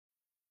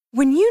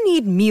When you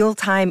need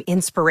mealtime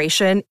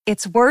inspiration,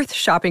 it's worth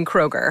shopping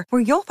Kroger,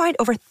 where you'll find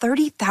over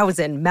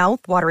 30,000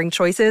 mouth-watering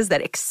choices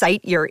that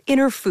excite your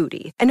inner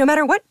foodie. And no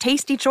matter what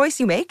tasty choice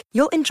you make,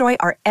 you'll enjoy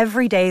our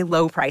everyday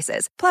low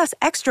prices, plus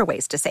extra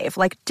ways to save,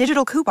 like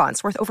digital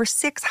coupons worth over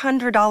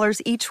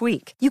 $600 each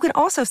week. You can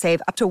also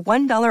save up to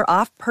 $1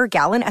 off per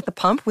gallon at the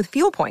pump with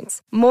fuel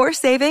points. More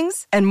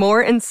savings and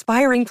more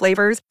inspiring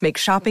flavors make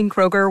shopping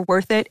Kroger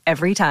worth it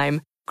every time.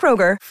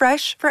 Kroger,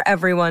 fresh for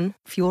everyone.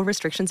 Fuel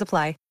restrictions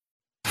apply.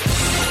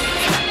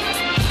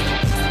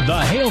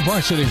 The Hail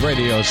Varsity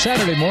Radio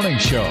Saturday Morning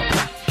Show.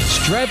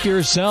 Strap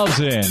yourselves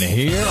in.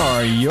 Here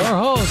are your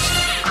hosts,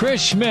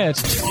 Chris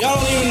Schmidt. Y'all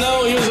don't even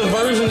know he was a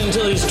virgin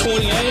until he's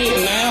 28,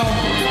 and now,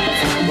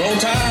 roll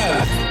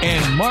tide.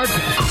 And Mark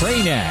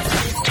Cranack.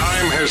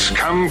 Time has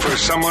come for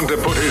someone to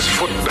put his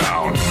foot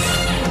down.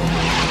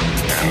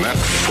 And that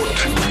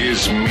foot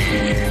is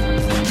me.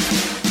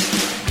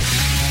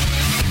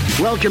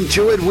 Welcome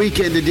to it.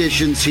 Weekend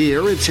editions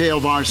here. It's Hail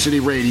Varsity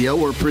Radio.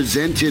 We're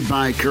presented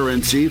by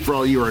Currency for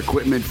all your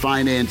equipment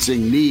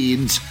financing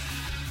needs.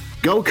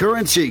 Go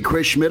Currency.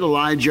 Chris Schmidt,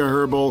 Elijah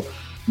Herbal,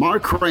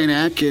 Mark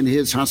Cranack in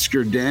his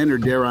Husker den, or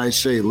dare I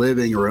say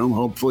living room.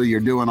 Hopefully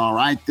you're doing all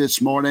right this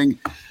morning.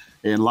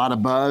 And a lot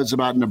of buzz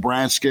about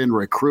Nebraska and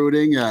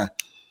recruiting. A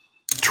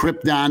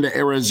trip down to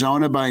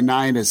Arizona by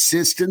 9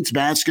 assistants.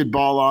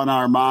 Basketball on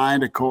our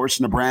mind. Of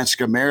course,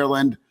 Nebraska,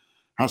 Maryland.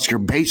 Husker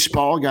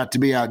baseball got to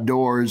be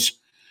outdoors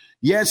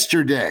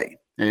yesterday,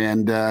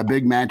 and a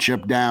big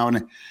matchup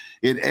down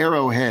at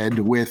Arrowhead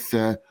with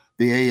the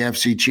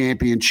AFC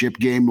Championship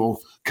game.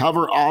 We'll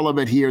cover all of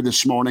it here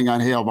this morning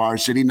on Hail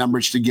Varsity.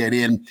 Numbers to get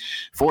in,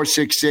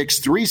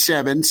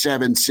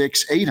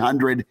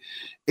 466-3776,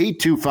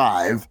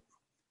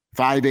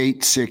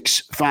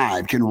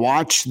 800-825-5865. Can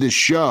watch the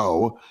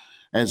show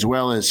as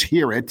well as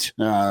hear it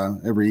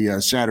every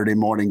Saturday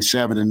morning,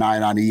 7 to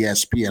 9 on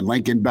ESPN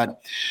Lincoln.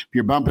 But if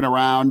you're bumping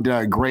around,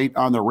 great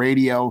on the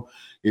radio.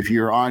 If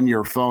you're on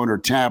your phone or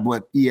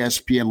tablet,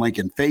 ESPN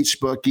Lincoln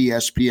Facebook,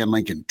 ESPN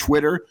Lincoln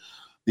Twitter,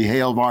 the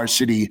Hail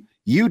Varsity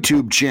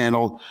YouTube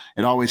channel,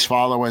 and always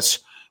follow us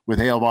with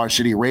Hail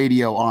Varsity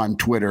Radio on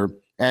Twitter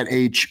at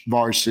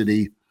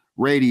HVarsity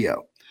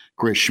Radio.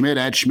 Chris Schmidt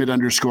at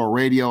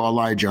Schmidt_radio,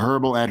 Elijah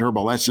Herbal at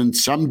Herbal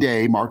Essence.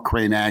 Someday, Mark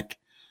Cranack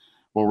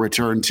will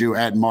return to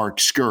at Mark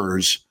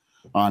Skurs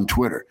on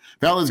Twitter.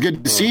 Fellas,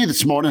 good to see you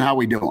this morning. How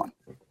we doing?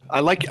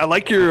 I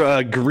like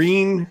your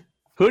green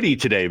hoodie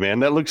today, man.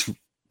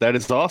 That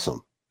is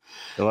awesome.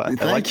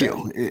 Thank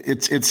you.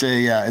 It's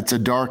a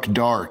dark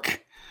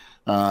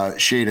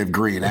shade of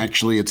green.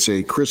 Actually, it's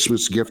a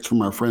Christmas gift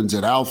from our friends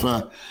at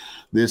Alpha.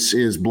 This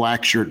is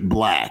black shirt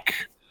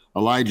black.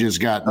 Elijah's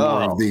got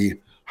more of the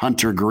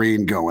hunter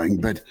green going,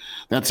 but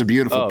that's a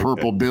beautiful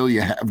purple bill you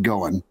have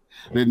going.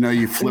 I didn't know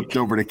you flipped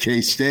over to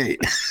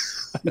K-State.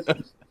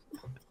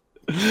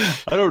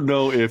 I don't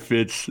know if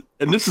it's –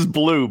 and this is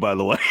blue, by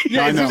the way.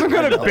 Yeah, is there some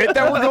kind of bit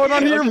that we're going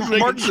on here?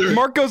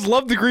 Mark goes,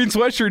 love the green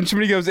sweatshirt, and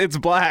Schmitty goes, it's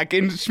black.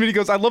 And Schmitty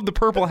goes, I love the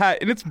purple hat,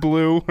 and it's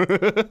blue.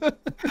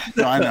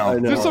 No, I know.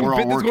 There's some we're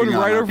bit all that's working going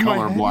right on over our my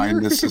color head.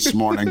 blindness this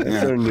morning.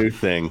 That's our new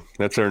thing.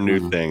 That's our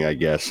new thing, I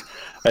guess.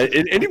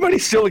 Anybody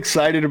still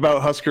excited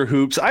about Husker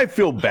hoops? I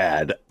feel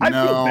bad. I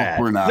feel bad.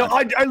 We're not. No,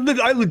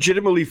 I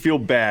legitimately feel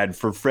bad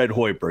for Fred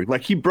Hoiberg.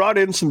 Like, he brought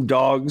in some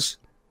dogs.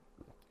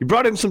 He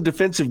brought in some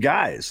defensive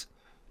guys.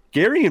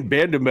 Gary and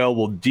Bandamel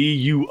will D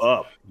you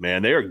up,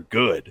 man. They are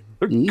good.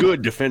 They're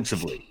good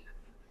defensively.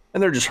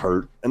 And they're just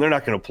hurt, and they're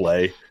not going to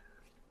play.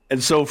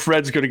 And so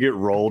Fred's going to get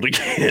rolled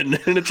again.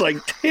 And it's like,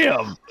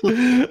 damn,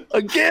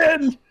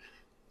 again.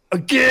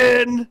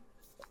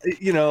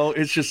 You know,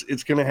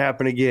 it's going to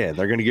happen again.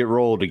 They're going to get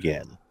rolled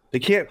again. They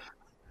can't.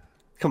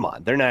 Come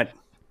on, they're not.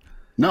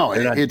 No,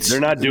 they're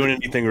not doing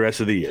anything the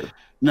rest of the year.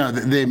 No,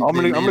 I'm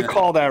gonna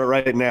call that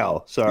right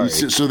now. Sorry.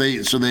 So they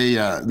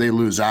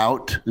lose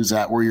out. Is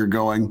that where you're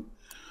going?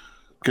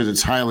 Because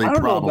it's highly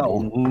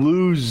probable. Know about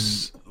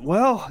lose.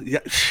 Well, yeah.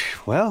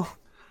 Well,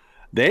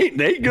 they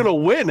ain't gonna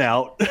win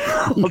out.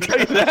 I'll tell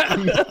you that.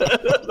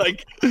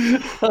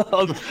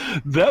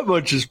 That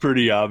much is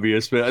pretty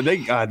obvious. But they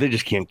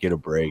just can't get a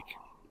break.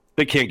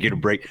 They can't get a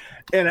break.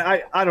 And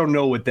I don't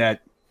know what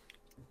that.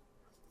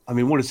 I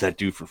mean, what does that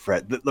do for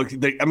Fred? Look,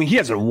 he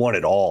hasn't won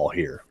it all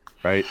here.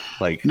 Right?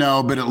 Like,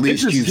 no, but at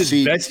least this is you've his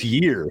seen best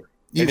year.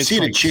 You've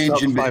seen a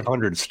change in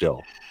 500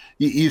 still.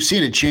 You've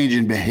seen a change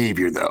in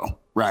behavior, though,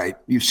 right?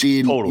 You've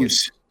seen totally.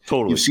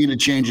 You've seen a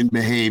change in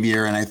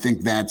behavior, and I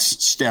think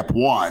that's step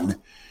one.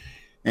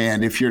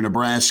 And if you're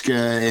Nebraska,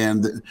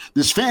 and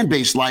this fan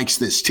base likes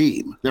this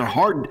team, they're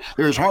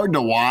as hard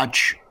to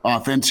watch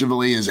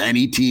offensively as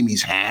any team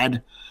he's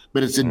had,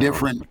 but it's a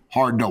different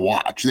hard to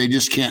watch. They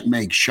just can't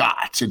make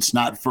shots. It's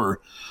not for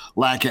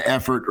lack of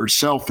effort or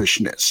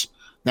selfishness.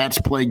 That's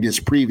plagued his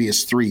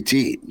previous three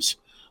teams.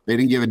 They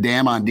didn't give a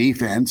damn on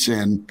defense,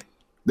 and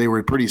they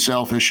were pretty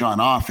selfish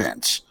on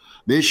offense.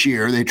 This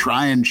year, they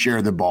try and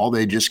share the ball.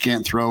 They just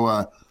can't throw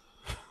it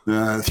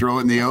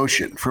in the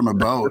ocean from a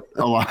boat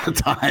a lot of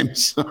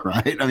times,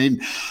 right? I mean,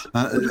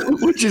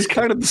 which is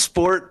kind of the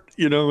sport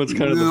You know, it's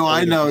kind of. No,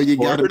 I know you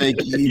got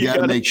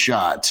to make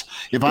shots.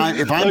 If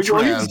I'm like,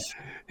 Trev,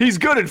 he's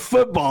good at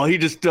football. He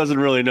just doesn't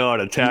really know how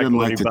to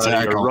tackle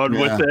anybody or run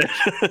with it.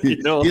 He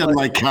doesn't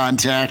like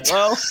contact.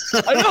 Well,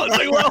 I know.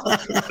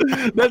 It's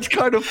like, that's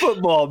kind of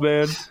football,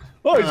 man.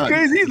 Oh, he's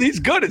crazy. He's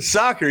good at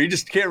soccer. He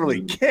just can't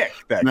really kick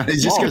that. No, he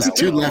just got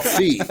 2 left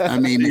feet. I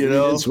mean, it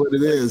is what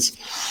it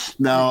is.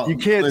 No, you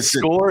can't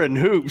score in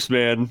hoops,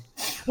 man.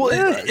 Well,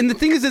 and the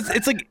thing is,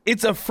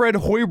 it's a Fred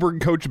Hoiberg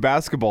coach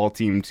basketball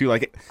team too.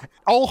 Like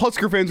all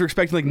Husker fans were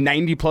expecting like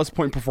 90+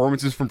 point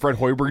performances from Fred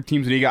Hoiberg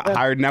teams when he got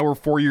hired. Now we're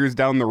 4 years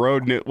down the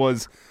road, and it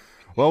was,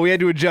 well, we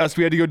had to adjust.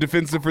 We had to go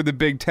defensive for the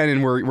Big Ten,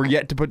 and we're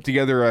yet to put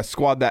together a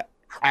squad that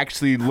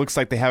actually looks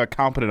like they have a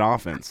competent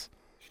offense.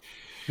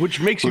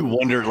 Which makes you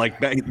wonder, like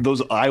those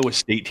Iowa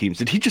State teams,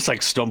 did he just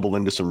like stumble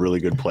into some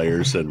really good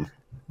players? And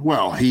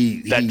well,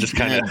 he had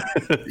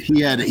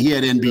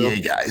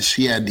NBA guys.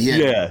 He had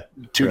 2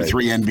 to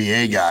 3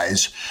 NBA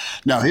guys.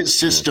 Now his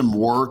system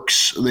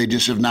works. They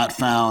just have not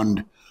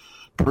found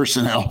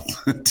personnel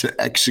to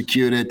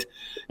execute it.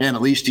 And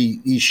at least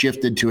he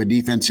shifted to a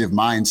defensive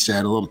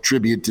mindset. A little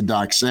tribute to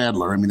Doc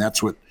Sadler. I mean,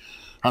 that's what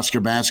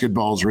Husker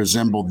basketball's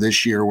resembled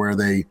this year, where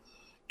they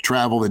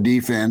travel the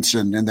defense,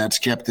 and that's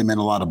kept them in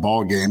a lot of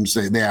ball games.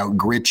 They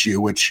out-grit you,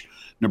 which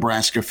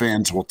Nebraska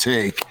fans will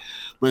take.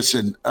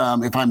 Listen,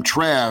 if I'm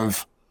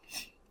Trev,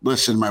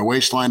 my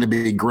waistline would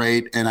be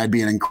great, and I'd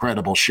be in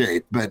incredible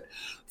shape. But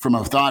from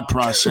a thought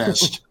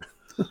process,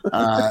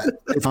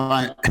 if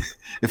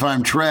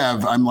I'm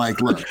Trev, I'm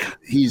like, look,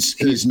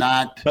 he's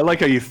not. I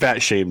like how you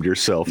fat shamed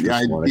yourself. You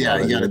got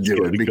to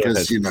do it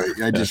because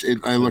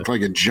I look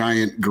like a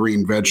giant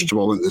green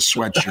vegetable in this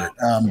sweatshirt.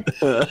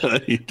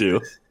 You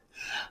do.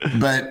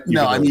 But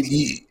no, I mean,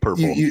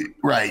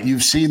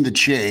 you've seen the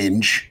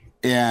change,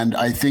 and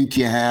I think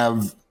you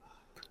have.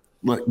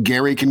 Look,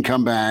 Gary can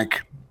come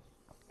back.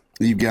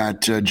 You've got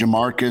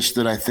Jamarcus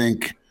that I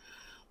think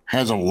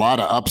has a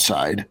lot of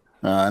upside.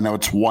 I know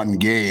it's one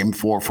game,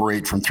 4 for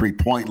 8 from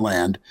 3-point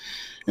land,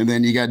 and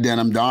then you got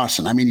Denham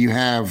Dawson. I mean, you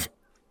have,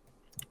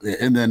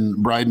 and then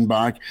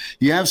Breidenbach.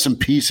 You have some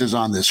pieces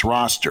on this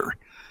roster.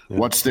 Yeah.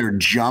 What's their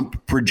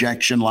jump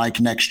projection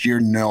like next year?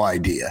 No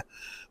idea.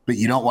 But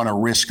you don't want to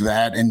risk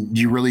that, and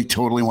you really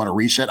totally want to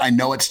reset. I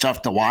know it's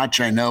tough to watch.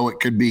 I know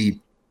it could be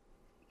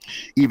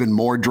even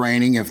more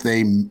draining if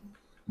they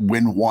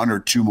win 1 or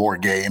 2 more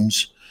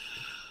games.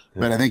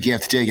 But I think you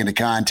have to take into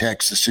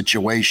context the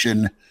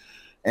situation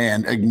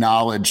and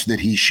acknowledge that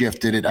he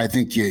shifted it. I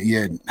think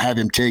you have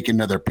him take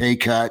another pay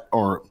cut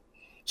or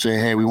say,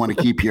 hey, we want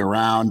to keep you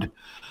around.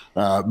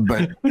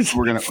 But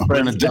we're gonna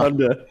down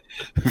to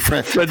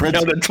Fred's down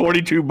to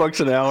 $22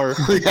 an hour.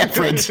 Yeah,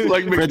 Fred's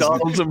like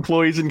McDonald's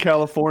employees in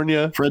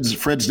California.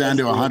 Fred's down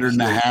to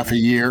 $100.50 a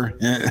year.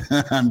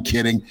 I'm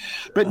kidding,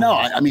 but no,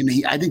 I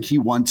mean, I think he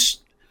wants.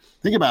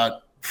 Think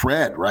about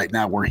Fred right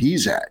now, where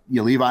he's at.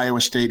 You leave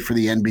Iowa State for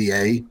the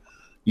NBA.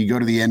 You go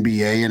to the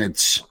NBA, and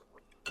it's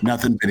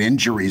nothing but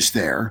injuries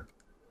there.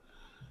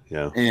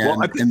 Yeah,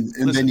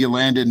 and then you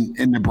land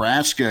in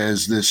Nebraska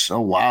as this.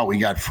 Oh wow, we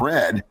got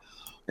Fred.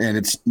 And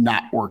it's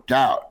not worked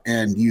out.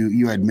 And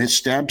you had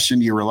missteps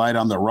and you relied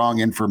on the wrong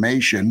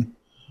information,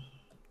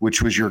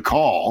 which was your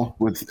call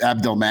with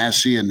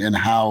Abdelmassih and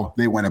how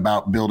they went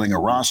about building a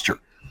roster.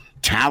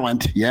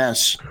 Talent,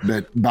 yes,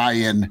 but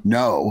buy-in,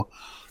 no.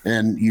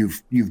 And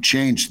you've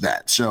changed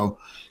that. So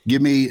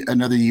give me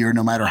another year,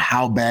 no matter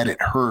how bad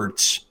it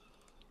hurts,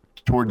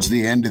 towards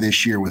the end of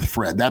this year with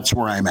Fred. That's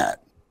where I'm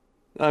at.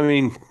 I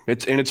mean,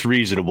 it's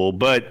reasonable,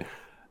 but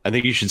I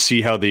think you should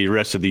see how the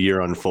rest of the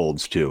year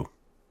unfolds too.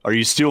 Are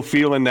you still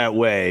feeling that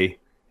way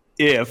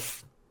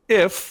if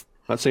I'm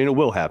not saying it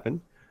will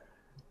happen,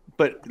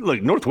 but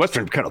look,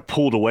 Northwestern kind of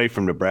pulled away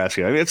from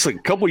Nebraska. I mean, it's like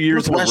a couple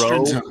years in a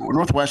row.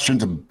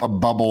 Northwestern's a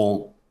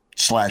bubble /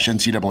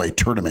 NCAA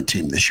tournament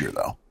team this year,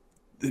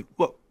 though.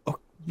 Well,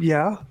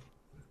 yeah,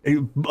 a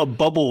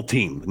bubble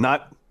team,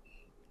 not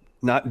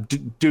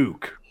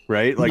Duke,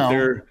 right? Like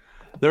no.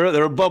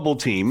 they're a bubble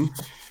team.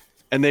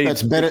 And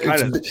that's better.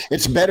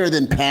 It's better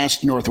than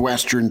past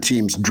Northwestern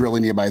teams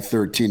drilling you by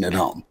 13 at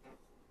home.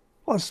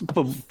 Well,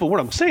 but what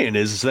I'm saying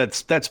is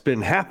that's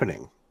been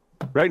happening,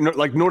 right?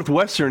 Like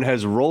Northwestern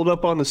has rolled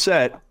up on the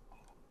set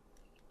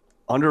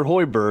under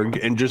Hoiberg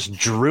and just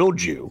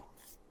drilled you,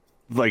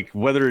 like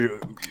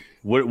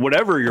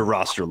whatever your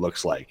roster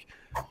looks like.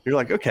 You're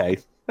like, okay,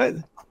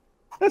 that's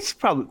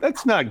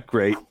not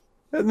great.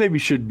 That maybe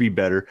should be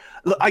better.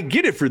 Look, I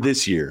get it for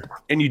this year,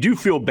 and you do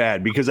feel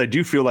bad because I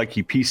do feel like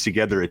he pieced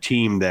together a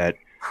team that,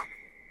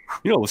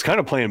 was kind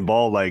of playing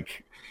ball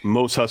like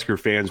most Husker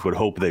fans would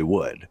hope they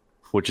would.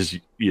 Which is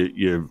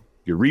you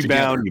rebound,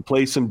 together. You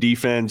play some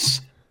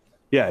defense.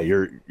 Yeah,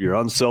 you're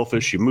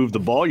unselfish. You move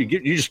the ball. You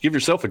just give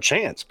yourself a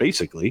chance,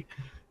 basically.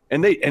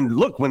 And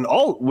look,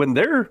 when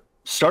their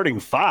starting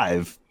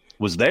 5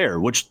 was there,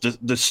 which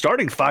the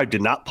starting 5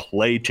 did not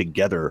play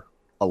together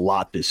a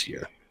lot this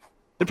year.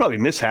 They probably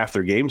missed half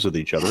their games with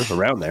each other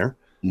around there.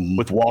 Mm-hmm.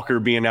 With Walker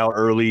being out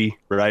early,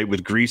 right?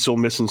 With Griesel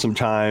missing some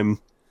time.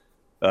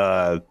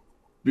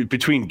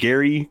 Between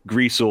Gary,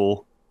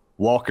 Griesel,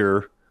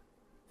 Walker,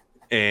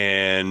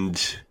 and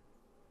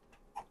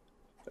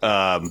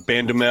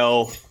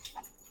Bandamel,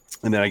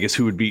 and then I guess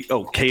who would be?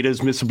 Oh,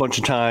 Keita's missed a bunch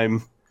of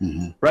time,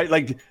 right?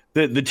 Like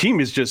the team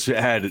has just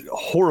had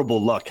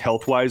horrible luck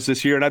health-wise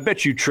this year, and I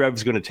bet you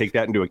Trev's going to take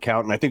that into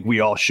account, and I think we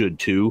all should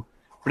too.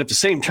 But at the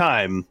same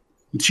time,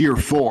 it's year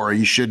 4.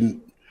 You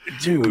shouldn't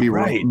be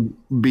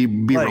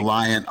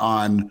reliant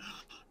on.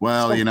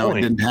 Well, it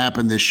didn't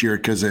happen this year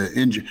because of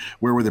injury.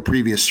 Where were the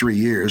previous 3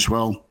 years?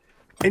 Well,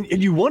 and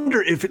you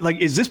wonder if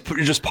is this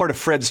just part of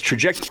Fred's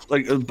trajectory?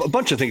 Like a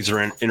bunch of things are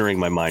entering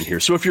my mind here.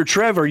 So if you're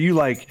Trev, are you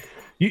like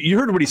you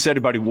heard what he said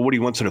about what he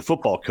wants in a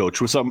football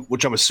coach, which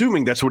I'm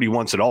assuming that's what he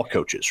wants in all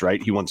coaches,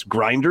 right? He wants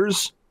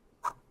grinders,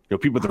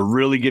 people that are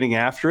really getting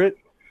after it.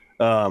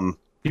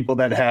 People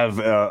that have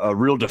a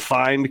real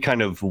defined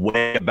kind of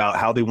way about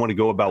how they want to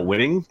go about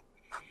winning.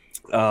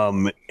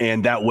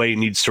 And that way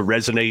needs to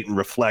resonate and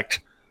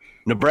reflect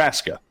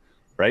Nebraska,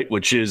 right?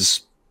 Which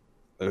is,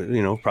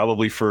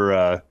 probably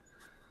for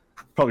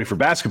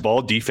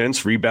basketball,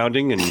 defense,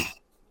 rebounding, and,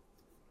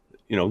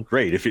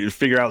 great. If you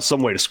figure out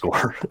some way to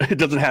score, it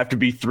doesn't have to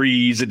be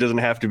threes. It doesn't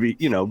have to be,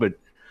 but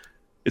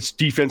it's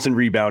defense and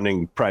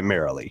rebounding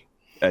primarily,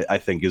 I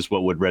think is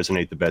what would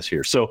resonate the best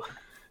here. So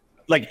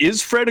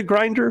is Fred a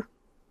grinder?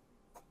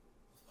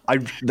 I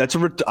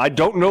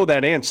don't know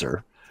that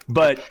answer,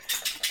 but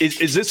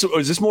is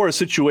this more a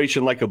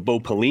situation like a Bo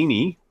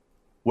Pelini,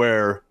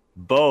 where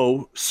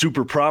Bo,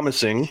 super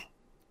promising,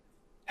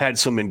 had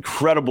some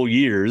incredible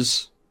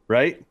years,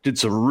 right? Did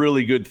some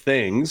really good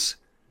things,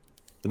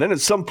 but then at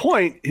some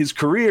point his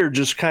career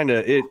just kind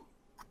of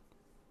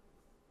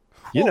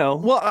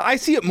Well, I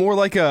see it more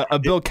like a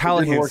Bill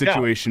Callahan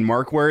situation,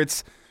 Mark, where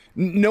it's.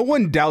 No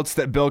one doubts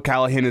that Bill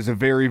Callahan is a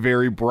very,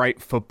 very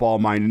bright football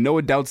mind. And no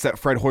one doubts that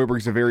Fred Hoiberg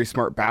is a very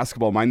smart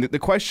basketball mind. The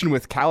question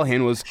with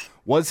Callahan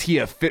was he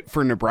a fit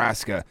for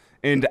Nebraska?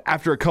 And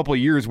after a couple of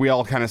years, we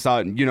all kind of saw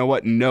it. You know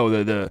what?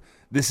 No,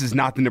 this is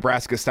not the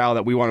Nebraska style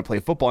that we want to play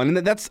football. And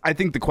that's, I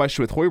think, the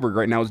question with Hoiberg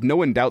right now is no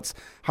one doubts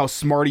how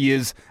smart he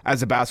is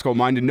as a basketball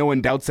mind, and no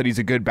one doubts that he's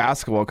a good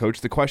basketball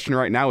coach. The question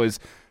right now is,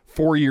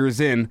 4 years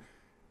in,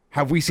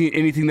 have we seen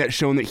anything that's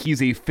shown that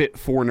he's a fit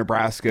for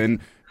Nebraska? And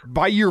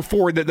by year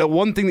 4, the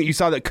one thing that you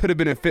saw that could have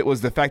been a fit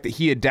was the fact that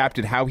he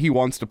adapted how he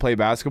wants to play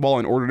basketball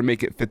in order to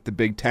make it fit the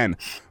Big Ten.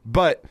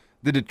 But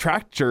the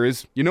detractor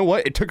is, you know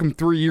what? It took him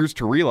 3 years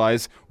to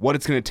realize what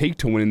it's going to take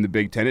to win in the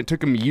Big Ten. It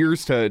took him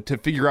years to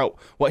figure out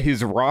what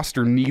his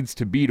roster needs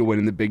to be to win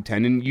in the Big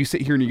Ten. And you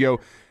sit here and you go,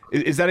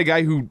 is that a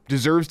guy who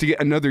deserves to get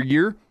another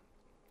year?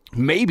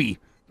 Maybe.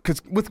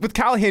 Because with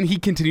Callahan, he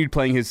continued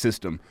playing his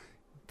system.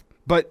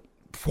 But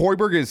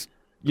Hoiberg is,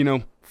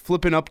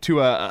 flipping up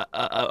to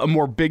a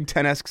more Big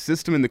Ten-esque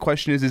system, and the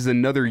question is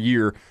another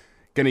year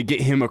going to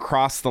get him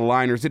across the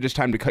line, or is it just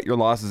time to cut your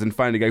losses and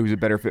find a guy who's a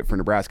better fit for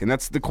Nebraska? And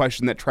that's the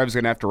question that Trev's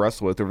going to have to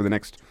wrestle with over the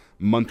next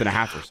month and a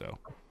half or so.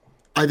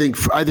 I think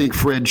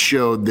Fred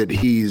showed that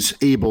he's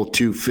able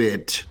to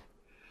fit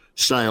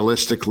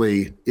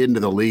stylistically into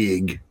the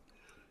league.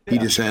 Yeah. He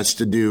just has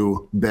to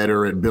do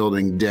better at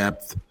building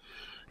depth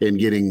and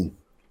getting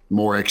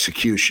more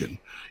execution.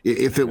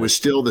 If it was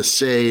still the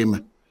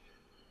same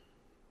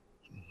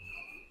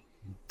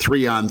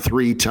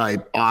 3-on-3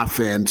 type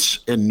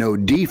offense and no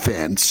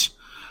defense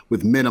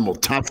with minimal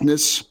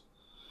toughness,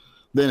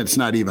 then it's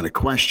not even a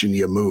question.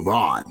 You move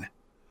on.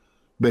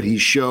 But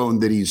he's shown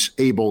that he's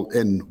able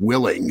and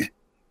willing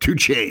to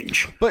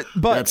change. But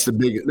that's the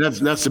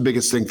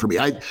biggest thing for me.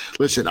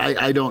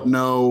 I don't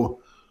know.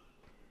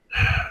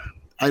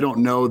 I don't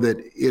know that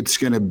it's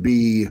going to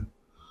be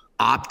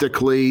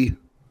optically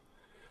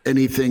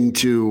anything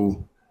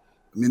to.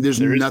 I mean, there's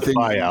nothing. The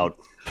buyout.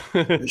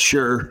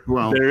 Sure.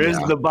 Well, there is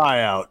the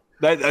buyout.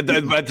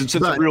 That's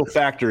a real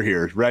factor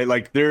here, right?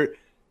 Like,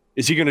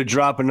 is he going to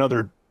drop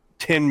another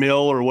 10 mil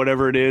or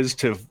whatever it is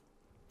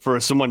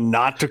for someone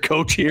not to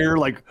coach here?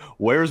 Like,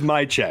 where's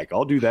my check?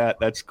 I'll do that.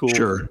 That's cool.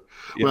 Sure.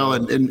 Well,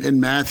 and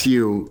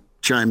Matthew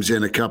chimes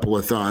in a couple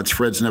of thoughts.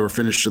 Fred's never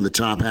finished in the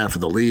top half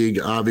of the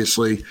league,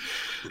 obviously.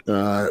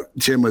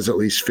 Tim was at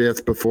least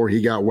 5th before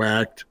he got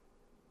whacked.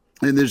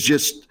 And there's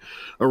just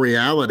a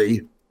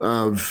reality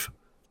of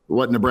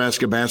what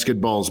Nebraska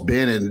basketball's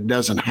been, and it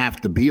doesn't have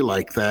to be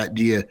like that.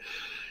 Do you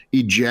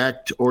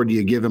eject or do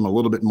you give him a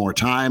little bit more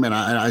time? And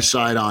I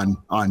side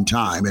on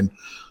time. And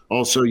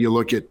also you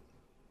look at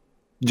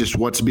just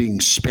what's being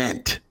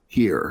spent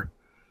here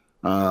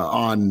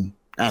on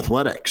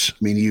athletics. I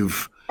mean,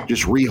 you've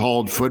just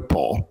rehauled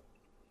football.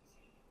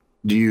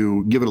 Do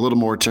you give it a little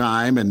more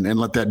time and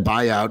let that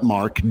buyout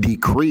mark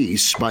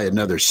decrease by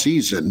another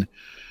season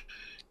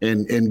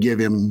and give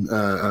him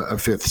a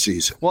 5th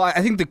season? Well,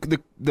 I think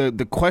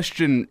the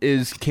question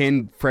is,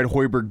 can Fred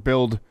Hoiberg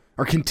build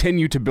or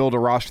continue to build a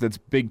roster that's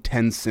Big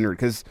Ten centered?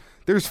 Because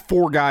there's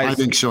 4 guys. I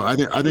think so. I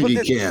think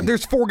he can.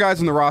 There's 4 guys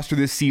on the roster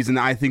this season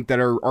that I think that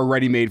are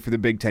ready made for the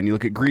Big Ten. You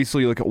look at Griesel,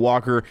 you look at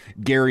Walker,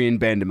 Gary, and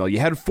Bandamel. You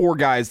had 4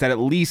 guys that at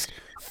least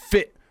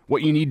fit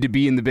what you need to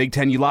be in the Big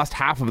Ten. You lost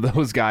half of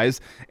those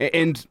guys,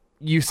 and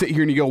you sit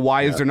here and you go,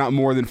 why is there not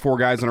more than 4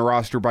 guys on a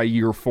roster by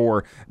year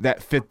 4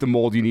 that fit the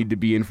mold you need to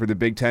be in for the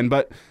Big Ten?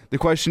 But the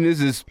question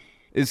is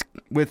is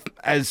with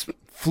as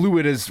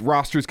fluid as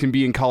rosters can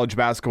be in college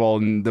basketball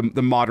and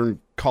the modern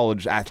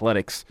college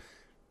athletics.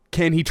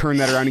 Can he turn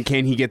that around, and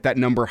can he get that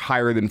number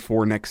higher than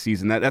 4 next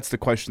season? That's the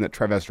question that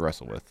Trev has to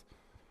wrestle with.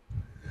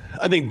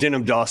 I think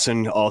Denham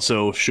Dawson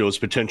also shows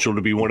potential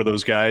to be one of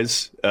those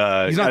guys.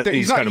 He's not there,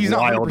 he's not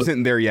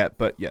 100% there yet,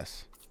 but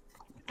yes.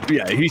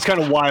 Yeah, he's kind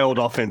of wild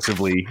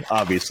offensively,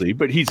 obviously,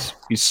 but he's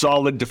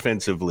solid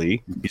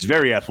defensively. He's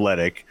very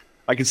athletic.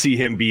 I can see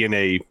him being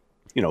a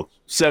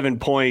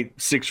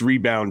 7.6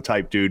 rebound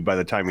type dude by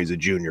the time he's a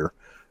junior,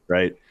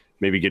 right?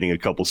 Maybe getting a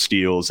couple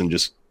steals and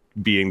just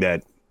being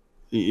that,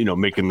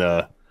 making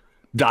the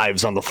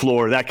dives on the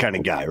floor, that kind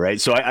of guy, right?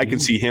 So I can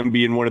see him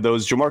being one of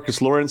those.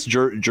 Jamarcus Lawrence,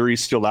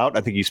 jury's still out.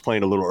 I think he's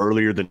playing a little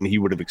earlier than he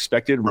would have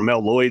expected.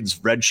 Ramel Lloyd's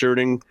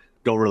redshirting,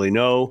 don't really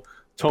know.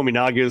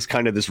 Tominaga is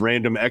kind of this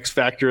random X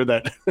factor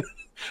that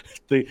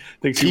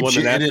thinks he won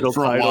the national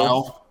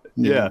title.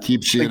 Yeah,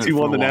 thinks he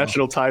won the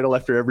national title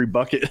after every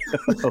bucket.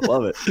 I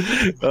love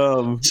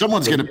it.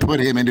 Someone's going to put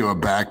him into a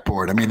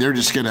backboard. I mean,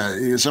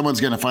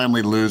 someone's going to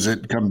finally lose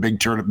it come Big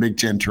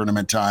Ten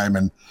tournament time,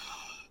 and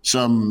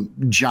some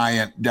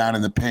giant down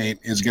in the paint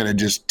is going to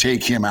just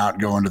take him out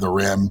going to the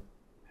rim.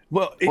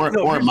 Well,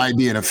 or it might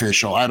be an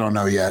official. I don't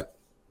know yet.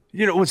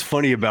 What's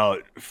funny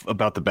about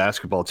the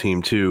basketball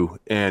team too,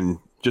 and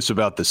just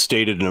about the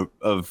state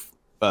of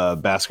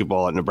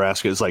basketball at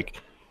Nebraska is like,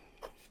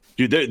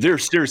 dude, there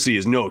seriously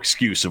is no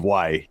excuse of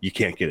why you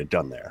can't get it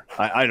done there.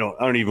 I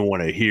don't even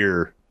want to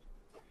hear.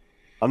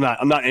 I'm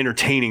not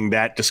entertaining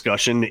that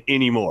discussion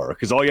anymore,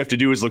 because all you have to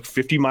do is look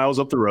 50 miles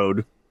up the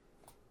road,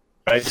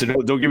 right? So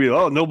don't give me,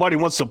 nobody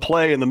wants to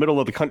play in the middle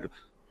of the country.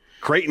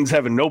 Creighton's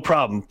having no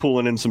problem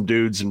pulling in some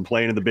dudes and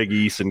playing in the Big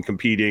East and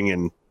competing.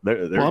 And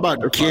how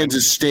about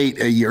Kansas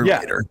State a year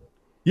later?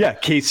 Yeah,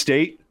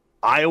 K-State,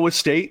 Iowa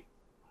State,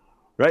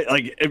 right?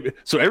 Like,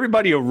 so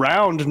everybody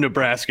around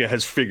Nebraska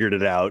has figured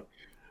it out.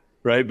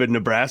 Right, but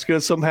Nebraska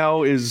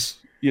somehow is,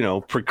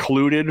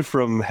 precluded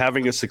from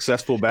having a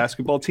successful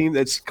basketball team.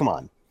 Come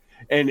on.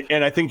 And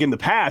I think in the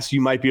past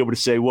you might be able to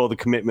say, well, the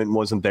commitment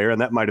wasn't there,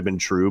 and that might have been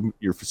true.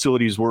 Your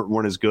facilities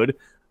weren't as good.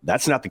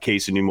 That's not the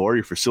case anymore.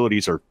 Your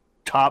facilities are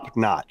top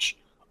notch,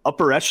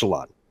 upper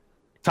echelon,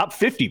 top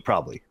 50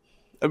 probably,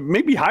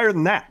 maybe higher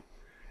than that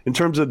in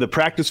terms of the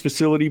practice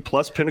facility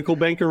plus Pinnacle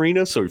Bank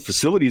Arena. So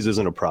facilities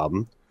isn't a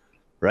problem.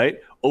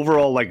 Right?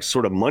 Overall,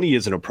 sort of money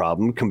isn't a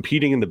problem.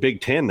 Competing in the Big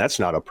Ten, that's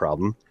not a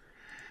problem.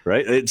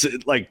 Right? It's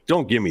like,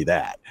 don't give me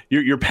that.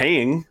 You're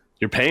paying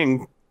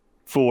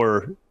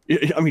for,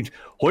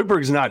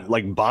 Hoiberg's not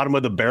bottom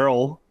of the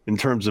barrel in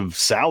terms of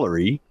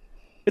salary.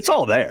 It's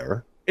all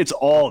there.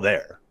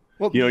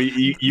 Well,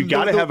 you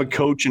got to have a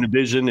coach and a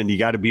vision, and you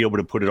got to be able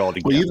to put it all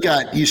together.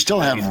 Well, you still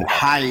have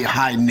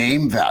high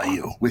name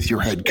value with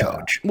your head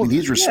coach. Well,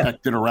 he's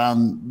respected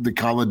around the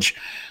college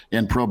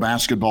and pro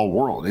basketball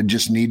world. It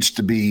just needs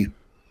to be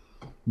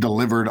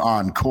delivered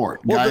on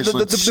court. Well, Guys,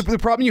 the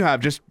problem you have,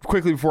 just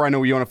quickly before I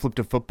know you want to flip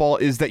to football,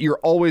 is that you're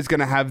always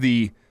going to have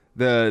the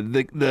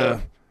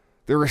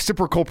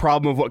reciprocal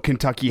problem of what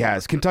Kentucky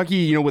has.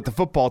 Kentucky, with the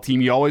football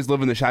team, you always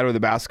live in the shadow of the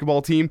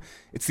basketball team.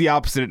 It's the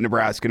opposite at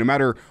Nebraska. No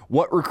matter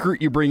what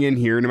recruit you bring in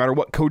here, no matter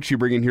what coach you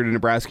bring in here to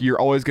Nebraska, you're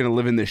always going to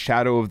live in the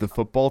shadow of the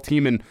football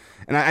team. And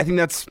I think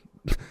that's,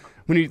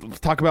 when you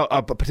talk about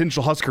a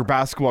potential Husker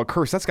basketball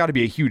curse, that's got to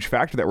be a huge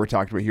factor that we're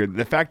talking about here.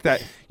 The fact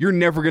that you're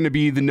never going to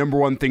be the number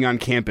one thing on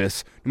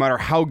campus, no matter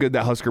how good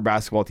that Husker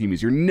basketball team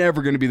is. You're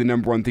never going to be the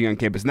number one thing on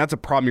campus. And that's a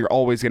problem you're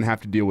always going to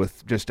have to deal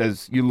with, just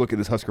as you look at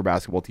this Husker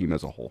basketball team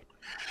as a whole.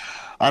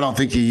 I don't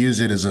think you use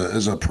it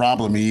as a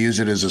problem. You use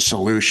it as a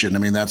solution.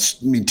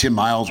 Tim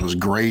Miles was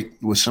great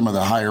with some of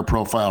the higher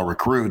profile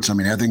recruits.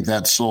 I think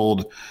that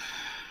sold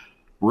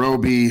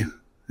Roby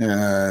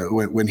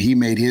when he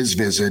made his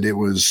visit. It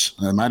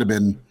might have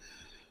been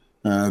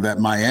that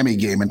Miami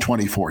game in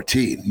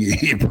 2014.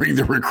 You bring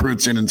the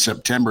recruits in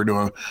September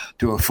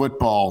to a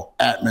football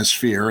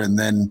atmosphere, and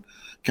then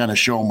kind of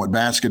show them what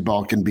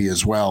basketball can be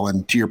as well.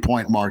 And to your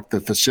point, Mark, the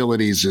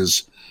facilities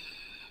is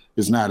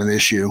not an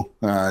issue.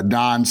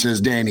 Don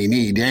says Danny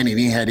Nee. Danny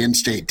Nee had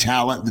in-state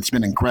talent that's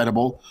been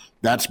incredible.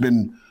 That's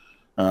been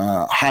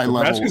high level.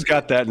 Nebraska's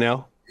got that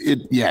now.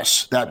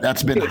 Yes,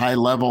 that's been high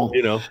level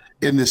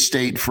in the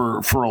state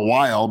for a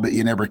while, but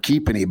you never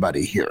keep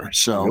anybody here.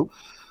 So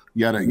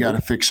you gotta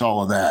fix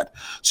all of that.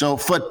 So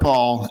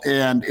football,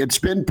 and it's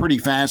been pretty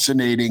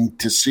fascinating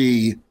to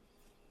see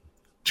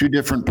two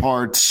different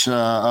parts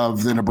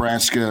of the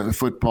Nebraska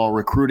football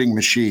recruiting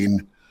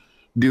machine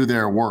do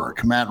their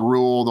work. Matt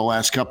Rule, the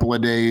last couple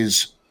of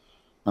days,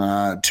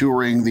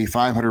 touring the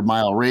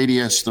 500-mile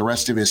radius, the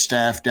rest of his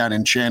staff down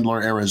in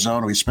Chandler,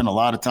 Arizona. We spent a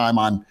lot of time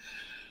on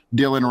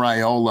Dylan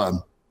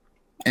Raiola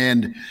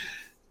and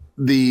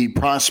the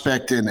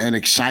prospect and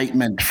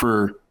excitement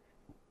for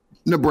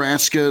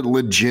Nebraska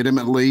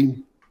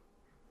legitimately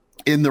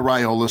in the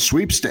Raiola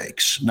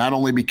sweepstakes, not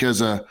only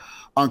because of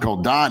Uncle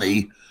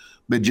Donnie,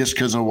 but just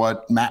because of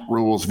what Matt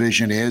Rule's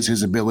vision is,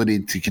 his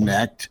ability to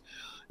connect,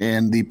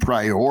 and the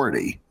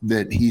priority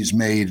that he's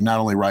made not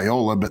only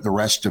Raiola but the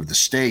rest of the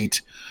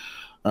state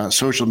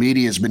social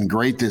media has been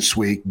great this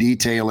week,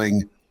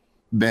 detailing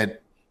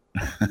that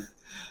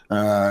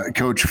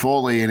Coach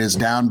Foley and his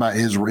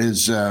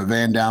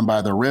van down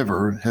by the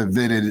river have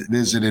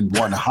visited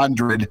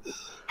 100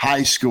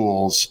 high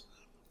schools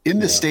in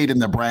the state of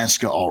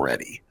Nebraska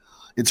already.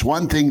 It's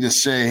one thing to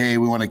say, hey,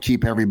 we want to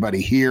keep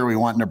everybody here. We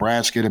want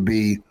Nebraska to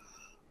be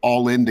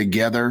all in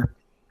together.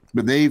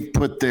 But they've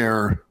put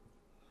their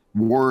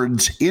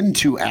words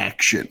into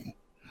action.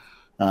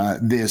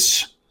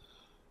 This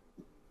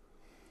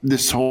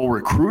whole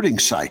recruiting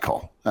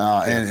cycle.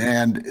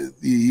 And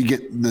you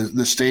get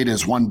the state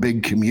as one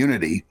big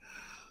community.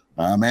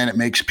 Man, it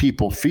makes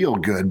people feel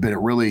good, but it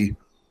really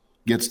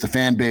gets the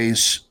fan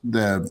base,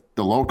 the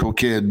local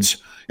kids,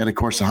 and, of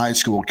course, the high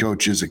school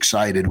coaches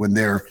excited when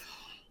they're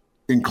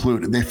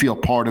included. They feel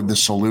part of the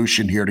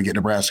solution here to get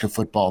Nebraska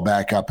football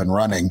back up and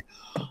running.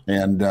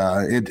 And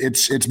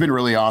it's been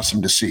really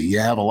awesome to see. You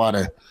have a lot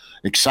of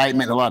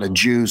excitement, a lot of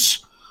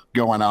juice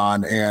going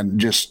on, and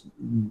just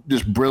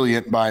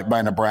brilliant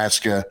by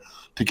Nebraska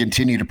to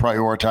continue to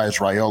prioritize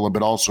Raiola,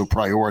 but also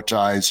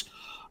prioritize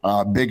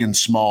big and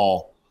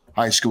small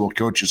high school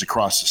coaches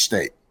across the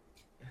state.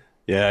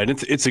 Yeah, and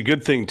it's a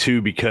good thing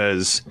too,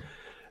 because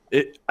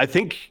I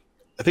think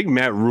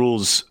Matt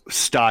Rule's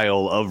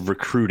style of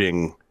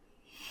recruiting,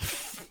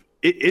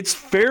 it's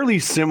fairly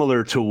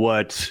similar to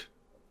what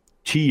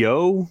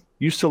T.O.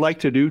 used to like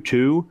to do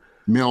too.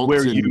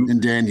 Mills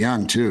and Dan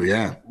Young too,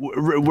 yeah.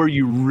 Where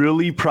you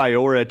really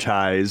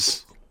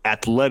prioritize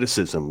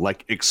athleticism,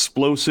 like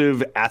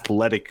explosive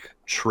athletic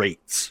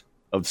traits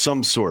of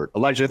some sort.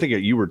 Elijah, I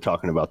think you were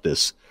talking about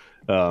this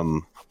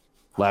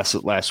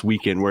last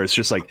weekend, where it's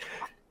just like,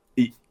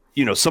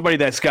 somebody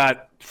that's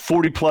got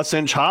 40-plus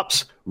inch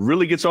hops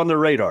really gets on the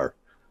radar.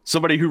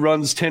 Somebody who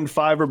runs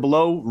 10.5 or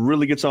below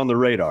really gets on the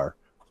radar.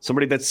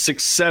 Somebody that's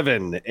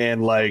 6'7"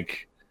 and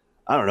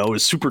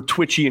is super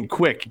twitchy and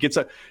quick.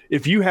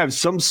 If you have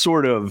some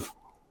sort of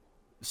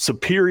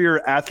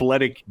superior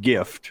athletic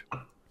gift,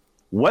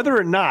 whether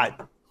or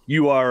not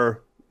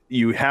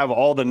you have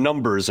all the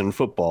numbers in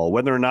football,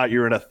 whether or not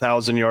you're an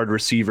 1,000-yard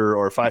receiver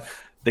or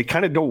 5, they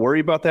kind of don't worry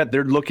about that.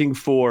 They're looking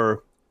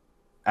for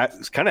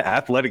kind of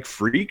athletic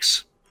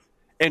freaks.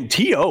 And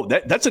T.O.,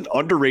 that's an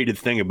underrated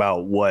thing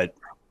about what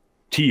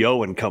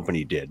T.O. and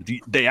company did.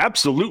 They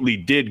absolutely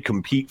did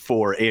compete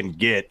for and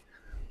get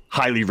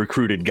highly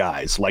recruited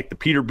guys like the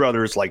Peter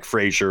brothers, like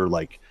Frazier,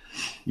 like,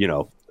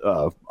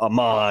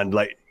 Amon,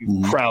 like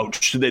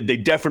Crouch. They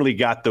definitely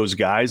got those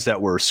guys that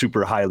were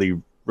super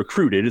highly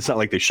recruited. It's not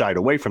like they shied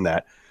away from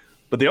that.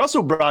 But they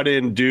also brought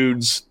in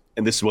dudes,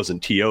 and this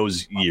wasn't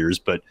T.O.'s years,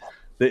 but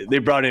they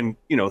brought in,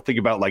 think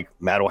about like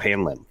Matt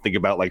O'Hanlon, think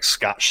about like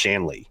Scott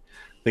Shanley,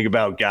 think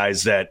about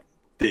guys that,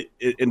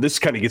 and this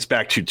kind of gets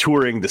back to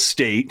touring the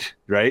state,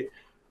 right?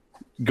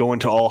 Going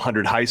to all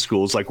 100 high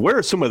schools. Like, where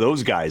are some of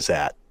those guys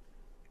at?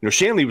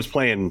 Shanley was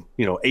playing,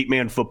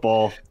 8-man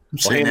football.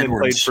 O'Hanlon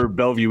played for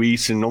Bellevue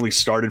East and only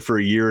started for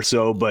a year or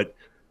so, but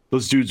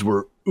those dudes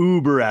were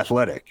uber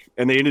athletic,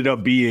 and they ended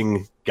up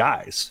being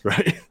guys,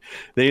 right?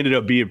 They ended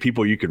up being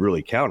people you could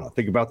really count on.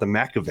 Think about the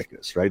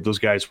Makovickas, right? Those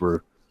guys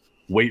were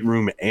weight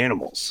room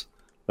animals,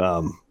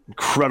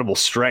 incredible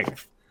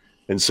strength.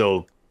 And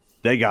so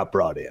they got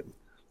brought in.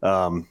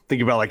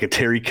 Think about like a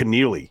Terry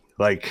Keneally.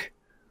 Like,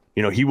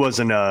 he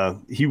wasn't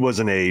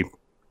a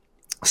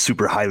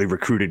super highly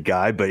recruited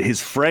guy, but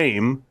his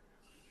frame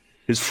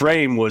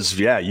was,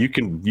 you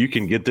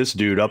can get this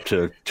dude up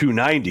to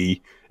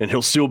 290 and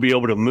he'll still be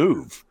able to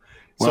move.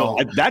 Well,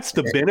 so that's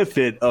the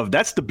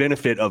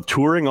benefit of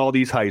touring all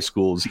these high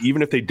schools,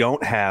 even if they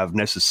don't have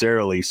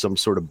necessarily some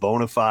sort of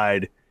bona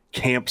fide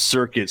camp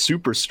circuit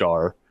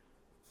superstar.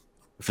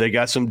 If they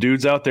got some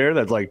dudes out there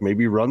that like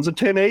maybe runs a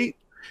 10.8,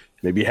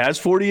 maybe has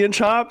 40-inch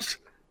hops,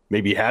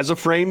 maybe has a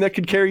frame that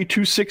could carry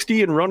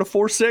 260 and run a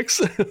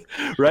 4.6,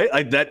 right?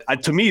 Like that,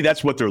 to me,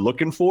 that's what they're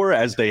looking for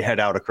as they head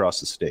out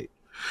across the state.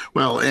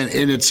 Well, and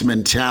it's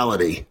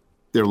mentality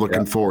they're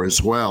looking for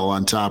as well,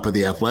 on top of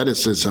the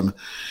athleticism.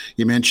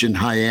 You mentioned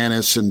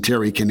Hyannis and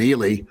Terry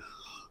Keneally.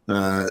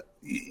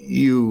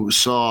 You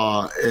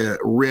saw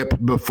Rip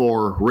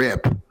before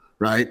Rip,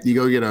 right? You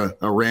go get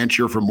a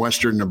rancher from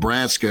western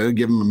Nebraska,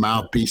 give him a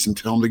mouthpiece and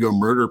tell him to go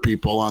murder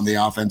people on the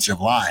offensive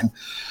line.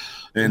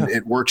 And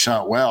it works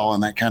out well,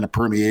 and that kind of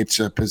permeates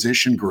a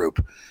position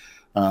group.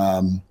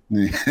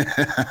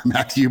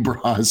 Matthew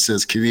Braz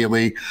says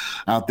Keneally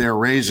out there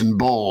raising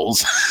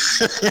bulls.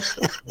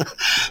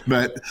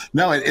 But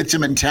no, it's a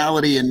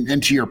mentality.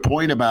 And to your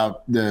point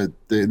about the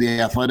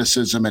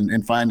athleticism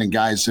and finding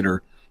guys that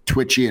are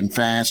twitchy and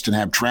fast and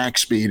have track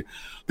speed,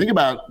 think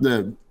about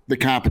the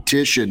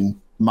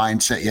competition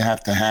mindset you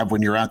have to have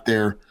when you're out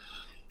there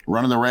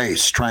running the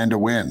race, trying to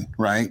win,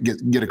 right?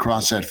 Get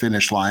across that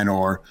finish line,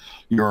 or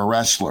you're a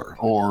wrestler,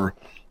 or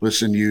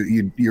listen,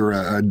 you're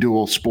a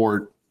dual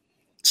sport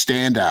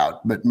standout,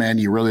 but man,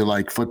 you really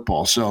like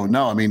football. So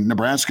no, I mean,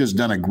 Nebraska's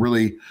done a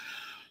really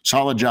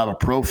solid job of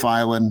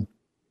profiling.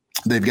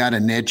 They've got a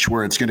niche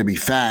where it's going to be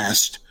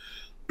fast,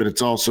 but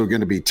it's also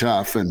going to be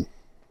tough. And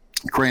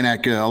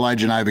Kranek,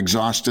 Elijah and I have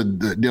exhausted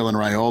Dylan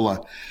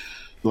Raiola.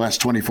 the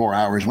last 24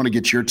 hours. I want to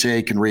get your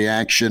take and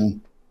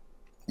reaction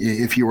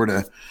if you were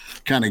to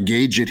kind of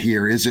gauge it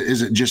here. Is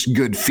it just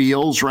good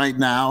feels right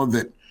now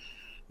that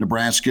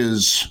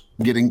Nebraska's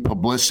getting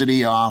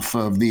publicity off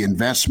of the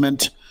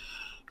investment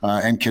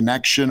and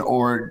connection,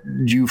 or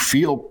do you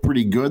feel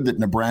pretty good that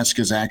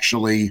Nebraska's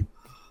actually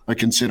a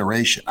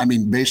consideration? I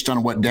mean, based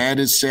on what Dad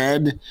has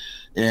said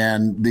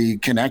and the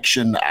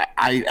connection,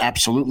 I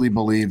absolutely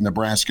believe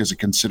Nebraska is a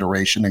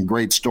consideration. And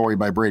great story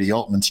by Brady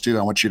Altmans, too.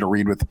 I want you to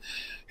read with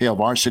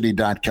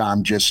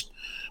HailVarsity.com just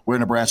where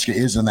Nebraska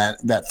is in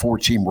that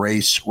 4-team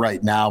race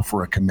right now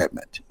for a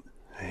commitment.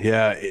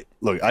 Yeah,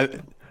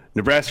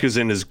 Nebraska's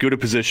in as good a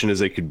position as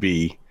they could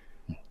be.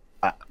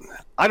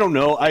 I don't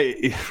know.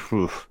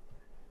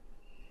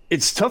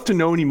 It's tough to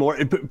know anymore.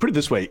 Put it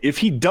this way: if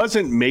he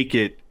doesn't make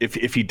it,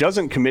 if he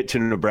doesn't commit to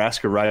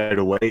Nebraska right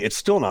away, it's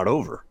still not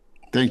over.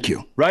 Thank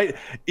you. Right?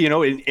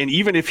 And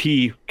even if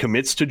he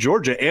commits to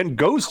Georgia and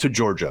goes to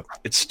Georgia,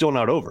 it's still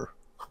not over.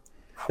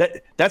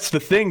 That's the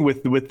thing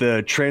with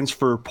the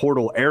transfer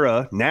portal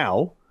era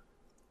now,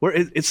 where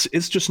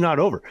it's just not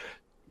over.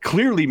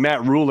 Clearly,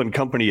 Matt Rule and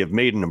company have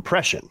made an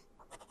impression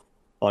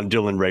on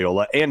Dylan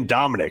Raiola and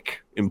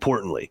Dominic,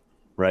 importantly,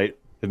 right?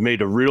 Have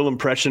made a real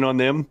impression on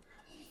them.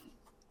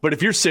 But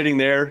if you're sitting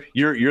there,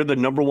 you're the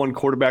number one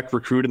quarterback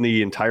recruit in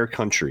the entire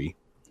country,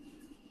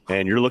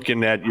 and you're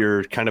looking at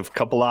your kind of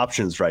couple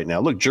options right now.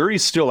 Look,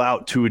 jury's still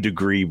out to a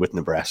degree with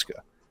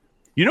Nebraska.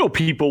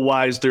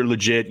 People-wise, they're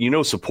legit.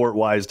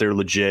 Support-wise, they're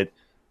legit.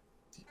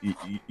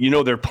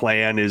 Their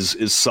plan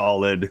is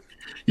solid.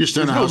 You just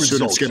don't know how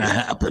soon it's going to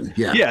happen.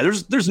 Yeah,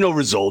 there's no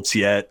results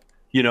yet.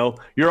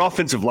 Your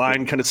offensive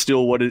line kind of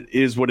still what it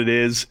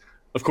is.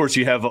 Of course,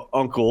 you have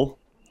Uncle.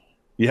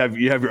 You have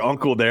your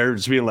uncle there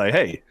just being like,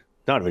 hey,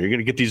 Donovan, you're going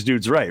to get these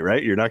dudes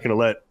right? You're not going to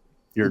let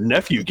your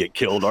nephew get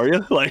killed, are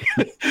you?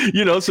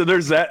 So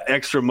there's that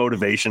extra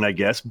motivation, I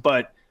guess.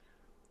 But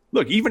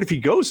look, even if he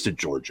goes to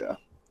Georgia,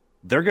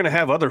 they're going to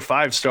have other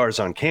 5-stars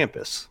on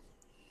campus.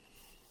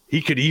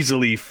 He could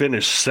easily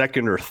finish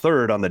second or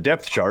third on the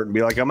depth chart and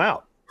be like, I'm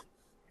out.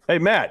 Hey,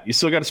 Matt, you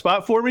still got a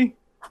spot for me?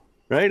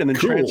 Right? And then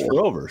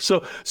transfer over.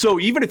 So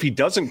even if he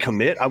doesn't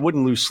commit, I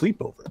wouldn't lose sleep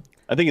over it.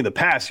 I think in the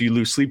past you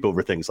lose sleep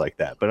over things like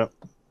that. But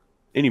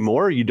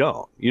anymore, you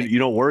don't. You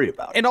don't worry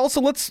about it. And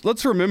also,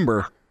 let's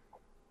remember,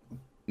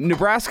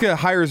 Nebraska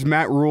hires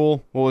Matt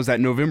Rule. What was that?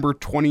 November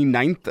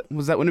 29th?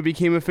 Was that when it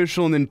became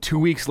official? And then 2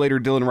 weeks later,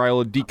 Dylan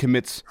Raiola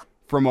decommits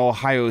from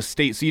Ohio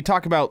State. So you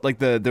talk about like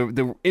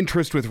the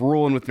interest with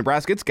Rule and with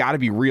Nebraska. It's got to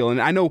be real.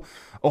 And I know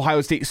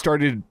Ohio State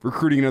started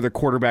recruiting another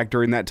quarterback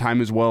during that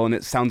time as well, and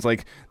it sounds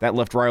like that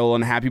left Raiola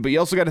unhappy. But you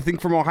also got to think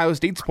from Ohio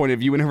State's point of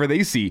view whenever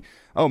they see,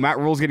 Matt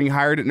Rule's getting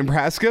hired at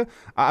Nebraska.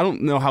 I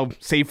don't know how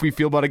safe we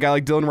feel about a guy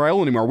like Dylan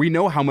Raiola anymore. We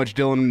know how much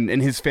Dylan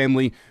and his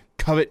family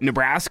covet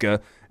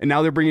Nebraska, and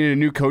now they're bringing in a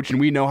new coach, and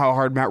we know how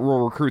hard Matt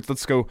Rule recruits.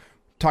 Let's go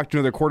talk to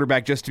another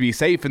quarterback just to be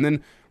safe, and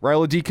then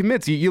Raiola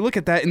decommits. You look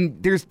at that,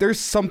 and there's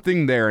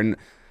something there, and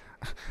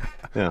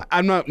yeah.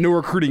 I'm not no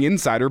recruiting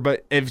insider,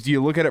 but if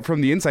you look at it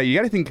from the inside, you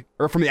got to think,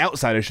 or from the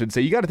outside, I should say,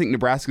 you got to think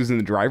Nebraska's in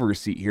the driver's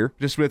seat here,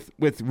 just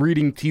with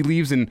reading tea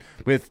leaves and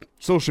with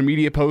social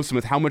media posts and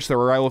with how much the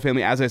Raiola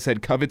family, as I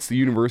said, covets the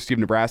University of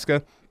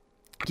Nebraska.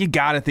 You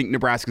got to think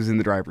Nebraska's in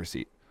the driver's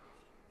seat.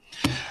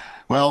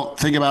 Well,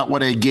 think about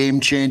what a game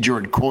changer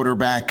at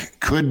quarterback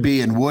could be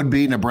and would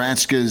be.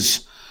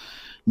 Nebraska's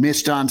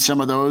missed on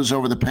some of those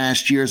over the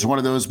past years, one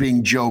of those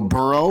being Joe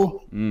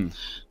Burrow.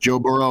 Joe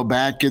Burrow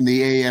back in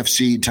the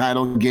AFC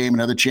title game,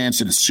 another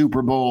chance at a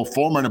Super Bowl.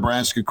 Former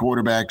Nebraska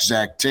quarterback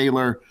Zach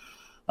Taylor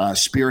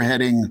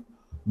spearheading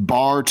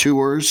bar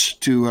tours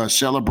to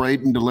celebrate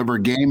and deliver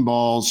game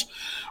balls.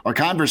 Our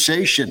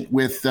conversation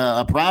with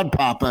a proud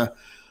papa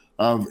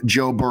of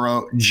Joe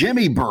Burrow,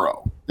 Jimmy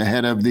Burrow,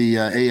 ahead of the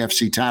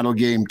AFC title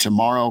game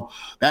tomorrow.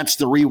 That's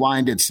the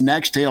Rewind. It's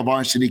next. Hail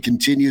Varsity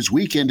continues,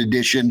 weekend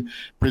edition,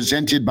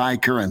 presented by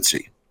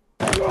Currency.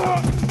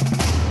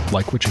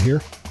 Like what you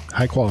hear?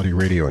 High-quality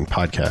radio and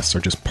podcasts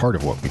are just part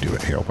of what we do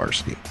at Hail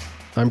Varsity.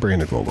 I'm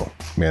Brandon Vogel,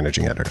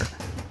 managing editor.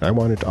 I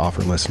wanted to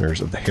offer listeners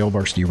of the Hail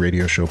Varsity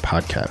Radio Show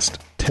podcast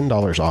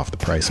 $10 off the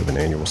price of an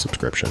annual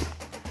subscription.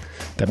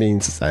 That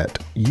means that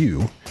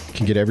you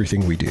can get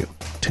everything we do,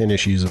 10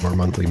 issues of our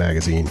monthly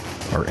magazine,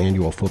 our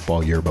annual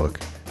football yearbook,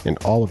 and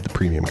all of the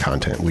premium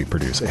content we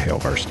produce at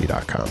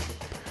HailVarsity.com.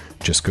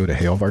 Just go to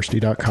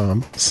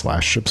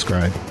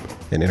HailVarsity.com/subscribe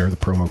and enter the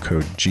promo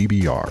code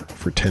GBR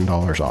for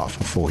 $10 off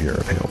a full year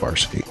of Hail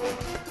Varsity.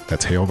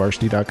 That's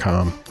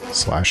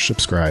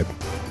HailVarsity.com/subscribe,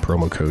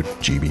 promo code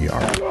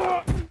GBR.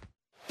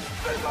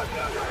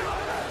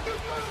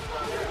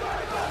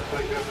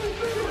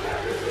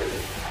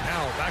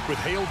 Now back with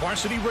Hail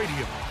Varsity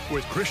Radio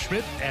with Chris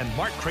Schmidt and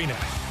Mark Cranack.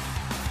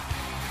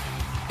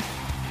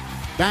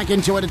 Back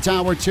into it at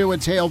Tower 2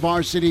 at Hail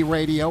Varsity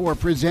Radio. We're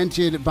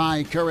presented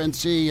by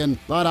Currency, and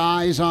a lot of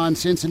eyes on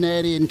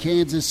Cincinnati and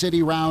Kansas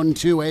City Round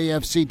 2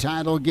 AFC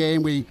title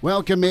game. We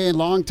welcome in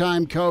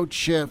longtime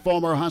coach,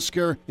 former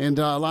Husker, and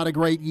a lot of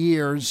great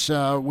years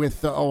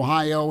with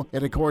Ohio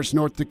and, of course,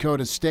 North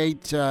Dakota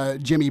State,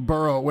 Jimmy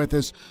Burrow with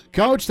us.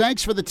 Coach,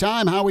 thanks for the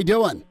time. How we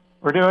doing?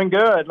 We're doing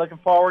good. Looking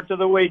forward to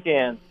the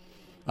weekend.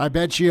 I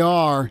bet you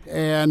are.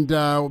 And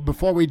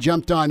before we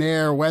jumped on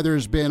air,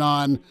 weather's been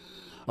on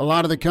a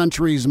lot of the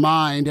country's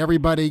mind.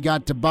 Everybody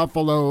got to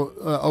Buffalo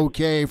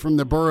okay from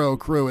the Burrow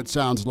crew, it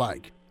sounds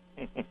like.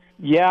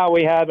 Yeah,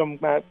 we had them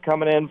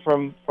coming in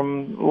from a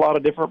lot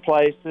of different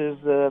places.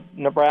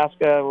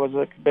 Nebraska was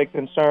a big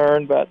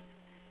concern, but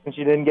since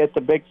you didn't get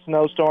the big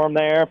snowstorm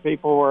there,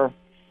 people were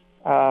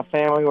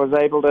family was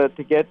able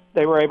to get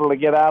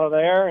out of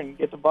there and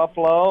get to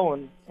Buffalo,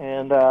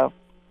 and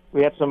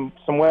we had some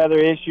weather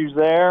issues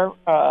there,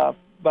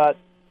 but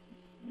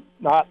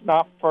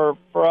not for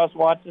us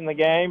watching the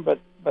game, but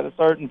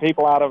certain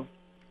people out of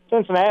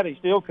Cincinnati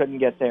still couldn't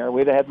get there.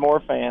 We'd have had more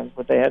fans,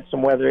 but they had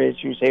some weather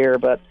issues here.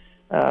 But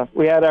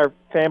we had our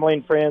family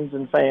and friends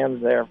and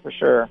fans there for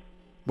sure.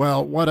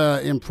 Well, what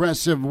an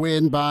impressive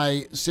win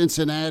by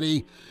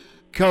Cincinnati.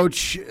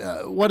 Coach,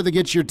 wanted to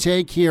get your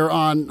take here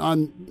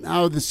on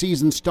how the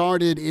season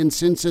started in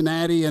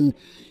Cincinnati, and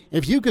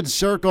if you could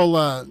circle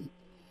a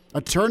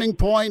turning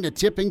point, a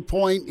tipping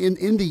point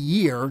in the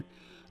year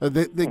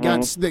that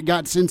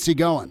got Cincy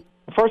going.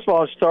 First of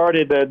all, it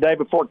started the day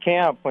before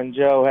camp when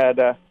Joe had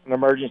an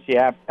emergency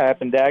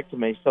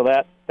appendectomy, so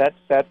that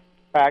set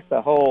back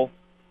the whole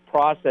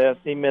process.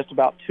 He missed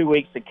about 2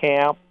 weeks of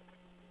camp.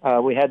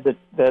 We had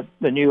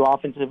the new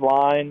offensive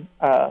line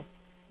that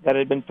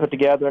had been put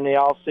together in the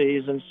off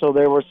season, so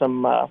there were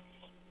some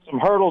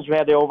hurdles we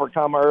had to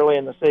overcome early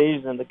in the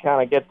season to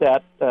kind of get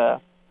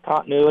that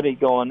continuity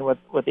going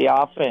with the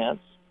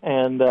offense,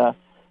 and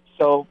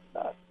so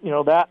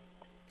that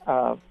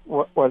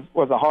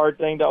was a hard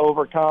thing to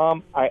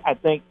overcome. I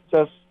think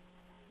just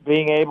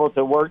being able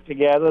to work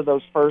together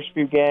those first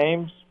few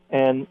games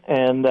and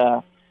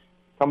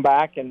come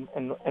back and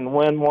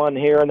win one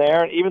here and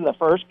there. And even the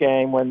first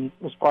game, when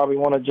it was probably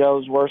one of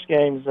Joe's worst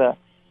games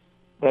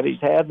that he's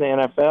had in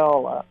the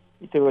NFL,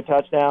 he threw a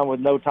touchdown with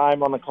no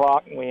time on the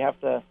clock, and we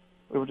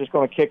were just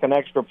going to kick an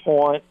extra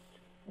point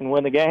and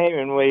win the game,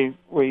 and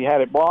we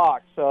had it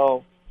blocked.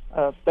 So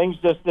things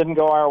just didn't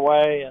go our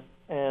way,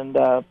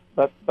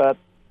 but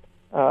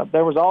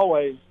there was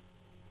always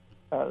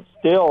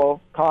still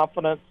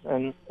confidence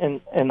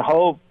and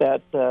hope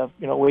that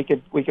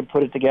we could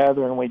put it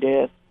together, and we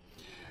did.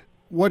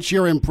 What's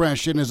your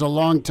impression as a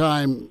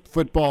longtime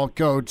football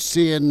coach,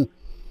 seeing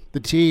the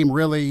team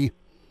really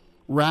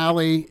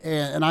rally?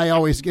 And I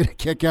always get a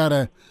kick out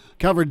of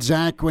covered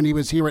Zach when he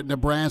was here at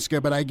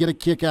Nebraska, but I get a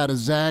kick out of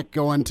Zach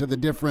going to the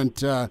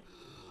different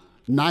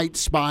night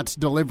spots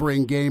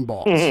delivering game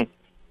balls. Mm-hmm.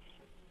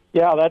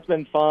 Yeah, that's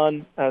been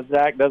fun.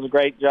 Zach does a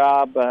great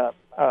job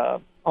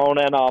on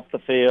and off the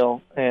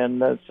field,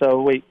 and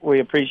so we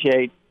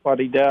appreciate what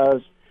he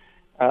does.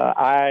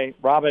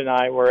 Robin and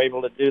I were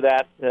able to do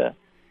that.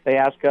 They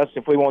asked us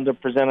if we wanted to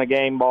present a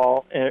game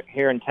ball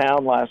here in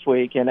town last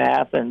week in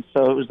Athens,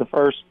 so it was the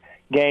first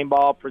game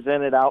ball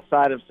presented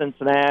outside of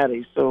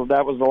Cincinnati. So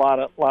that was a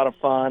lot of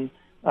fun.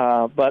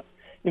 But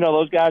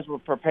those guys were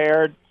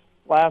prepared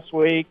last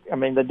week. I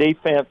mean, the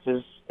defense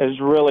is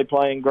really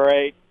playing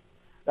great.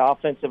 The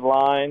offensive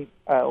line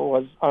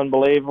was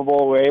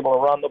unbelievable. We were able to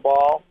run the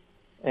ball,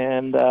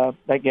 and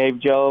that gave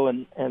Joe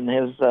and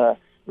his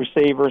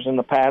receivers in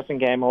the passing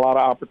game a lot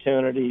of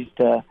opportunities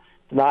to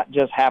not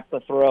just have to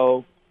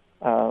throw,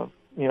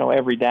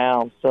 every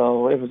down.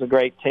 So it was a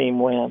great team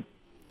win.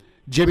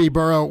 Jimmy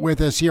Burrow with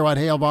us here on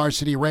Hail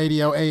Varsity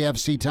Radio,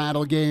 AFC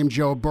title game.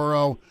 Joe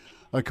Burrow,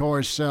 of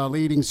course,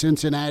 leading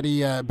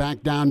Cincinnati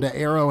back down to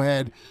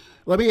Arrowhead.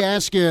 Let me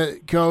ask you,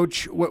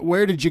 Coach,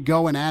 where did you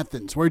go in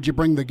Athens? Where did you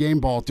bring the game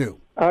ball to?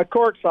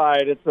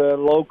 Courtside. It's a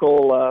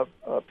local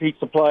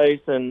pizza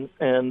place and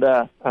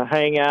a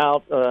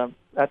hangout.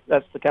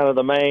 That's the kind of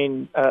the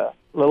main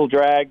little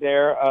drag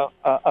there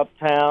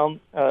uptown.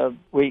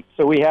 We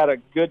had a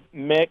good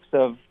mix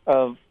of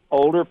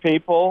older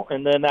people,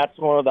 and then that's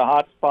one of the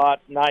hot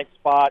spots, night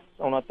spots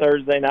on a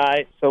Thursday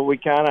night. So we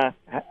kind of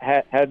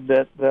had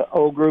the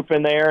old group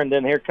in there, and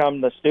then here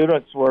come the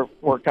students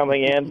were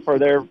coming in for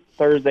their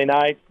Thursday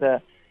night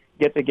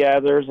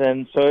get-togethers,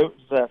 and so it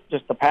was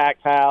just a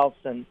packed house.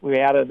 And they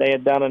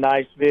had done a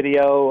nice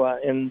video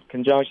in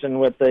conjunction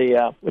with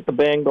the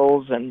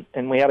Bengals,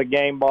 and we had a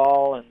game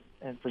ball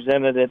and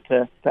presented it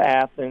to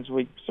Athens.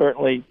 We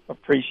certainly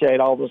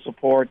appreciate all the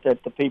support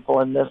that the people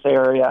in this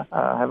area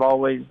have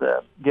always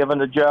given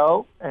to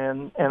Joe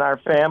and our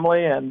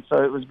family, and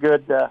so it was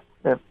good to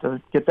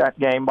get that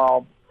game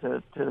ball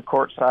to the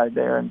courtside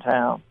there in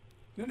town.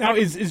 Now,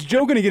 is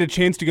Joe going to get a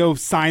chance to go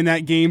sign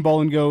that game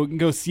ball and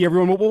go see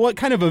everyone? What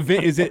kind of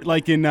event is it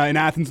like in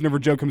Athens whenever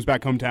Joe comes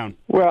back hometown?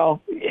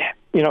 Well,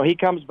 he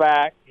comes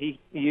back. He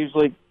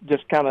usually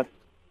just kind of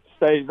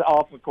stays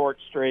off of Court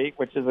Street,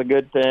 which is a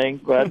good thing.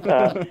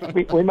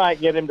 But we might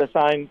get him to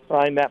sign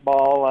that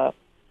ball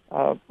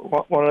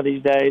one of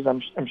these days.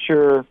 I'm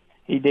sure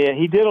he did.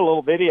 He did a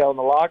little video in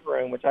the locker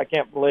room, which I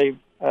can't believe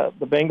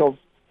the Bengals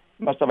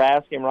must have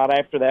asked him right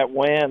after that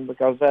win,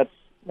 because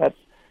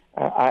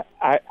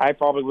I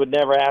probably would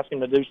never ask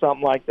him to do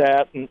something like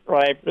that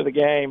right after the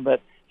game.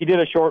 But he did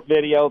a short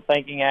video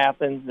thanking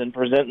Athens and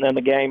presenting them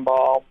the game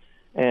ball.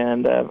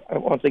 And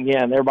once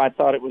again, everybody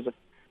thought it was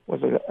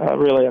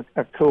really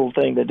a cool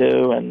thing to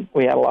do, and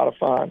we had a lot of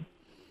fun.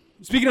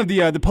 Speaking of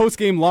the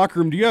post-game locker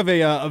room, do you have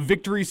a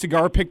victory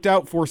cigar picked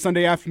out for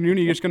Sunday afternoon?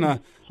 Are you just going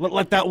to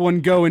let that one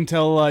go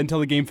until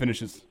the game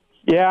finishes?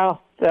 Yeah,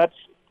 that's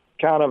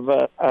kind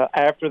of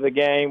after the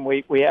game.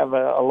 We have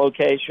a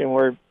location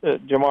where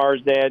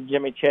Jamar's dad,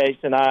 Jimmy Chase,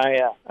 and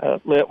I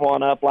lit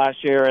one up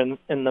last year in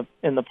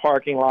the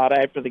parking lot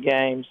after the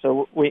game.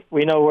 So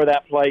we know where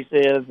that place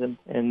is,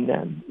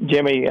 and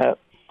Jimmy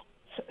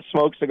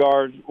smokes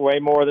cigars way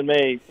more than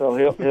me, so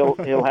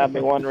he'll have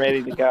me one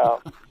ready to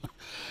go.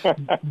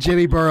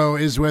 Jimmy Burrow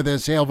is with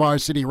us, Hail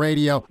Varsity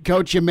Radio.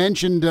 Coach, you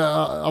mentioned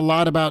a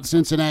lot about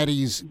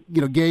Cincinnati's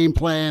game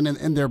plan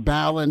and their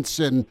balance,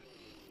 and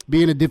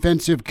being a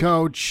defensive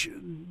coach.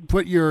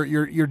 Put your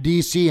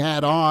DC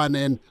hat on,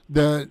 and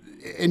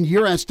in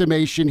your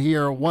estimation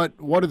here, what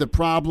are the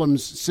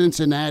problems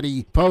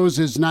Cincinnati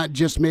poses, not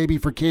just maybe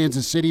for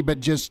Kansas City, but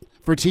just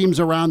for teams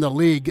around the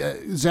league?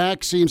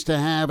 Zach seems to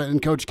have it,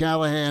 and Coach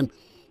Callahan,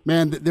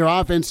 man, their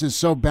offense is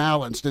so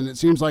balanced, and it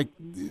seems like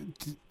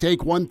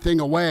take one thing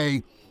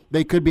away,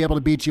 they could be able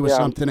to beat you with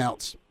something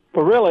else.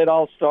 Well, really, it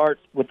all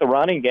starts with the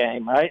running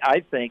game.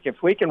 I think if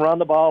we can run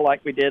the ball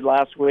like we did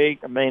last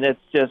week, I mean,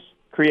 it's just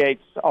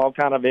creates all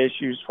kind of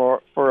issues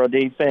for a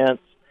defense.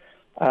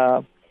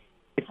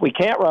 If we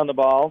can't run the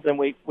ball, then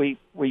we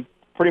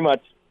pretty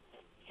much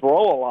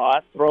throw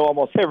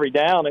almost every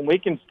down, and we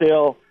can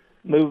still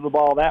move the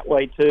ball that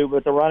way too.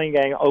 But the running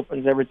game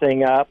opens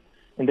everything up,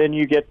 and then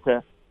you get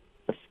to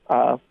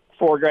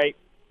four great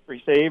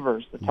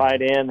receivers: the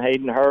tight end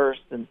Hayden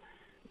Hurst, and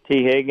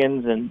T.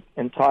 Higgins,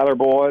 and Tyler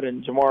Boyd,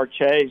 and Jamar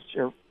Chase.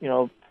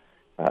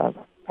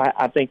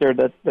 I think they're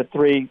the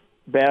three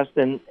best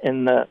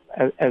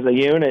as a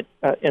unit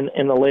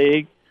in the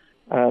league.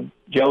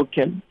 Joe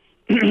can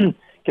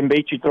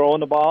beat you throwing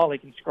the ball. He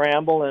can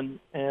scramble and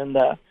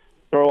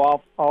throw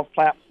off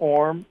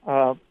platform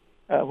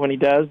when he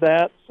does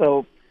that.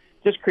 So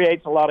just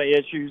creates a lot of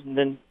issues. And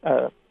then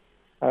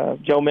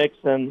Joe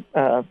Mixon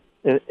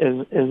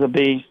is a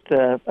beast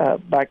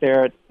back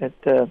there at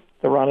the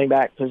running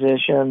back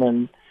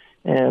position,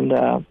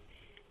 and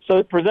so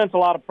it presents a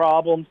lot of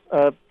problems.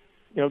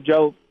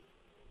 Joe.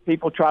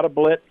 People try to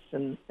blitz,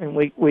 and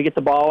we get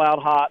the ball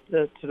out hot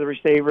to the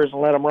receivers and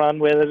let them run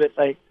with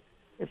it.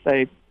 If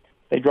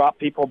they drop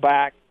people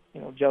back,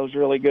 Joe's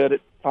really good at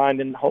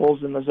finding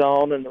holes in the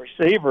zone, and the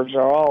receivers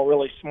are all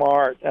really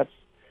smart. That's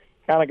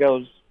kind of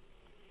goes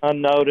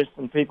unnoticed,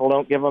 and people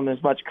don't give them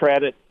as much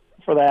credit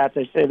for that.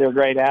 They say they're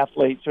great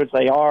athletes, which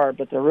they are,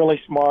 but they're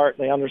really smart.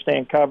 They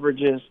understand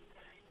coverages.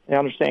 They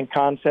understand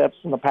concepts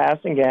in the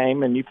passing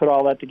game, and you put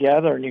all that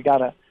together, and you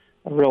got a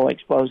real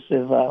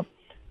explosive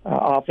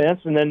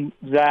offense. And then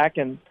Zach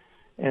and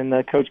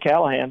Coach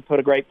Callahan put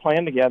a great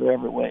plan together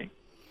every week.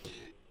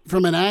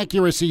 From an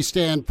accuracy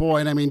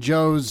standpoint, I mean,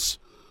 Joe's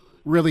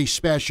really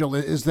special.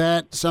 Is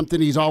that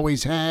something he's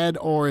always had,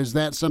 or is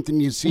that something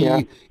you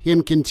see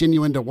him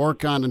continuing to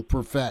work on and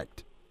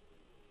perfect?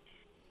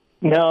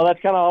 No, that's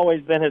kind of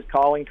always been his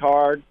calling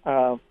card.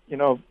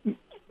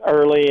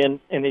 Early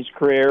in his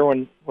career,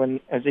 when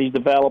as he's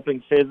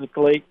developing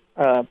physically,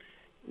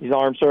 his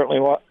arm certainly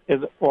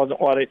wasn't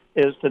what it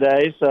is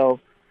today. So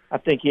I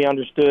think he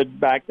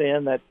understood back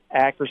then that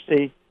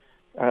accuracy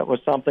was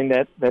something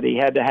that he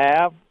had to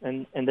have,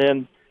 and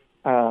then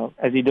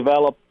as he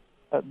developed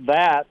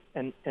that,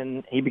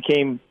 and he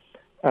became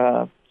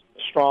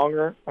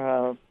stronger,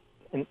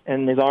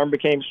 and his arm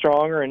became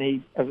stronger,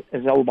 and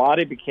his whole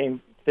body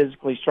became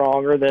physically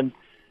stronger, then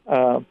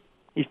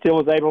he still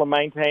was able to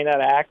maintain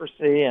that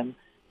accuracy, and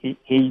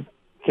he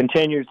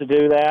continues to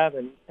do that.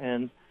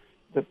 And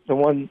the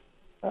one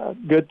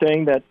good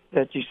thing that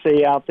you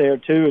see out there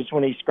too is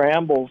when he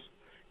scrambles,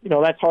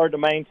 that's hard to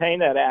maintain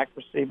that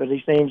accuracy, but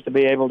he seems to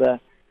be able to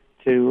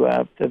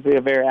be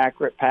a very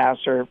accurate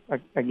passer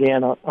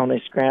again on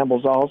his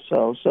scrambles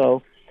also.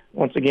 So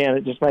once again,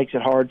 it just makes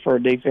it hard for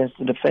a defense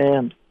to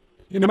defend.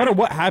 No matter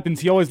what happens,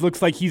 he always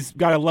looks like he's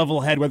got a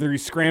level head, whether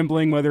he's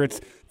scrambling, whether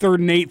it's 3rd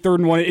and 8, 3rd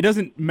and 1. It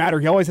doesn't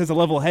matter. He always has a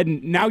level head.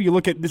 And now you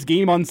look at this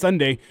game on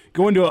Sunday,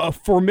 going to a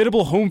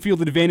formidable home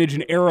field advantage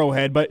in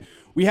Arrowhead. But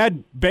we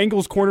had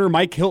Bengals corner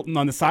Mike Hilton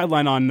on the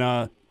sideline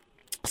on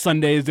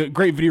Sunday. It's a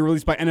great video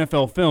released by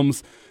NFL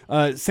Films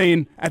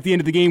saying at the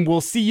end of the game,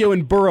 we'll see you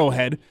in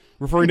Burrowhead,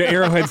 referring to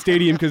Arrowhead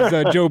Stadium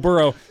because Joe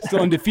Burrow still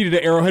undefeated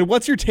at Arrowhead.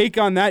 What's your take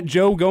on that,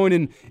 Joe,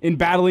 going in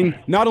battling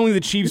not only the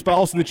Chiefs but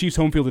also the Chiefs'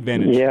 home field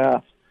advantage? Yeah.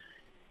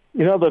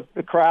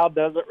 The crowd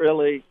doesn't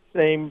really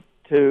seem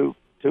to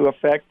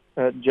affect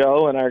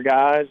Joe and our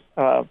guys.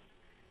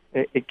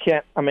 it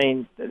can't. I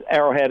mean,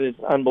 Arrowhead is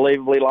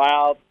unbelievably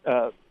loud.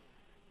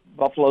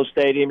 Buffalo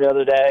Stadium the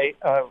other day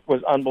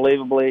was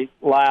unbelievably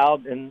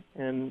loud,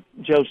 and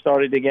Joe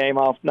started the game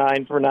off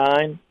 9 for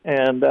 9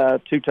 and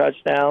 2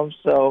 touchdowns.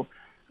 So,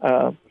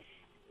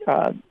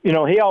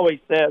 he always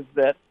says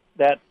that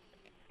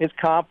his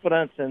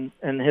confidence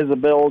and his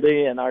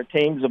ability and our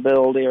team's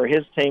ability or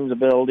his team's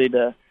ability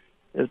to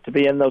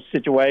be in those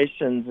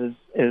situations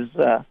is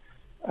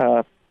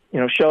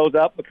shows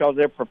up because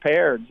they're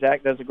prepared.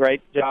 Zach does a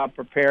great job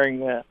preparing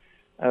the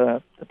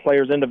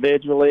players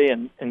individually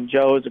and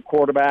Joe as a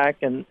quarterback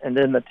and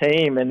then the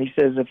team. And he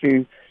says if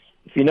you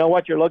know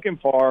what you're looking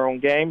for on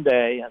game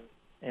day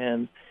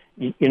and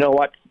you know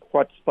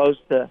what's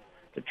supposed to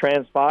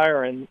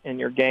transpire in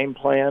your game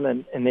plan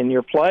and in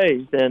your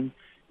plays, then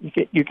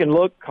you can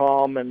look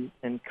calm and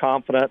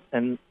confident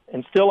and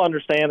still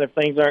understand if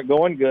things aren't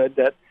going good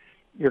that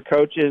your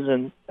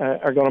coaches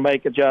are going to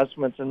make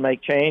adjustments and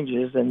make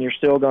changes, and you're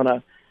still going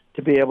to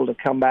be able to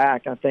come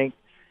back. I think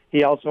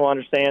he also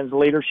understands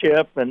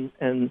leadership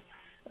and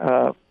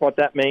what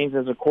that means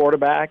as a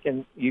quarterback,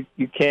 and you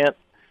can't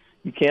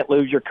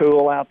lose your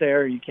cool out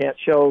there. You can't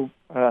show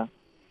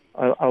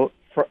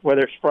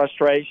whether it's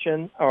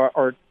frustration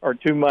or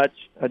too much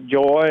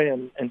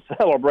joy and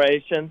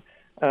celebration.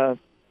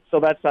 So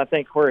that's, I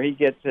think, where he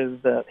gets his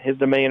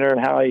demeanor and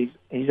how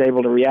he's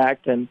able to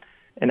react and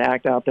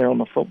act out there on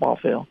the football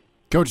field.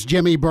 Coach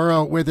Jimmy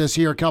Burrow with us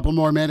here. A couple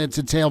more minutes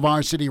at Hail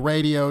Varsity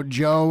Radio.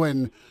 Joe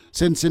and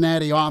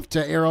Cincinnati off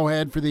to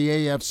Arrowhead for the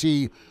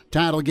AFC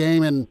title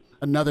game and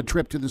another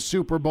trip to the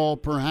Super Bowl,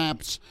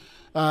 perhaps.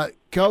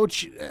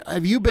 Coach,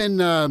 have you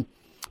been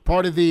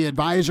part of the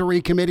advisory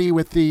committee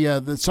with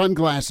the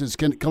sunglasses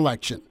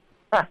collection?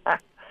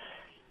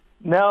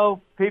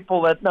 No,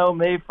 people that know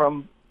me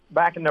from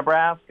back in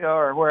Nebraska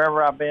or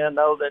wherever I've been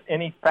know that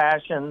any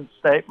fashion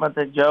statement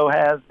that Joe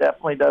has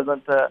definitely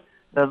doesn't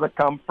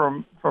come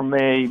from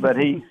me. But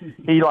he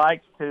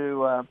likes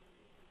to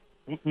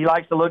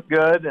look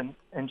good and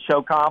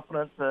show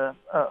confidence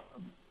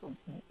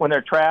when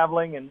they're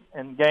traveling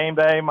and game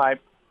day. My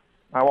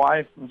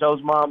wife and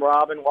Joe's mom,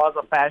 Robin, was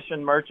a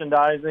fashion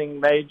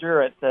merchandising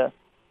major at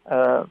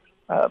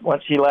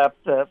once she left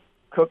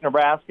Cook,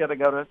 Nebraska to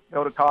go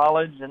to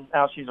college, and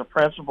now she's a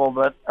principal.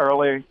 But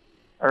earlier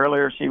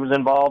she was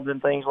involved in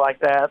things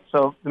like that.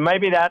 So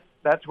maybe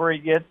that's where he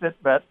gets it.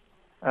 But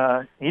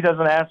he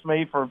doesn't ask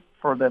me for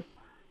the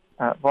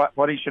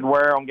what he should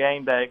wear on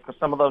game day, because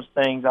some of those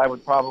things I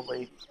would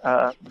probably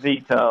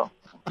veto.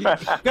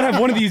 Gotta have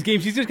one of these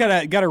games. He's just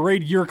gotta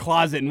raid your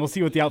closet, and we'll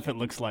see what the outfit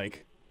looks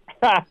like.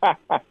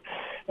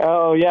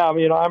 Oh yeah, I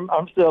mean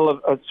I'm still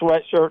a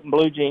sweatshirt and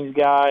blue jeans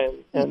guy,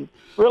 and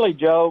really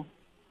Joe,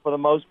 for the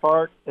most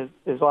part,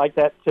 is like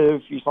that too.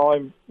 If you saw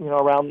him,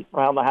 around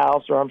the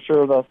house, or I'm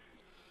sure the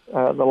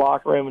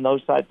locker room and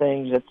those type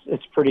things,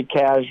 it's pretty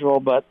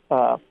casual. But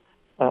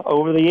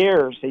over the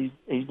years, he's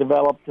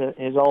developed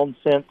his own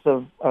sense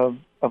of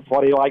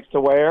what he likes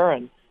to wear,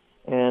 and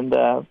he's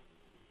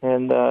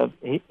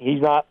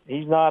not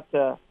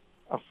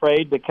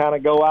afraid to kind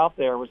of go out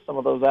there with some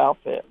of those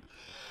outfits.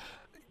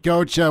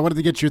 Coach, I wanted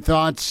to get your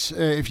thoughts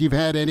if you've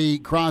had any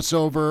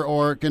crossover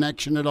or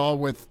connection at all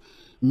with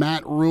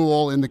Matt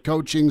Rule in the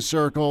coaching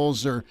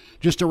circles, or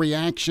just a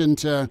reaction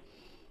to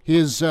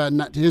his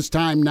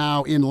time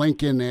now in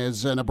Lincoln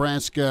as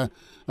Nebraska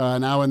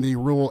now in the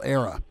Rule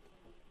era.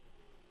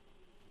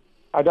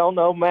 I don't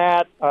know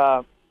Matt.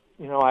 I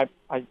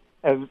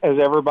as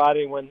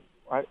everybody, when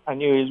I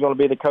knew he was going to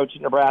be the coach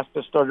at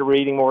Nebraska, started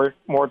reading more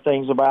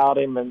things about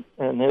him and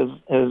his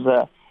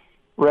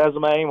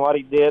resume and what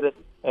he did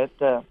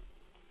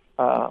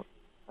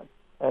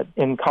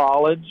in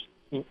college,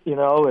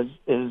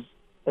 is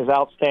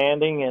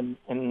outstanding,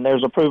 and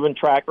there's a proven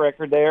track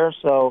record there.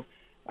 So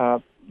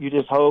you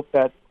just hope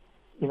that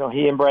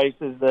he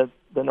embraces the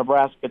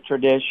Nebraska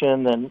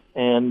tradition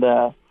and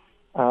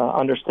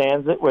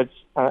understands it, which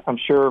I'm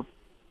sure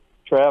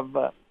Trev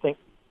thinks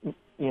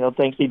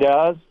he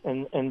does,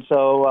 and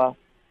so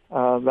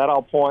that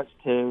all points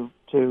to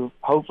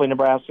hopefully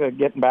Nebraska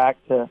getting back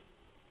to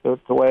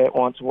the way it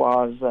once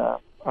was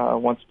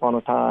once upon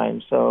a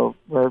time. So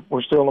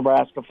we're still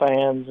Nebraska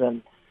fans,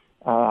 and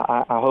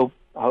I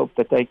hope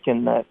that they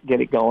can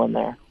get it going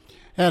there.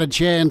 Had a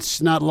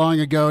chance not long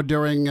ago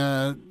during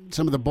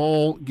some of the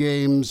bowl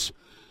games,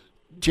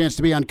 chance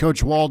to be on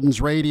Coach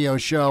Walden's radio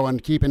show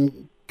and keep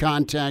in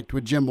contact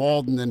with Jim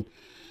Walden. And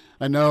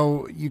I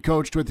know you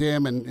coached with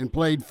him and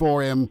played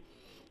for him,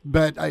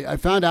 but I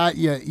found out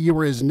you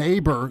were his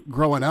neighbor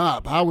growing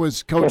up. How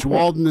was Coach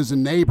Walden as a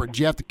neighbor? Did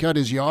you have to cut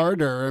his yard?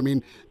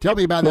 Tell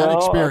me about that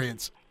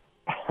experience.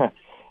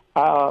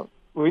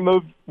 We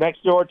moved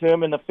next door to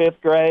him in the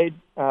 5th grade.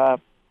 I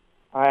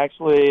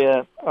actually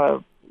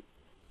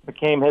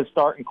became his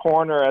starting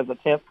corner as a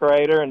 10th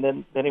grader, and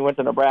then he went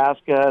to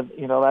Nebraska.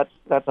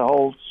 That's a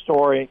whole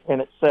story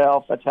in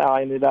itself. That's how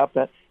I ended up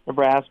at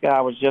Nebraska.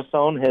 I was just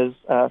on his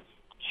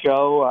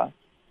show,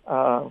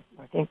 I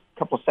think a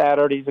couple of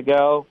Saturdays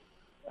ago.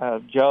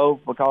 Joe,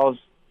 because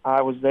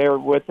I was there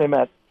with him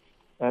at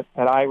at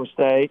Iowa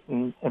State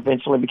and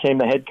eventually became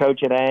the head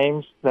coach at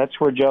Ames. That's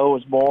where Joe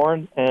was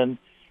born. And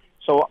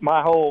so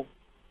my whole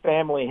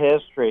family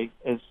history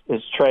is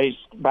traced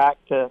back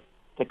to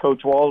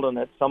Coach Walden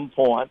at some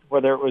point,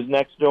 whether it was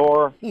next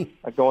door,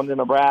 going to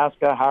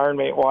Nebraska, hiring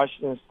me at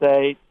Washington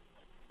State,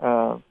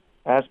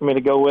 asking me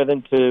to go with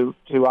him to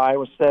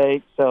Iowa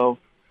State. So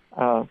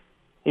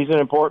he's an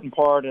important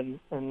part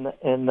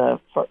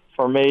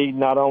for me,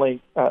 not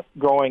only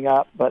growing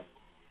up, but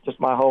just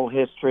my whole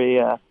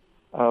history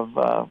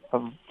of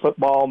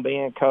football and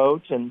being a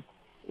coach, and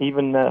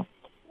even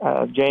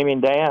Jamie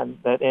and Dan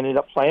that ended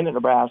up playing in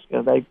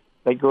Nebraska.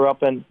 They grew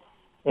up in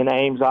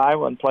Ames,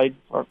 Iowa, and played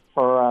for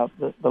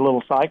the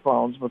Little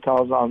Cyclones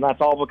and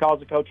that's all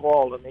because of Coach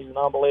Walden. He's an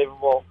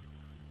unbelievable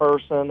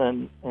person,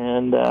 and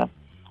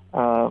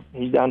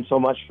he's done so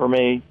much for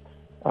me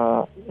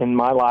in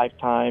my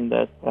lifetime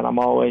that I'm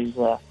always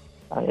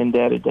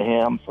indebted to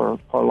him for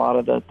a lot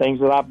of the things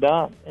that I've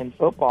done in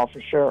football,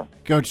 for sure.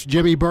 Coach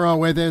Jimmy Burrow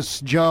with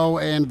us, Joe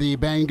and the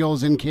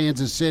Bengals in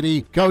Kansas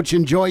City. Coach,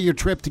 enjoy your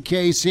trip to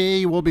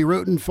KC. We'll be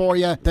rooting for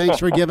you. Thanks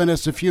for giving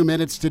us a few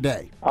minutes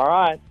today. All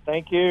right.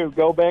 Thank you.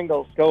 Go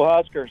Bengals. Go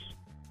Huskers.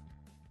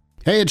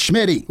 Hey, it's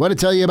Schmitty. Want to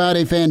tell you about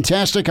a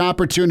fantastic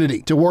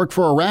opportunity to work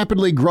for a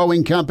rapidly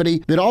growing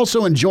company that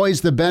also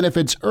enjoys the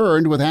benefits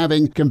earned with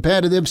having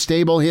competitive,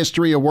 stable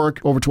history of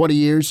work over 20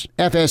 years.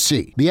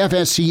 FSC. The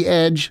FSC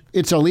Edge.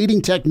 It's a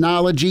leading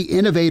technology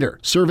innovator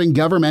serving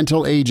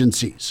governmental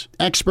agencies.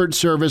 Expert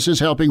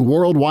services helping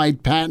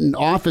worldwide patent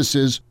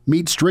offices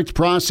meet strict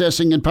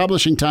processing and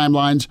publishing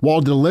timelines while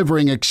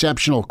delivering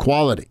exceptional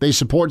quality. They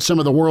support some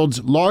of the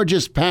world's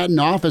largest patent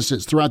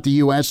offices throughout the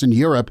U.S. and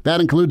Europe. That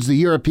includes the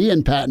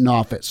European Patent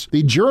Office,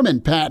 the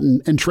German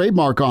Patent and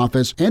Trademark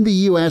Office, and the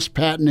U.S.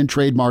 Patent and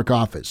Trademark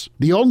Office.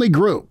 The only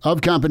group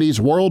of companies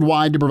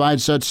worldwide to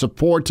provide such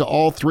support to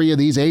all three of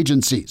these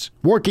agencies.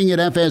 Working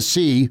at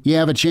FSC, you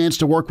have a chance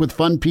to work with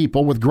fun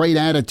people with great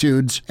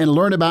attitudes and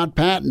learn about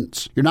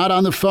patents. You're not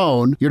on the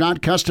phone. You're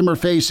not customer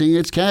facing.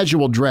 It's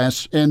casual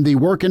dress. And the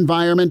work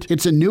environment,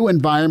 it's a new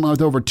environment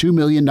with over $2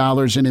 million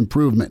in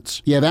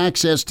improvements. You have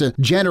access to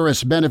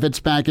generous benefits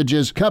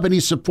packages, company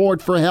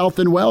support for health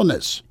and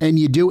wellness, and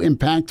you do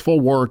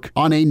impactful work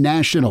on a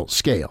national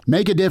scale.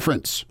 Make a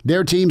difference.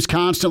 Their team's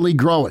constantly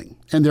growing,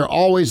 and they're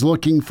always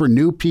looking for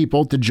new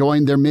people to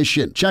join their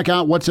mission. Check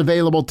out what's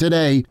available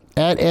today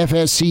at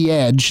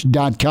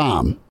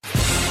fscedge.com.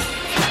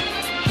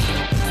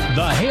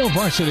 The Hail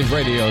Varsity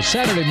Radio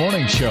Saturday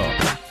Morning Show.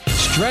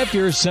 Strap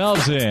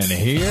yourselves in.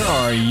 Here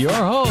are your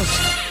hosts,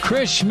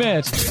 Chris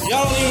Schmidt.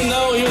 Y'all don't even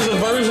know he was a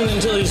virgin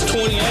until he's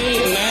 28,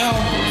 and now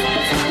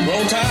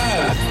roll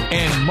tide.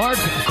 And Mark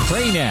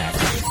Cranack.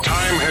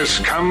 Time has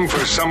come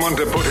for someone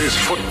to put his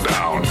foot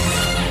down.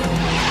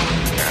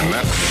 And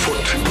that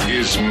foot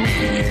is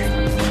me.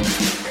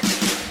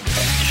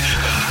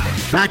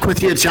 Back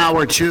with you, it's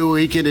Hour 2,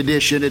 Weekend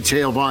Edition. It's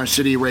Hail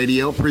Varsity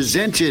Radio,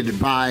 presented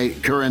by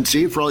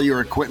Currency. For all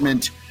your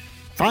equipment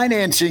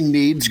financing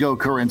needs, go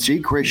Currency.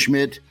 Chris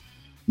Schmidt,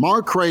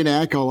 Mark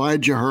Cranack,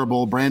 Elijah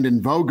Herbal,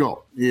 Brandon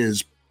Vogel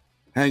is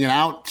hanging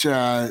out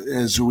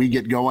as we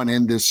get going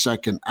in this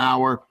second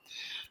hour.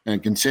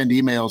 And can send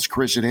emails,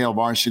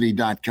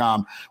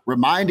 chris@hailvarsity.com,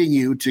 reminding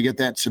you to get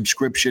that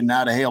subscription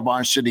now to Hail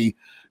Varsity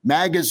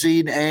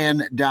Magazine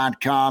and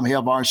 .com,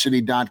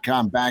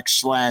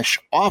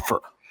 hailvarsity.com/offer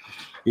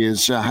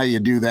is how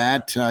you do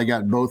that. I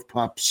got both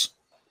pups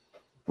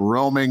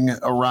roaming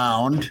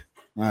around.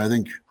 I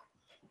think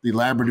the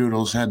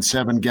Labradoodles had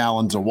 7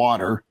 gallons of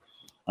water.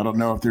 I don't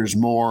know if there's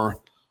more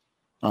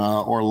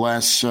or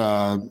less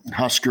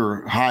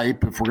Husker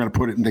hype, if we're going to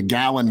put it into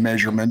gallon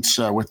measurements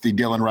with the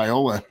Dylan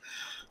Raiola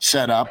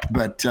setup.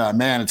 But,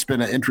 man, it's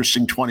been an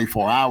interesting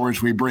 24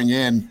 hours. We bring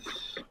in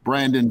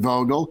Brandon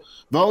Vogel.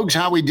 Vogues,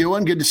 how we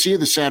doing? Good to see you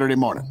this Saturday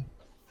morning.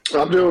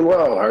 I'm doing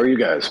well. How are you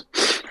guys?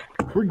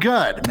 We're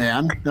good,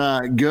 man.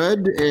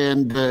 Good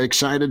and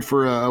excited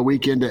for a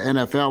weekend of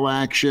NFL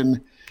action,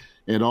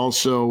 and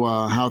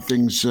also how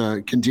things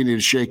continue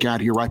to shake out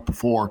here right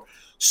before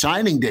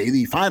signing day,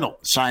 the final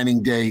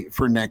signing day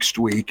for next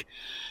week.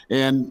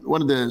 And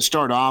wanted to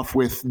start off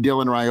with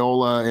Dylan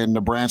Raiola and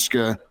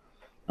Nebraska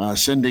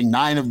sending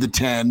 9 of the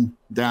 10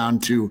 down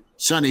to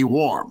sunny,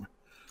 warmer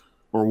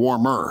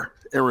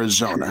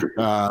Arizona.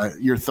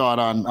 Your thought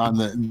on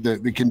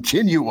the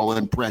continual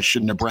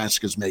impression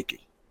Nebraska's making?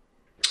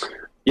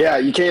 Yeah,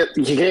 you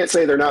can't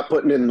say they're not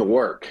putting in the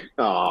work.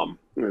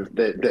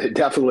 They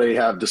definitely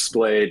have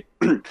displayed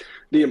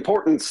the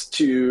importance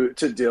to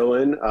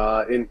Dylan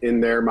in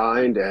their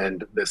mind,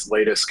 and this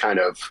latest kind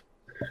of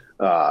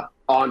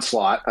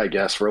onslaught, I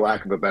guess, for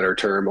lack of a better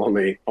term,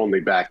 only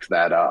backed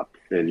that up.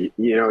 And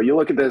you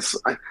look at this.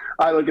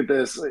 I look at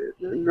this.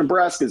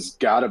 Nebraska's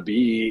got to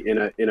be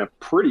in a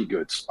pretty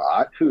good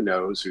spot. Who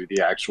knows who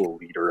the actual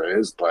leader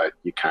is? But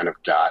you kind of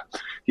got.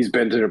 He's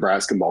been to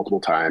Nebraska multiple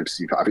times.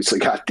 You've obviously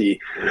got the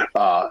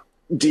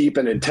deep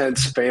and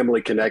intense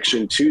family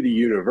connection to the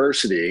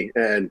university.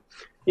 And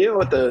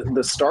at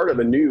the start of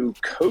a new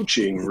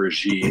coaching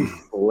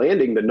regime,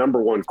 landing the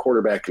number 1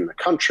 quarterback in the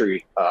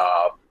country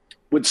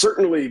would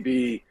certainly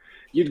be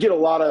you'd get a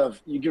lot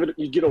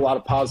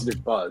of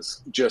positive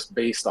buzz just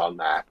based on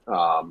that.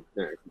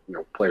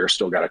 Players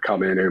still got to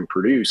come in and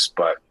produce,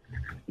 but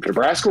if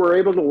Nebraska were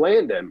able to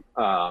land him,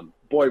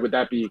 boy, would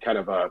that be kind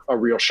of a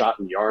real shot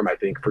in the arm, I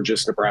think, for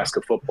just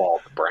Nebraska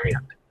football, the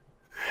brand.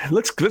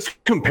 Let's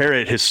compare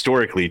it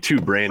historically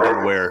too,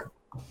 Brandon, where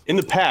in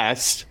the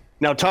past,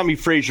 now Tommy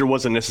Frazier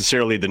wasn't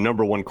necessarily the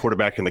number one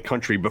quarterback in the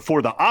country.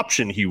 Before the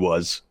option, he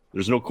was.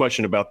 There's no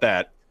question about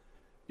that.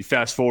 You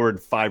fast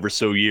forward 5 or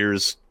so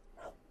years,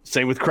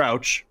 same with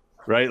Crouch,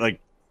 right? Like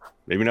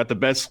maybe not the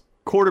best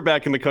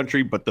quarterback in the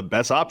country, but the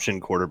best option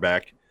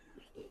quarterback.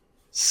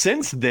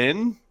 Since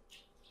then,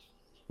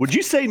 would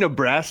you say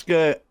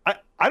Nebraska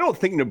I don't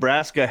think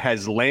Nebraska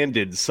has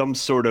landed some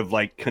sort of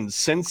like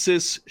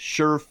consensus,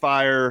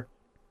 surefire,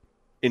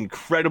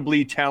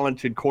 incredibly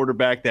talented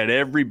quarterback that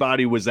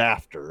everybody was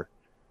after.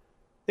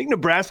 I think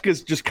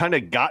Nebraska's just kind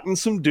of gotten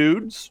some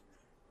dudes.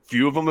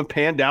 Few of them have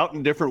panned out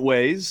in different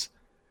ways.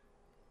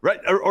 Right?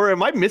 Or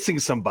am I missing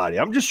somebody?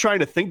 I'm just trying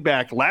to think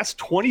back. Last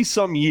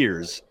 20-some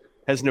years,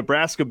 has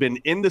Nebraska been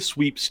in the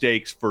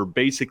sweepstakes for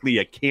basically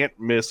a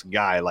can't-miss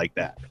guy like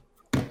that?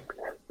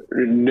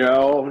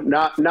 No,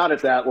 not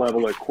at that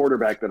level at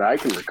quarterback that I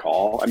can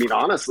recall. I mean,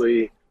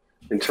 honestly,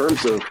 in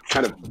terms of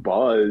kind of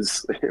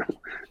buzz,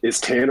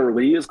 is Tanner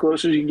Lee as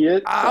close as you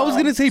get? I was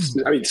going to say,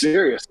 I mean,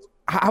 serious.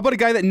 How about a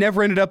guy that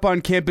never ended up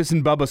on campus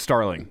in Bubba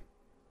Starling?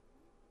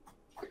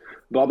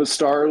 Bubba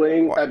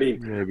Starling. I mean,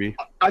 maybe.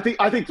 I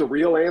think the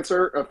real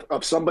answer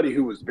of somebody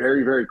who was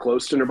very, very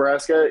close to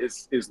Nebraska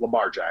is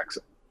Lamar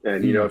Jackson.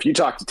 And if you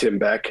talk to Tim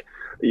Beck,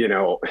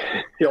 he'll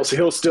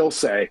still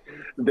say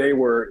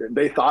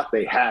they thought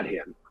they had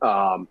him,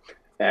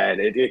 and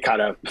it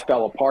kind of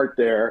fell apart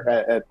there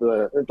at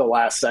the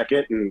last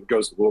second. And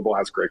goes to Louisville,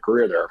 has a great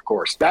career there. Of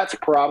course, that's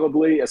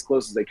probably as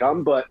close as they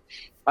come. But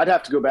I'd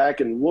have to go back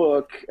and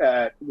look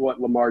at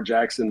what Lamar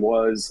Jackson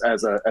was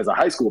as a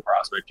high school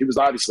prospect. He was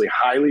obviously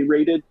highly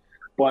rated,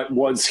 but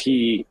was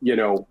he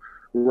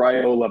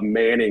Raiola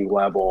Manning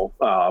level,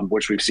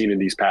 which we've seen in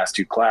these past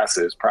 2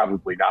 classes?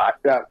 Probably not.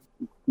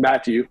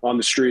 Matthew on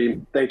the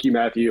stream. Thank you,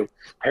 Matthew.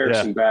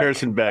 Harrison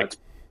Beck.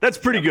 That's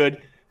pretty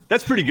good.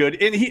 That's pretty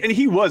good. And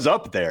he was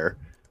up there.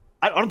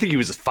 I don't think he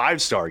was a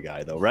 5-star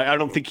guy though, right? I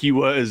don't think he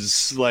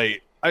was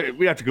like.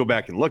 We have to go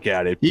back and look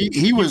at it.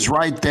 He was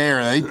right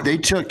there. They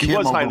took him. He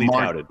was over highly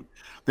Mark, touted.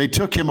 They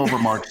took him over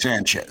Mark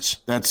Sanchez.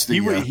 That's the.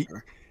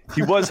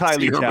 He was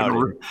highly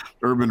touted.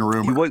 Urban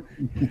rumor.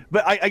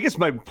 But I guess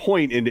my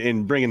point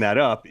in bringing that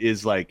up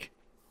is like,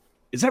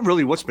 is that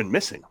really what's been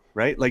missing,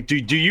 right? Like, do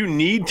you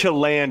need to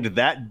land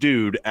that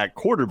dude at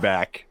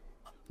quarterback,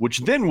 which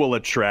then will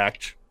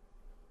attract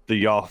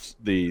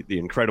the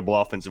incredible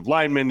offensive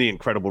linemen, the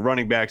incredible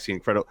running backs,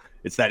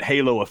 it's that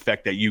halo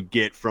effect that you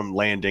get from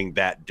landing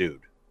that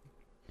dude.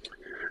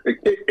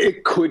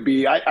 It could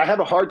be. I have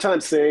a hard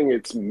time saying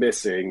it's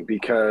missing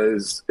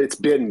because it's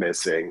been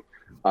missing.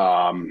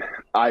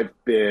 I've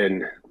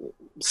been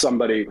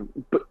somebody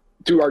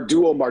through our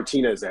dual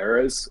Martinez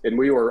eras, and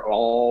we were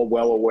all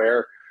well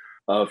aware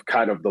of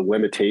kind of the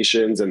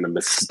limitations and the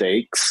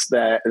mistakes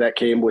that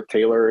came with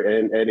Taylor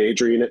and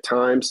Adrian at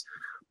times.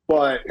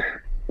 But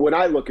when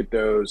I look at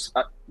those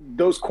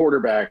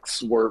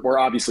quarterbacks were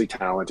obviously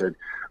talented.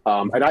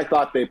 And I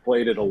thought they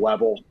played at a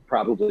level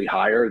probably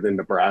higher than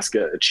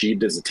Nebraska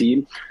achieved as a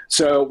team.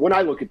 So when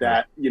I look at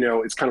that,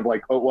 it's kind of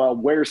like, oh, well,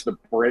 where's the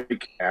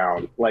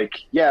breakdown? Like,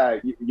 yeah,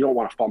 you don't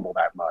want to fumble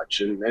that much.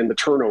 And the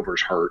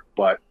turnovers hurt,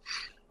 but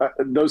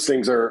those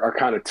things are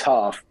kind of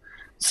tough.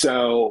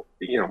 So,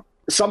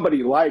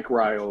 somebody like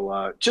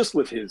Raiola, just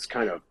with his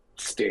kind of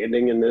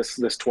standing in this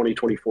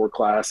 2024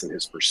 class and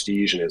his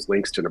prestige and his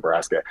links to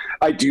Nebraska,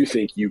 I do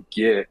think you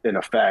get an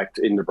effect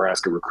in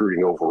Nebraska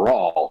recruiting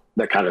overall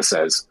that kind of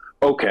says,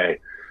 okay,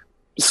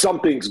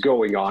 something's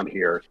going on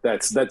here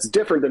that's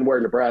different than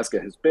where Nebraska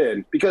has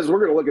been, because we're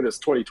going to look at this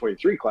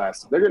 2023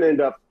 class. They're going to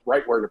end up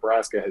right where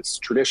Nebraska has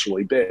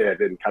traditionally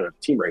been in kind of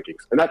team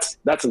rankings. And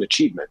that's an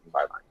achievement in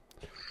my mind.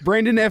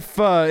 Brandon,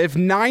 if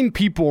 9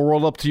 people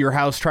rolled up to your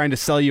house trying to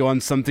sell you on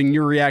something,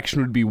 your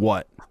reaction would be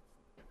what?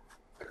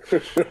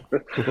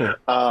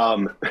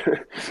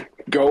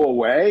 Go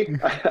away.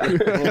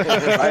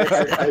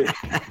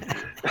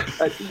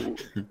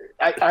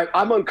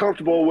 I'm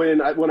uncomfortable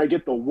when I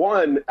get the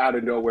one out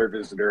of nowhere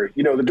visitor.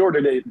 The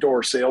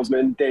door-to-door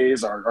salesman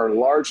days are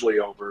largely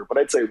over, but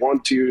I'd say 1,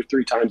 2,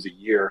 3 times a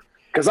year,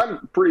 because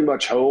I'm pretty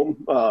much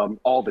home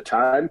all the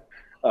time.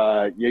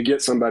 You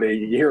get somebody,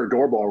 you hear a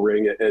doorbell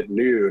ring at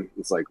noon.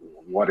 It's like,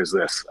 what is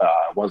this?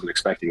 I wasn't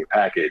expecting a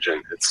package,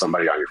 and it's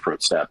somebody on your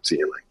front step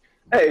saying like,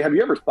 hey, have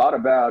you ever thought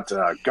about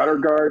gutter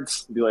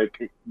guards? Be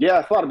like, yeah,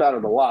 I thought about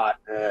it a lot.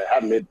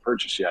 Haven't made the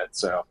purchase yet,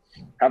 so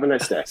have a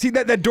nice day. See,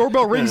 that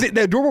doorbell rings.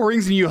 That doorbell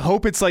rings, and you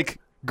hope it's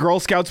like Girl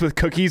Scouts with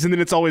cookies, and then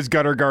it's always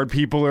gutter guard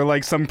people or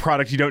like some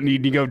product you don't need.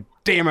 And you go,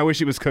 damn, I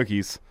wish it was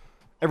cookies.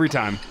 Every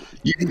time.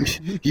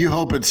 You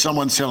hope it's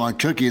someone selling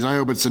cookies. I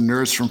hope it's a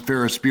nurse from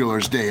Ferris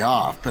Bueller's Day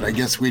Off, but I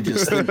guess we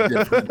just think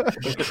different.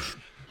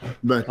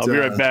 But I'll be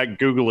right back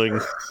Googling.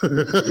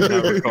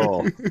 I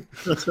recall.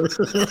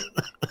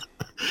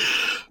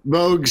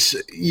 Bogues,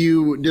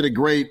 you did a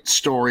great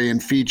story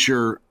and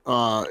feature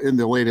in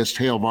the latest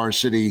Hail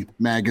Varsity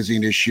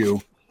magazine issue.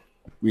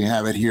 We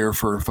have it here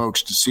for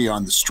folks to see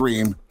on the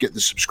stream. Get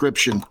the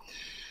subscription.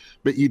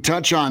 But you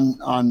touch on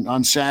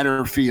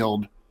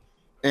Satterfield,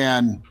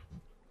 and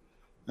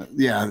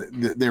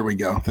there we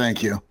go.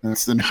 Thank you.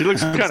 She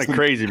looks kind of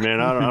crazy, man.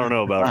 I don't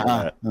know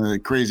about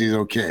that. Crazy is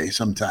okay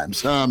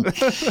sometimes. I'm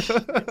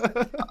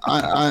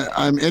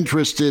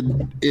interested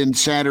in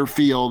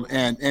Satterfield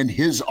and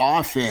his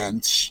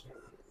offense,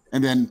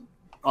 and then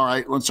all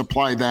right, let's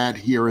apply that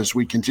here as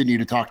we continue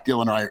to talk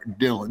Dylan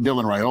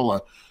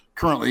Raiola.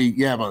 Currently,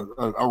 you have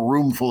a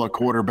room full of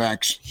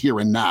quarterbacks here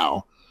and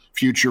now.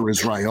 Future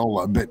is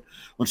Raiola, but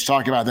let's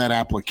talk about that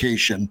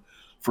application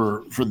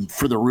for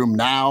the room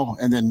now,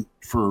 and then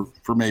for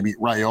maybe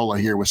Raiola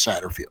here with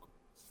Satterfield.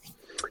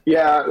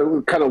 Yeah,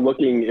 kind of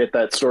looking at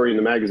that story in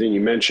the magazine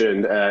you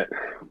mentioned at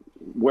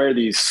where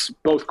these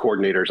both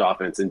coordinators,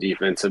 offense and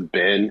defense, have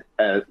been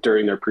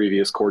during their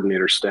previous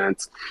coordinator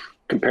stints.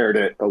 Compared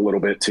it a little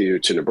bit to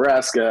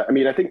Nebraska. I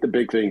mean, I think the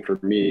big thing for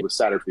me with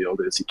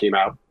Satterfield is he came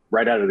out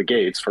right out of the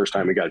gates, first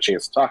time we got a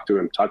chance to talk to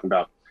him, talking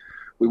about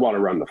we want to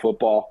run the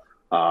football.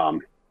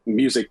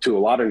 Music to a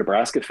lot of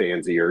Nebraska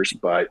fans' ears,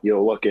 but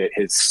you'll look at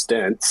his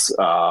stints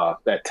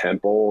at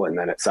Temple and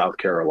then at South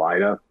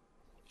Carolina.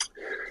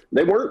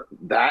 They weren't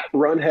that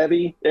run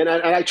heavy, and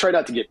I try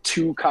not to get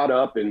too caught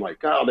up in like,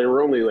 oh, they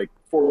were only like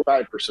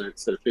 45%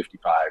 instead of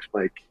 55.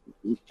 Like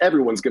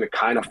everyone's going to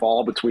kind of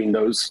fall between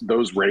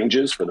those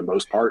ranges for the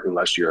most part,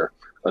 unless you're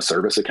a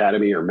service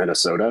academy or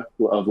Minnesota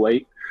of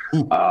late.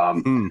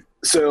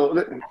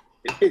 So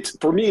it's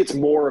for me, it's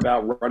more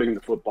about running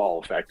the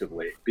football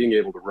effectively, being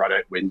able to run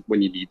it when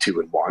you need to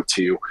and want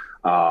to.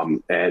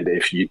 And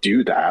if you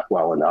do that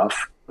well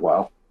enough,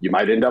 well, you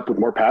might end up with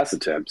more pass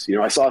attempts. You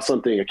know, I saw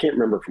something, I can't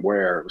remember from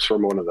where, it was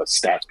from one of the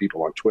stats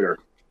people on Twitter,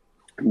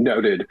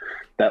 noted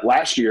that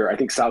last year, I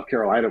think South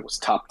Carolina was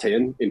top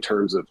 10 in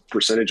terms of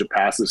percentage of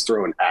passes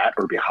thrown at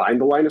or behind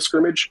the line of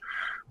scrimmage,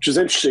 which is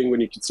interesting when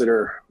you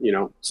consider, you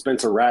know,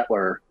 Spencer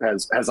Rattler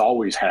has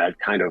always had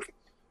kind of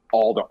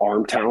all the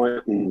arm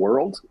talent in the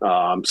world.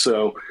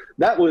 So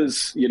that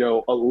was, you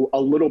know,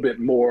 a little bit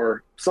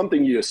more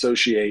something you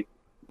associate.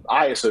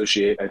 I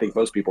think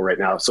most people right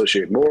now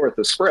associate more with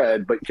the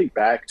spread, but you think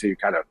back to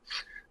kind of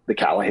the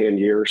Callahan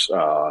years,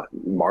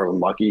 Marlon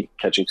Lucky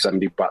catching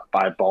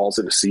 75 balls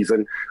in a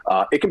season.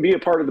 It can be a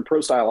part of the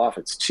pro style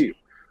offense too.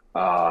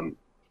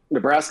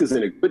 Nebraska's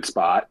in a good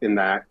spot in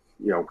that,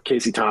 you know,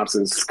 Casey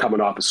Thompson's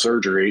coming off of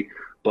surgery,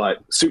 but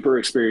super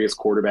experienced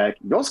quarterback.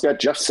 You also got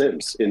Jeff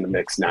Sims in the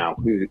mix now,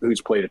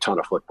 who's played a ton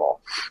of football.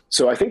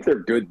 So I think they're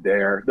good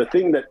there. The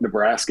thing that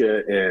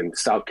Nebraska and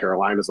South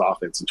Carolina's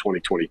offense in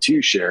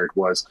 2022 shared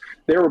was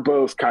they were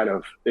both kind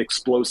of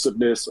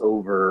explosiveness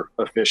over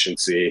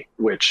efficiency,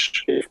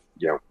 which if,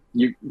 you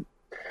know,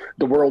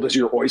 the world is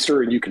your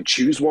oyster and you can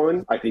choose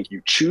one, I think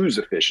you choose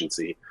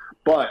efficiency.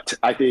 But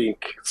I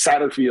think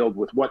Satterfield,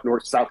 with what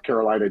South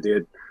Carolina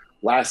did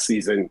last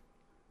season,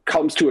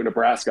 comes to a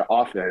Nebraska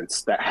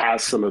offense that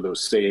has some of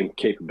those same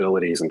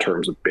capabilities in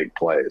terms of big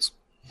plays.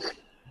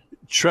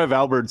 Trev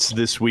Alberts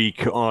this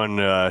week on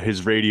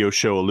his radio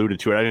show alluded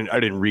to it. I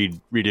didn't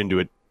read into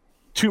it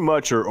too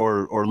much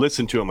or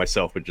listen to it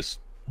myself, but just,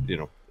 you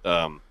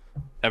know,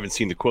 haven't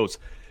seen the quotes.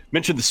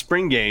 Mentioned the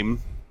spring game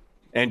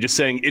and just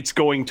saying it's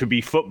going to be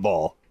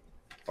football.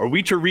 Are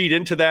we to read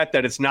into that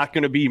it's not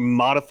going to be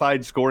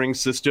modified scoring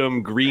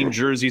system, green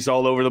jerseys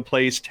all over the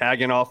place,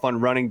 tagging off on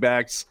running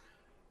backs,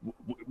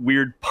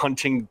 weird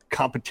punting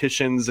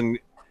competitions, and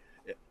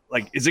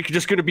like, is it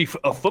just going to be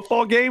a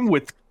football game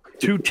with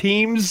two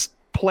teams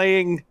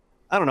playing,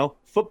 I don't know,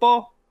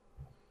 football?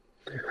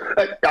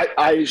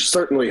 I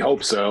certainly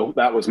hope so.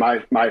 That was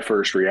my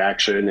first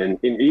reaction,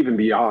 and even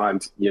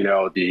beyond, you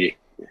know,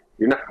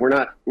 we're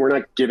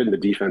not giving the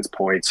defense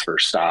points for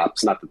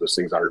stops. Not that those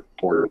things aren't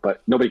important,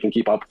 but nobody can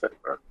keep up with it.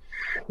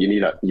 You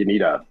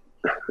need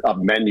a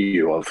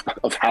menu of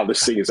how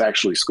this thing is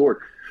actually scored.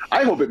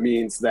 I hope it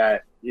means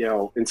that, you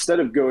know, instead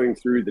of going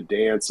through the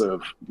dance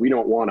of we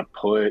don't want to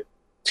put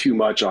too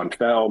much on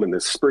film in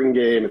this spring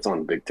game, it's on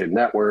the Big Ten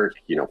Network,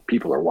 you know,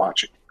 people are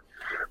watching.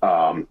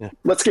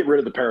 Let's get rid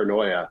of the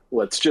paranoia.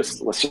 Let's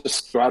just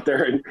go out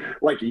there and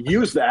like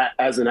use that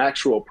as an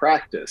actual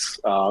practice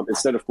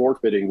instead of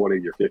forfeiting one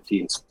of your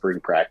 15 spring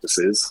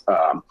practices.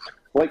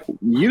 Like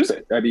use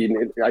it. I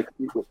mean,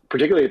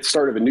 particularly at the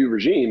start of a new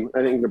regime,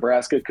 I think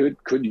Nebraska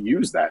could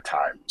use that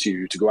time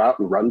to go out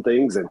and run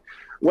things. And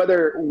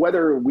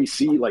whether we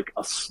see like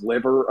a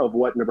sliver of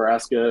what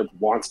Nebraska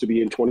wants to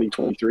be in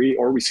 2023,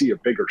 or we see a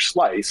bigger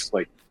slice,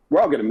 like we're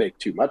all going to make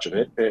too much of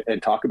it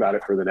and talk about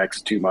it for the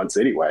next 2 months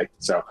anyway.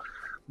 So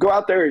go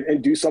out there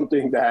and do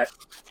something that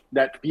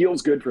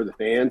feels good for the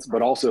fans,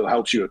 but also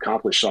helps you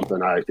accomplish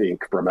something, I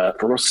think, from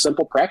a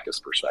simple practice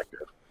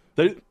perspective.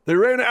 They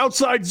ran an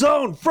outside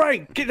zone.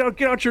 Frank, get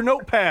out your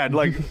notepad.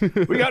 Like,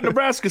 we got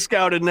Nebraska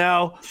scouted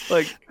now.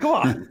 Like, come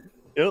on.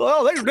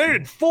 Oh, they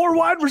did 4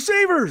 wide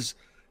receivers.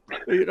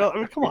 You know, I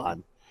mean, come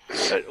on.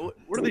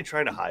 What are they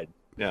trying to hide?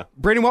 Yeah.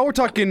 Brandon, while we're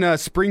talking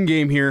spring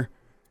game here,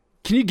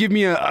 Can you give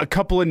me a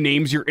couple of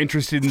names you're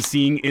interested in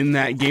seeing in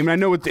that game? And I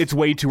know it's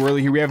way too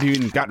early here. We haven't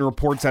even gotten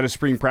reports out of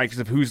spring practice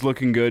of who's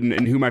looking good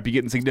and who might be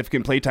getting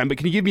significant play time. But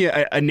can you give me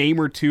a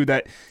name or two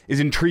that is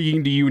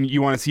intriguing to you and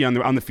you want to see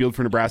on the field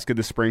for Nebraska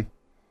this spring?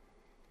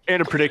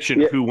 And a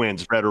prediction who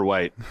wins, red or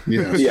white.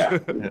 Yes. Yeah,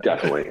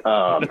 definitely.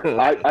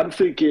 I'm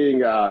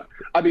thinking, I'm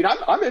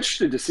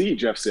interested to see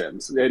Jeff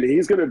Sims, and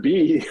he's going to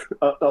be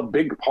a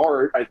big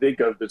part, I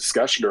think, of the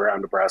discussion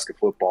around Nebraska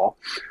football.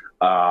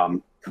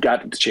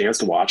 Got the chance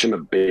to watch him a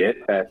bit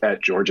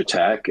at Georgia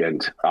Tech,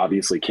 and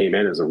obviously came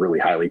in as a really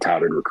highly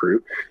touted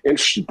recruit.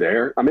 Interested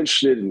there. I'm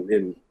interested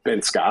in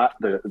Ben Scott,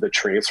 the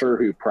transfer,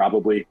 who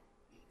probably,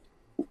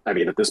 I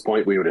mean, at this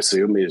point, we would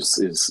assume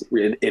is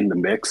in the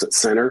mix at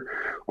center,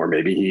 or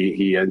maybe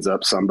he ends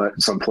up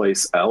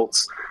someplace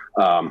else.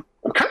 I'm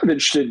kind of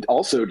interested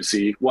also to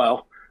see,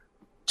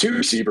 two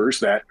receivers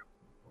that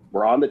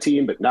were on the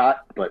team but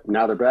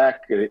now they're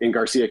back in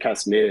Garcia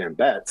Castaneda and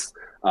Betts.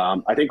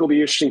 I think will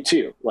be interesting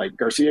too. Like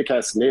Garcia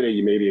Castaneda,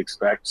 you maybe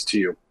expect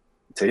to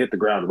hit the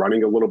ground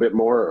running a little bit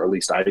more, or at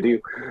least I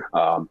do.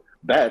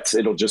 Betts,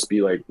 it'll just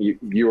be like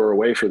you were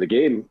away for the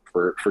game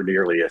for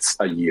nearly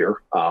a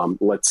year.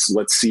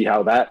 Let's see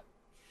how that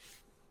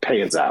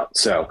pans out.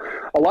 So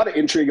a lot of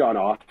intrigue on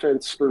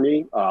offense for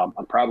me.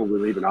 I'm probably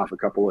leaving off a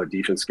couple of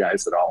defense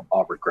guys that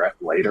I'll regret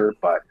later,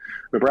 but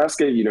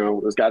Nebraska,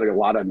 has got a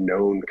lot of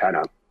known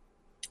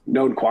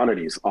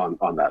quantities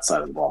on that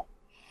side of the ball.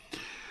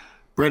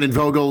 Brendan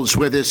Vogel's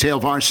with us,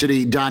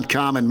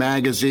 HailVarsity.com and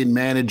magazine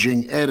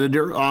managing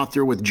editor,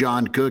 author with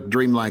John Cook,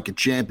 Dream Like a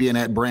Champion,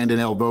 at Brandon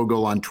L.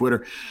 Vogel on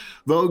Twitter.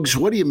 Vogues,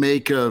 what do you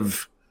make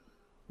of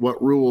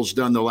what Rhule's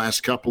done the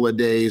last couple of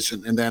days?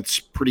 And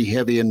that's pretty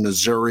heavy in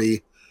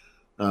Missouri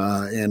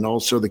and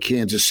also the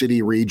Kansas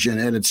City region.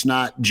 And it's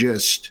not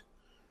just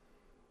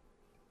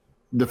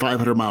the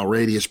 500-mile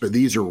radius, but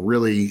these are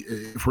really,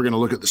 if we're going to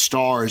look at the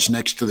stars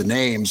next to the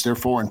names, they're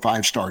 4- and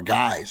 5-star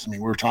guys. I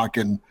mean, we're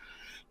talking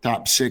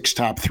top 6,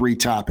 top 3,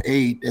 top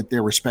 8 at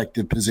their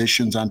respective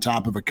positions, on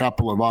top of a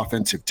couple of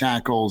offensive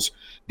tackles,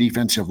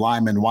 defensive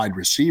linemen, wide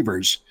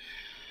receivers.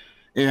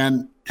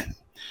 And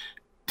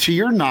to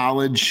your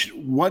knowledge,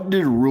 what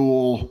did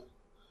Rhule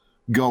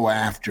go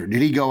after?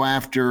 Did he go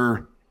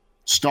after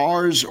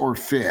stars or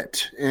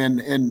fit?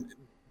 And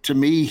to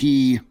me,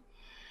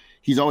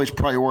 he's always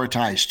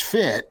prioritized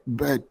fit,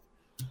 but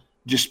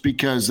just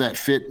because that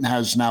fit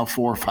has now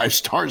 4 or 5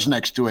 stars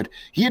next to it,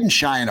 he isn't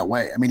shying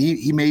away. I mean,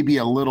 he may be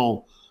a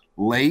little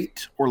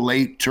late or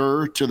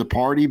later to the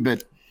party,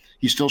 but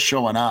he's still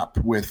showing up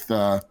with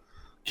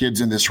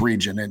kids in this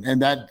region.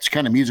 And that's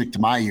kind of music to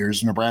my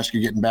ears, Nebraska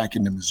getting back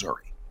into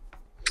Missouri.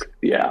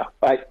 Yeah,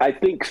 I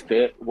think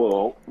fit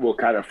will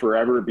kind of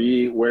forever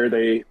be where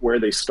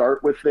they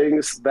start with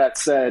things. That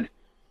said,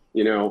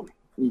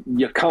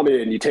 you come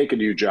in, you take a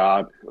new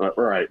job. All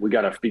right, we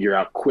got to figure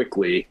out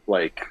quickly,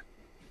 like,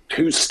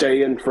 who's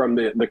staying from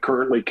the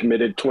currently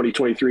committed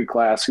 2023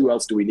 class? Who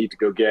else do we need to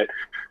go get?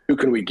 Who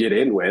can we get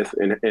in with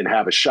and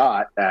have a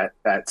shot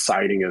at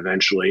signing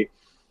eventually?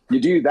 You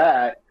do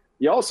that.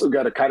 You also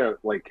got to kind of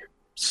like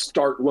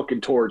start looking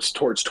towards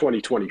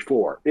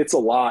 2024. It's a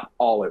lot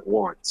all at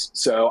once.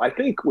 So I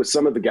think with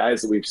some of the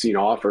guys that we've seen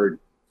offered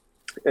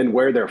and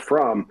where they're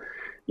from,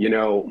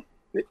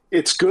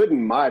 it's good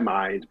in my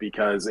mind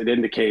because it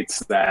indicates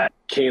that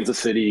Kansas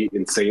City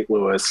and St.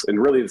 Louis and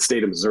really the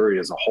state of Missouri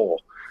as a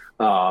whole,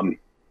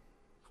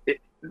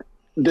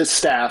 this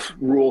staff,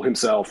 Rhule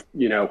himself,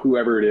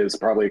 whoever it is,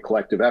 probably a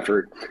collective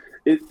effort,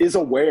 is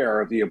aware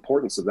of the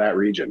importance of that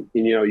region.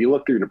 And, you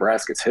look through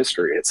Nebraska's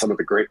history at some of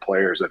the great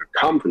players that have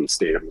come from the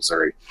state of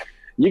Missouri.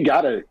 You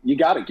gotta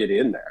get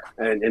in there.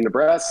 And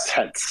Nebraska's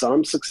had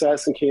some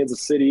success in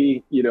Kansas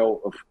City,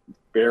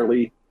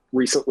 fairly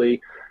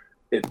recently.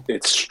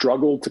 It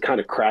struggled to kind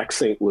of crack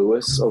St.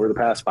 Louis over the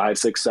past 5,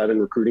 6, 7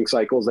 recruiting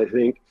cycles, I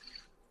think.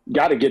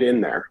 Got to get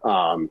in there.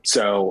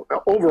 So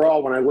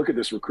overall, when I look at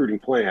this recruiting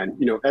plan,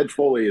 Ed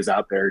Foley is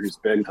out there who's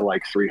been to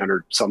like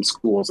 300 some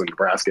schools in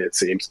Nebraska, it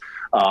seems.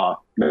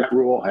 Matt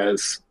Rhule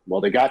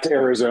they got to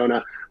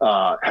Arizona,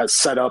 has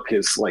set up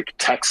his like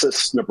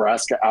Texas,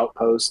 Nebraska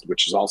outpost,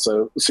 which is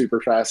also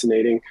super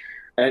fascinating.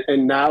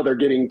 And now they're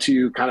getting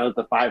to kind of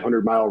the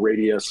 500-mile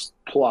radius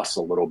plus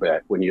a little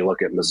bit when you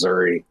look at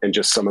Missouri and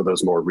just some of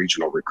those more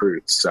regional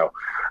recruits. So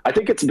I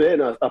think it's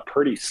been a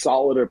pretty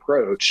solid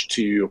approach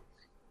to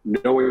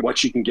knowing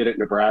what you can get at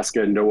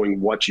Nebraska and knowing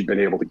what you've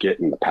been able to get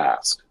in the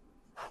past.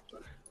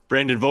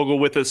 Brandon Vogel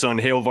with us on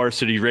Hail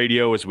Varsity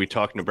Radio as we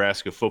talk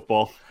Nebraska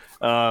football.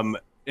 And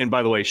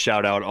by the way,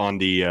 shout out on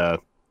the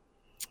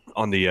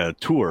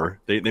tour.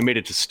 They made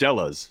it to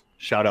Stella's.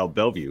 Shout out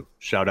Bellevue.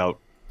 Shout out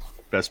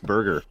best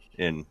burger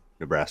in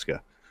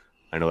Nebraska.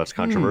 I know that's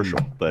controversial,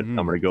 but I'm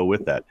going to go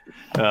with that.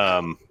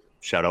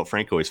 Shout out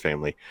Franco's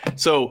family.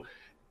 So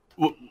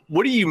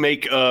what do you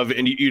make of,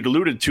 and you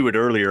alluded to it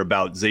earlier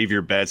about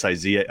Xavier Betts,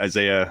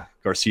 Isaiah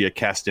Garcia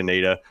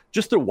Castaneda,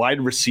 just the wide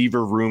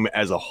receiver room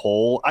as a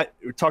whole? I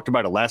talked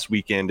about it last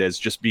weekend as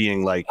just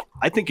being like,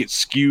 I think it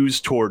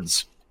skews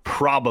towards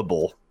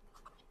probable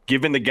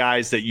given the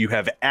guys that you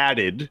have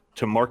added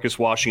to Marcus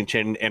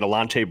Washington and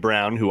Alante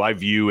Brown, who I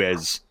view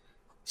as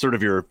sort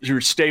of your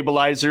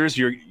stabilizers,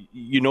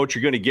 you know what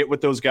you're going to get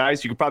with those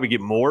guys. You could probably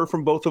get more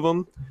from both of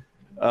them.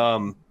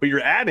 But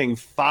you're adding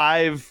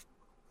 5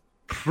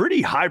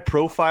 pretty high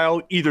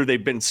profile, either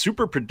they've been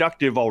super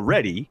productive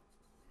already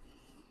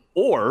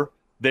or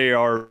they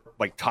are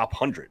like top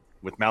 100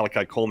 with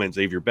Malachi Coleman,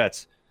 Xavier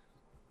Betts.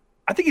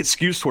 I think it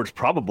skews towards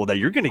probable that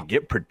you're going to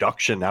get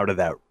production out of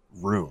that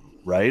room,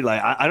 right?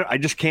 Like I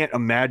just can't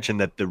imagine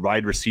that the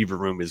wide receiver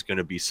room is going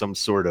to be some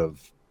sort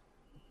of,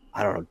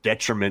 I don't know,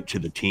 detriment to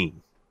the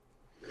team.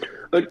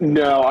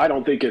 No, I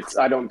don't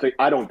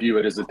view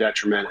it as a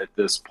detriment at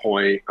this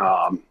point.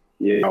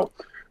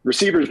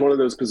 Receiver is one of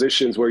those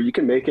positions where you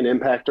can make an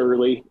impact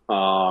early.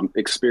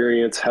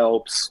 Experience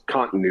helps.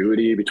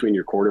 Continuity between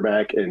your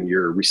quarterback and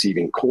your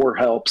receiving core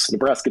helps.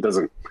 Nebraska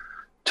doesn't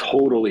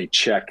totally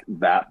check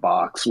that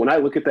box. When I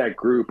look at that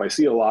group, I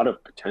see a lot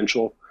of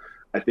potential.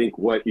 I think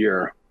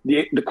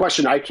the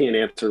question I can't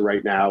answer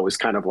right now is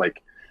kind of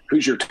like,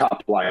 who's your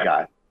top line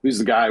guy? Who's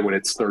the guy when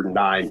it's 3rd and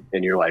 9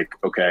 and you're like,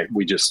 okay,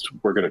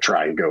 we're going to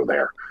try and go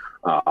there.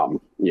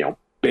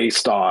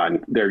 Based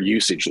on their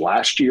usage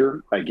last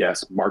year, I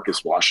guess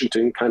Marcus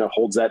Washington kind of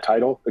holds that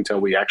title until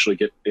we actually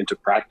get into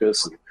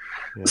practice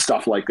and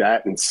stuff like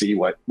that and see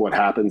what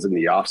happens in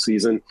the off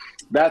season.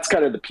 That's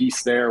kind of the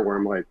piece there where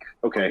I'm like,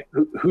 okay,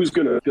 who's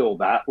going to fill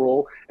that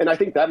role? And I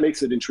think that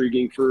makes it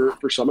intriguing for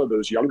some of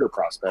those younger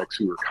prospects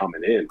who are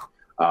coming in,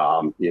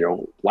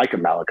 like a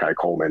Malachi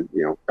Coleman,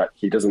 that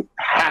he doesn't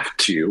have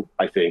to,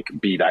 I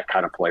think, be that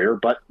kind of player,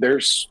 but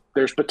there's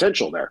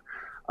potential there.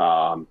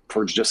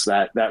 For just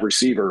that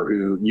receiver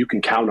who you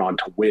can count on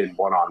to win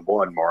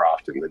one-on-one more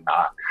often than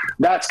not.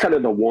 That's kind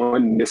of the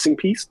one missing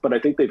piece, but I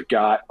think they've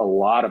got a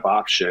lot of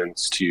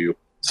options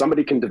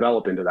somebody can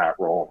develop into that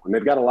role, and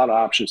they've got a lot of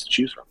options to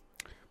choose from.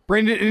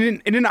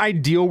 Brandon, in an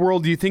ideal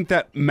world, do you think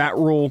that Matt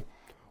Rule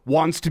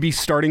wants to be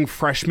starting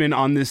freshmen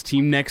on this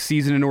team next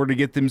season in order to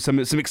get them some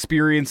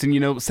experience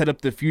and, set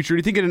up the future? Do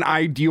you think in an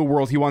ideal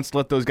world he wants to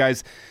let those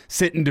guys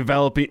sit and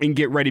develop and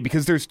get ready?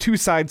 Because there's two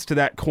sides to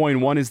that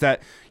coin. One is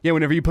that,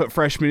 whenever you put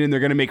freshmen in,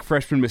 they're going to make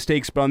freshman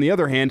mistakes. But on the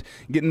other hand,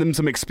 getting them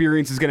some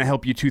experience is going to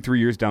help you 2-3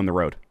 years down the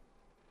road.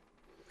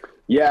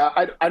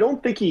 Yeah, I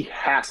don't think he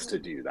has to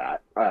do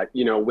that.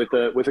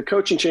 With a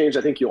coaching change,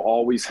 I think you'll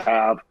always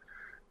have,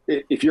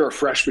 if you're a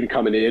freshman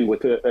coming in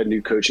with a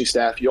new coaching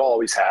staff, you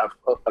always have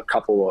a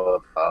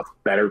couple of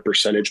better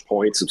percentage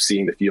points of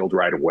seeing the field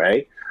right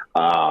away.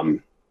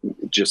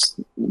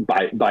 Just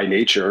by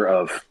nature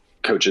of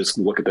coaches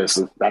look at this,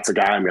 and that's a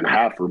guy I'm going to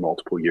have for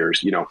multiple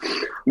years.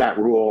 Matt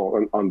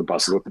Rule on the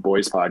Bustin' With the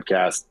Boys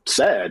podcast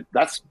said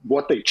that's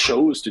what they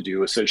chose to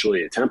do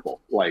essentially at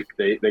Temple. Like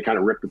they kind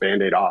of ripped the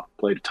Band-Aid off,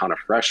 played a ton of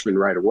freshmen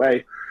right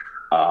away,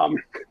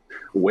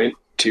 went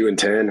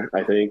 2-10,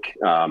 I think.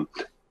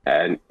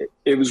 And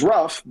it was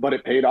rough, but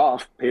it paid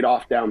off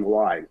down the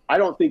line. I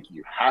don't think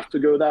you have to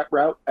go that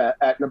route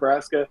at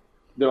Nebraska,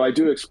 though I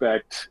do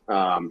expect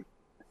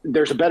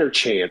there's a better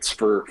chance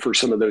for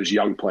some of those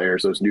young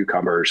players, those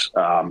newcomers,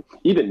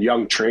 even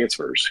young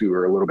transfers who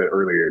are a little bit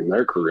earlier in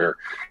their career,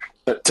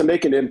 to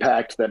make an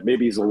impact that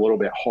maybe is a little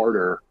bit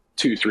harder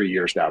 2-3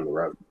 years down the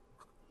road.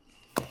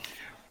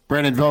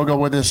 Brandon Vogel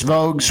with us.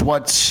 Vogues,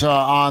 what's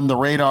on the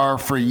radar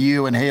for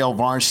you and Hail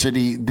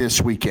Varsity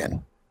this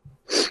weekend?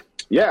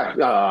 Yeah,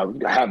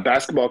 I have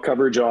basketball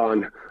coverage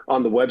on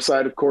the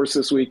website, of course,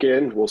 this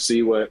weekend. We'll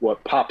see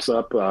what pops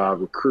up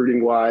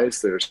recruiting-wise.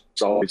 There's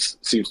always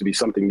seems to be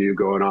something new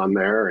going on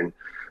there, and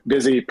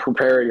busy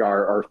preparing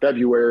our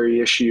February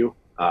issue.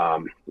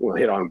 We'll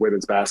hit on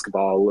women's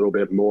basketball a little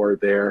bit more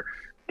there.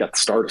 Got the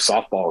start of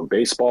softball and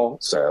baseball,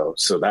 so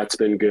that's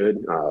been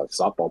good.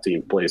 Softball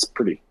team plays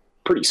pretty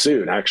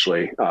soon,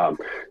 actually.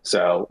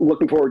 So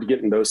looking forward to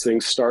getting those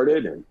things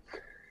started and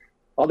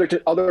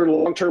other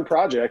long-term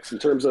projects in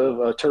terms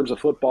of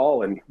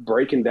football and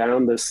breaking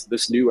down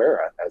this new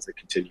era as it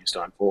continues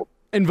to unfold.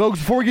 And Vogues,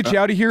 before we get you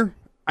out of here,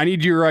 I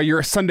need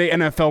your Sunday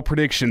NFL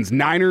predictions.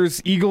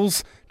 Niners,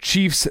 Eagles,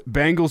 Chiefs,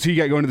 Bengals. Who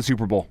you got going to the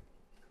Super Bowl?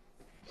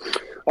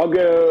 I'll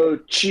go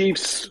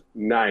Chiefs,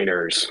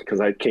 Niners,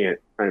 because I can't.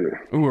 Ooh,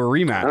 a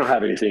rematch. I don't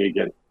have anything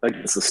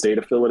against the state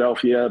of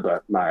Philadelphia,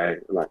 but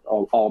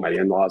all my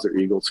in-laws are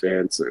Eagles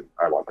fans, and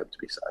I want them to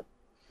be sad.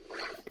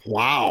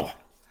 Wow.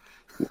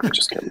 I'm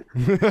just kidding.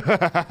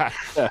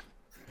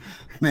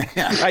 Man.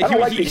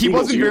 He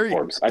wasn't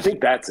uniforms. I think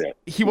that's it.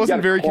 He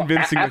wasn't very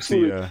convincing with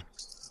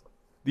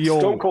the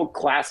old Stone Cold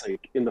Classic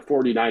in the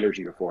 49ers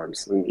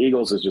uniforms. And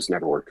Eagles has just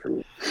never worked for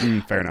me.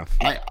 Fair enough.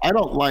 I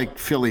don't like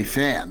Philly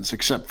fans,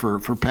 except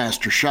for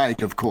Pastor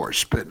Scheich, of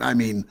course. But, I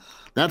mean,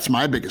 that's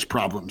my biggest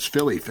problem is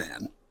Philly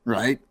fan,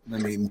 right? I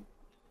mean...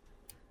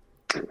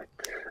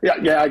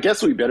 Yeah. I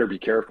guess we better be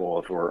careful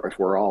if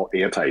we're all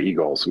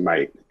anti-Eagles. We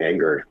might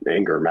anger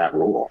Matt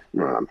Rule.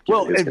 And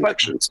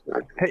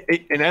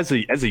as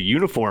a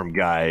uniform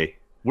guy,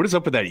 what is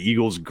up with that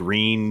Eagles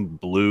green,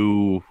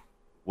 blue?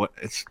 What?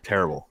 It's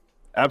terrible.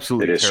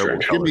 Absolutely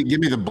terrible. Give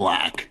me the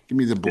black. Give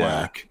me the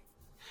black.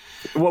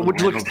 Well,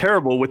 which looks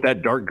terrible with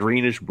that dark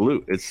greenish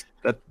blue.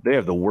 They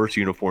have the worst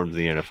uniforms in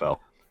the NFL.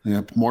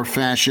 Yep, more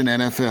fashion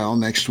NFL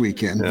next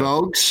weekend. Yeah.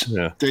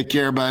 Vogues, take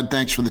care, bud.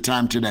 Thanks for the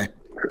time today.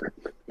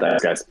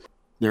 Thanks, guys.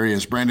 There he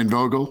is, Brandon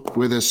Vogel,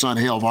 with us on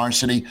Hail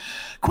Varsity.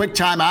 Quick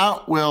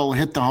timeout. We'll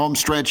hit the home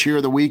stretch here,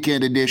 the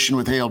weekend edition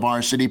with Hail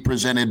Varsity,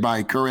 presented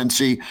by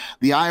Currency.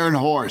 The Iron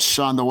Horse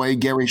on the way.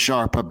 Gary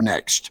Sharp up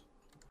next.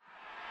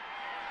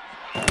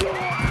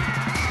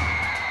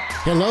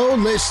 Hello,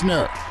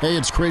 listener. Hey,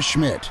 it's Chris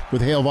Schmidt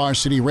with Hail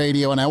Varsity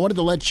Radio, and I wanted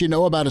to let you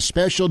know about a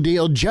special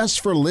deal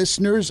just for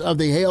listeners of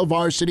the Hail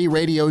Varsity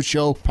Radio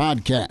Show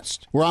podcast.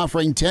 We're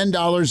offering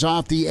 $10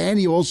 off the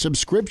annual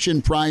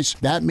subscription price.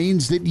 That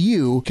means that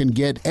you can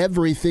get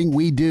everything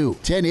we do.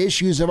 10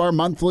 issues of our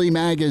monthly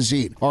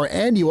magazine, our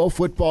annual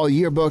football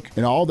yearbook,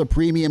 and all the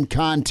premium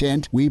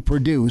content we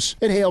produce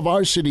at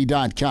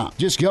HailVarsity.com.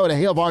 Just go to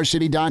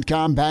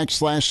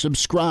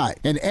HailVarsity.com/subscribe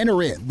and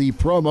enter in the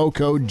promo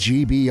code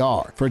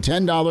GBR for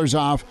 $10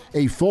 off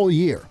a full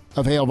year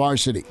of Hail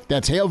Varsity.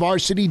 That's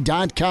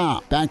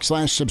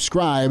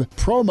HailVarsity.com/subscribe,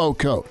 promo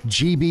code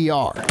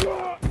GBR.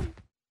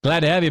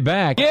 Glad to have you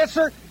back. Yes,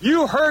 sir.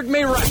 You heard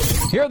me right.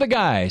 Here are the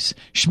guys,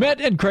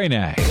 Schmidt and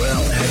Kranak.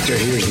 Well, Hector,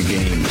 here's the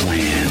game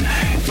plan.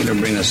 You're going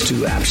to bring us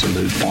 2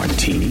 absolute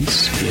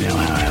martinis. You know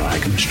how I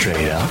like them,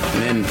 straight up.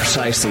 And then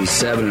precisely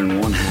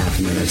 7.5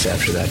 minutes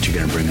after that, you're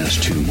going to bring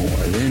us 2 more.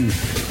 Then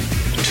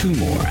 2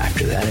 more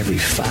after that every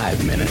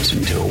 5 minutes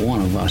until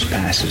one of us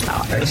passes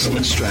out.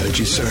 Excellent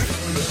strategy, sir.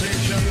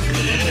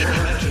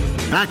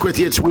 Back with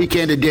you. It's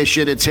weekend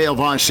edition. It's Hail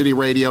Varsity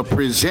Radio,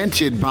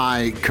 presented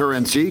by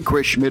Currency.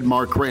 Chris Schmidt,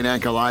 Mark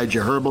Kranak,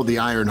 Elijah Herbal, the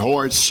Iron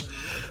Horse.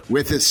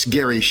 With us,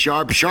 Gary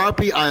Sharp.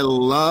 Sharpie, I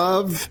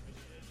love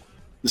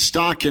the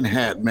stocking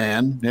hat,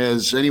 man.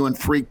 Has anyone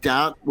freaked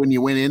out when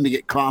you went in to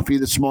get coffee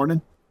this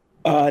morning?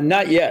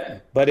 Not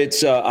yet, but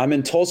it's I'm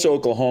in Tulsa,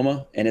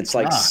 Oklahoma, and it's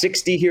like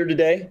 60 here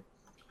today.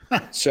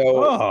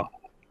 So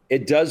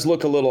it does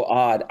look a little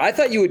odd. I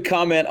thought you would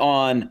comment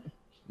on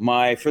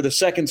for the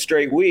second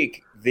straight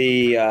week,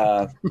 the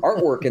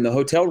artwork in the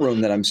hotel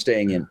room that I'm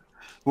staying in.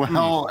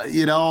 Well,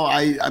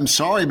 I'm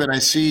sorry, but I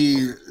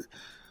see,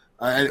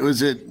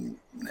 was it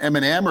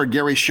Eminem or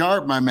Gary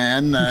Sharp, my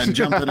man,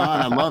 jumping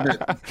on. I love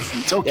it.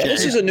 It's okay. Yeah,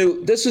 this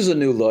is a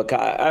new look.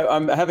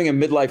 I'm having a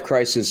midlife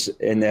crisis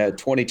in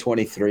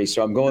 2023,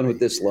 so I'm going with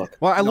this look.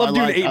 Well, I love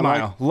doing 8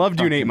 Mile. Love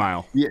doing 8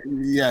 Mile.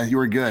 Yeah, you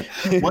were good.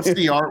 What's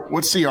the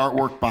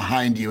artwork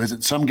behind you? Is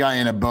it some guy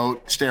in a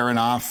boat staring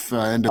off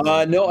into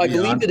the No, I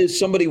believe it is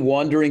somebody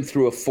wandering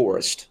through a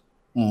forest.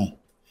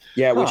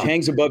 Yeah, which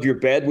hangs above your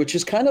bed, which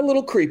is kind of a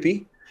little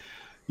creepy.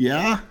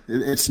 Yeah,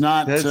 it's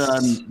not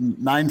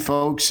 9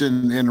 folks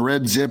in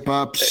red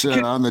zip-ups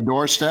on the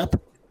doorstep.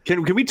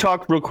 Can we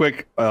talk real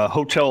quick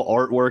hotel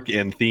artwork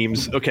and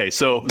themes? Okay,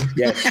 so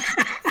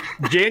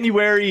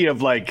January of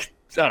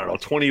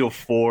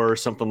 2004 or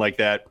something like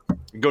that.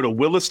 Go to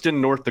Williston,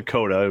 North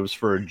Dakota. It was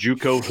for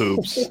JUCO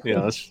hoops.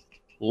 It's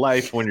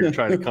life when you're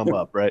trying to come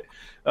up, right?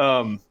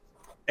 And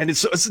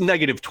it's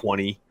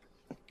 -20,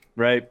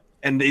 right?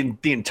 And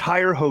the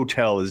entire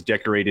hotel is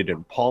decorated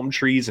in palm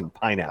trees and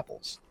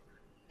pineapples.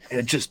 And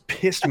it just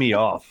pissed me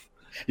off.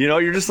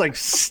 You're just like,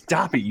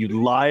 stop it, you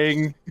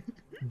lying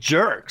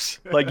jerks.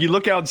 Like, you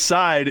look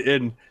outside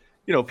and,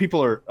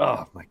 people are,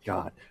 oh my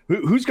God.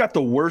 Who's got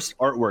the worst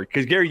artwork?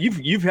 Because, Gary,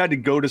 you've had to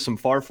go to some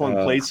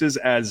far-flung places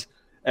as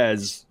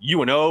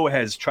UNO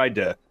has tried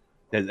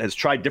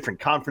different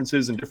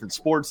conferences and different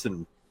sports.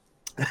 And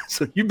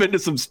so you've been to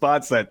some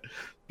spots that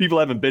people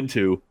haven't been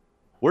to.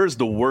 Where's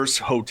the worst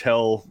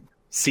hotel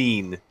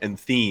scene and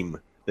theme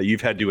that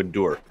you've had to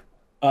endure?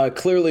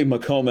 Clearly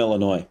Macomb,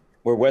 Illinois,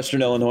 where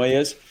Western Illinois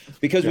is,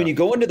 because when you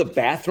go into the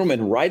bathroom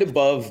and right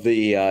above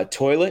the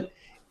toilet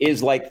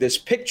is like this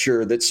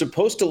picture that's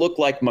supposed to look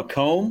like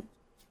Macomb,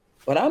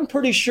 but I'm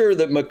pretty sure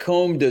that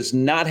Macomb does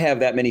not have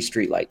that many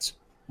streetlights.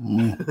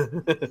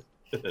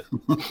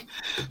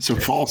 So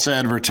false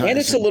advertising. And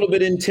it's a little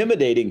bit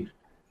intimidating.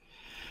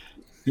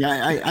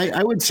 Yeah,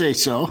 I would say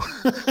so.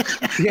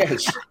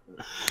 Yes.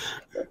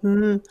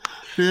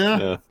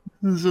 Yeah.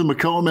 This is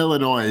Macomb,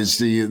 Illinois, is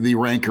the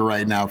ranker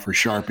right now for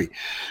Sharpie.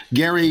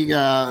 Gary,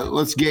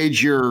 let's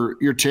gauge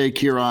your take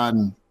here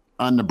on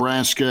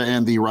Nebraska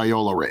and the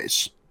Raiola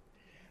race.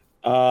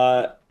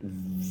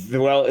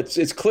 Well,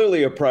 it's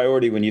clearly a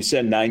priority when you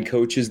send 9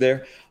 coaches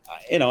there,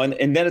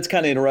 and then it's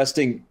kind of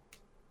interesting.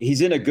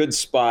 He's in a good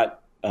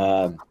spot.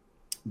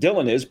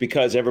 Dylan is,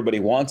 because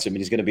everybody wants him, and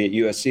he's going to be at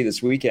USC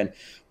this weekend.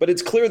 But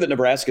it's clear that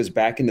Nebraska's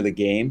back into the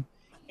game.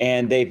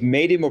 And they've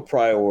made him a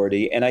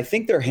priority, and I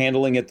think they're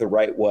handling it the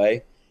right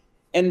way.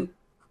 And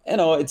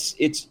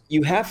it's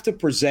you have to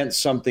present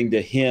something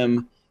to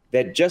him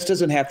that just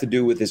doesn't have to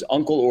do with his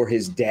uncle or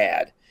his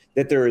dad.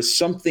 That there is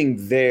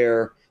something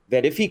there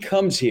that if he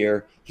comes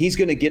here, he's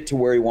going to get to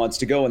where he wants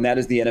to go, and that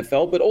is the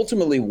NFL, but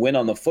ultimately win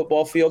on the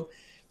football field.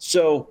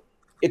 So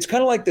it's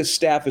kind of like the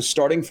staff is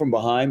starting from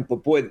behind,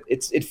 but boy,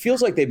 it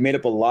feels like they've made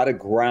up a lot of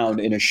ground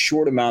in a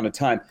short amount of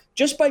time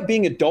just by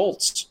being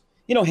adults,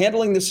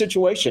 handling the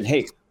situation.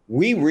 Hey,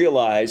 we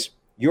realize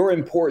your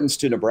importance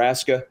to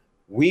Nebraska.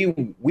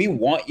 we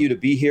want you to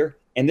be here,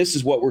 and this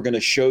is what we're going to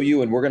show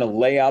you, and we're going to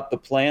lay out the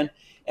plan.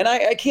 And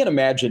I can't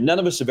imagine, none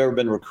of us have ever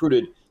been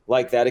recruited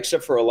like that,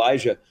 except for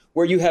Elijah,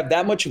 where you have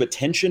that much of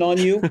attention on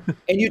you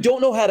and you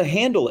don't know how to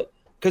handle it.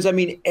 Because, I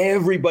mean,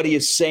 everybody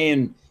is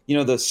saying,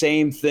 the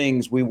same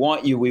things. We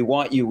want you, we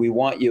want you, we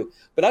want you.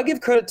 But I'll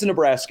give credit to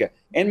Nebraska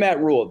and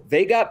Matt Rule.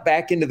 They got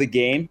back into the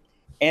game,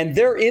 and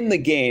they're in the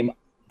game.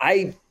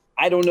 I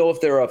don't know if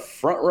they're a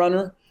front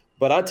runner,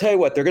 but I'll tell you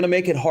what, they're going to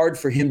make it hard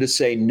for him to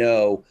say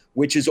no,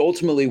 which is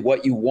ultimately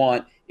what you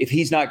want if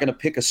he's not going to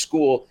pick a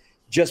school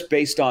just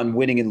based on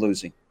winning and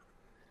losing.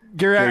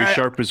 Gary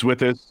Sharp is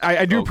with us.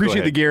 I do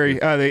appreciate the Gary,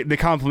 the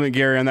compliment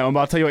Gary on that one. But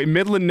I'll tell you what,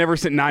 Midland never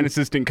sent 9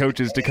 assistant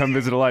coaches to come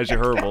visit Elijah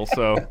Herbal.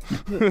 So,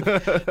 I mean,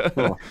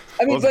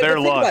 but think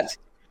about it.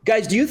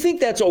 Guys, do you think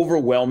that's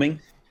overwhelming?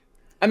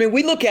 I mean,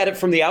 we look at it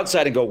from the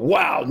outside and go,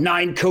 "Wow,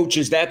 9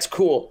 coaches, that's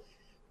cool."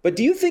 But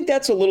do you think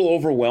that's a little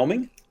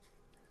overwhelming?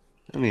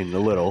 I mean, a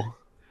little.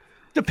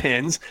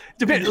 Depends.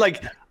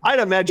 Like, I'd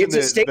imagine it's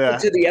a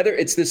statement to the other.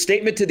 It's the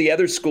statement to the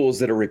other schools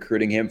that are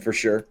recruiting him for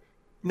sure.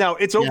 Now,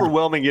 it's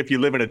overwhelming if you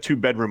live in a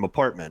 2-bedroom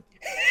apartment,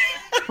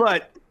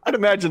 but I'd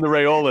imagine the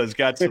Rayola's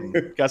got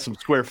some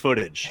square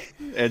footage,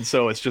 and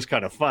so it's just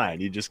kind of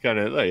fine. You just kind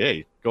of,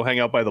 hey, go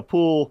hang out by the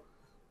pool,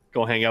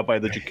 go hang out by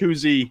the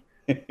jacuzzi,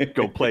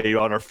 go play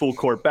on our full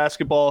court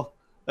basketball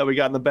that we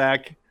got in the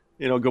back.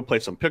 Go play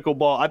some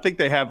pickleball. I think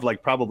they have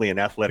probably an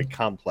athletic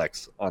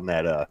complex on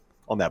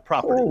that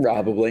property.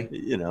 Probably.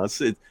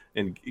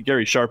 And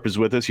Gary Sharp is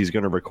with us. He's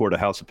going to record a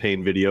House of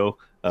Pain video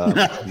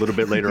a little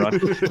bit later on.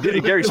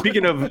 Gary,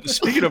 speaking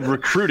of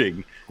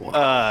recruiting,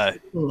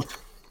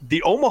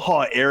 the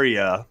Omaha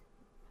area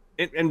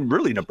and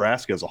really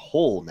Nebraska as a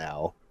whole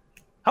now,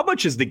 how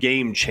much has the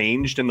game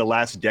changed in the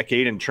last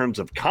decade in terms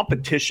of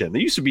competition?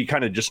 There used to be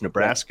kind of just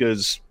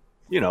Nebraska's,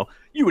 you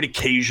would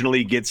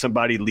occasionally get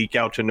somebody leak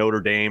out to Notre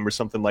Dame or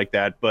something like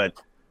that. But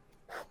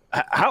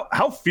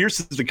how fierce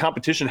is the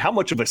competition? How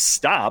much of a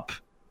stop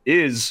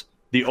is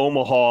the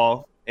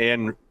Omaha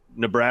and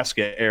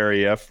Nebraska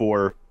area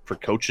for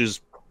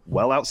coaches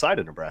well outside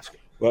of Nebraska?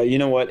 Well, you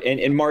know what?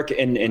 And Mark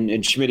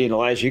and Schmidt and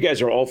Elijah, you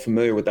guys are all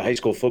familiar with the high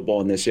school football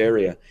in this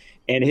area.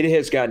 And it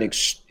has gotten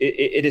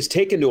it has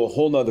taken to a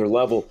whole nother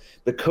level.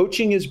 The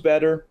coaching is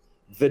better.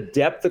 The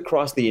depth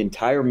across the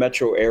entire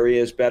metro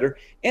area is better.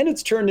 And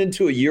it's turned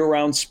into a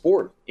year-round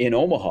sport in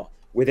Omaha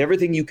with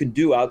everything you can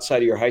do outside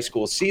of your high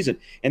school season.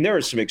 And there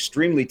are some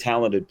extremely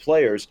talented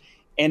players.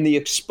 And the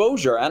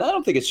exposure, and I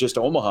don't think it's just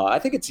Omaha, I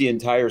think it's the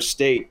entire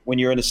state. When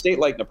you're in a state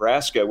like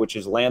Nebraska, which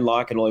is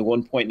landlocked and only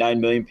 1.9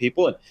 million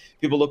people, and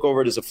people look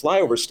over it as a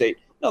flyover state,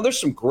 no, there's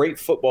some great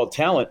football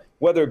talent,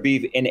 whether it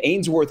be in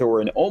Ainsworth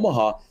or in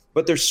Omaha,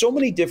 but there's so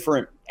many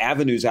different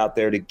avenues out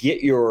there to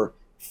get your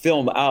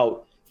film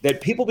out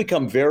that people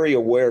become very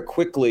aware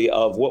quickly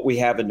of what we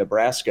have in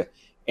Nebraska.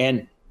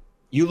 And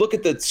you look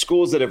at the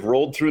schools that have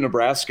rolled through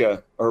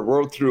Nebraska or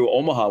rolled through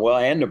Omaha,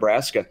 and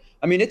Nebraska,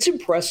 I mean, it's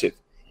impressive.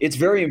 It's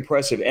very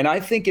impressive, and I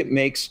think it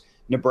makes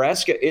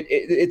Nebraska.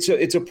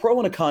 It's a pro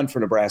and a con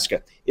for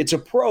Nebraska. It's a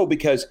pro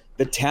because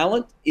the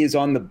talent is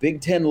on the Big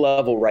Ten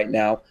level right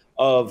now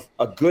of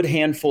a good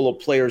handful of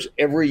players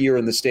every year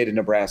in the state of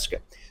Nebraska.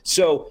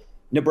 So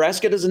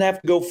Nebraska doesn't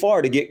have to go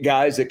far to get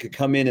guys that could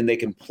come in and they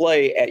can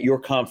play at your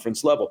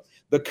conference level.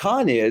 The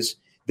con is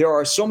there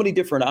are so many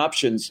different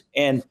options,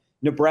 and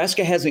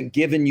Nebraska hasn't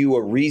given you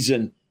a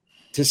reason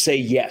to say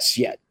yes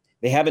yet.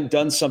 They haven't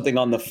done something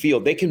on the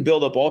field. They can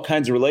build up all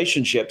kinds of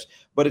relationships.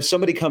 But if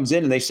somebody comes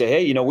in and they say,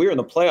 hey, we were in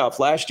the playoff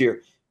last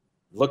year,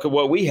 look at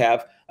what we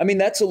have. I mean,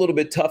 that's a little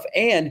bit tough.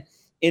 And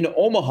in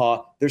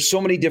Omaha, there's so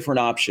many different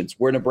options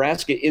where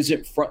Nebraska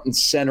isn't front and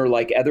center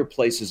like other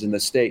places in the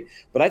state.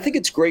 But I think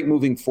it's great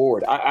moving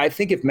forward. I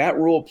think if Matt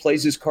Rule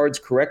plays his cards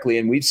correctly,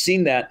 and we've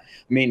seen that,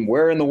 I mean,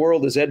 where in the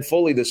world is Ed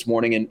Foley this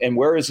morning, and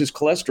where is his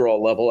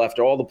cholesterol level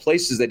after all the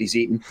places that he's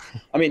eaten?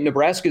 I mean,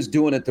 Nebraska's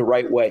doing it the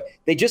right way.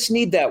 They just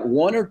need that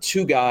 1 or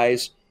 2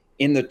 guys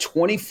in the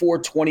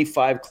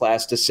 24-25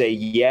 class to say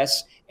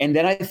yes. And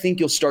then I think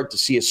you'll start to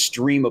see a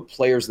stream of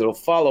players that'll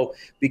follow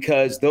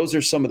because those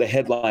are some of the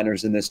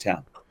headliners in this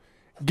town.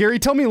 Gary,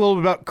 tell me a little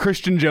bit about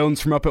Christian Jones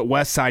from up at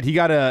Westside. He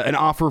got an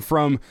offer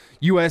from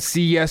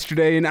USC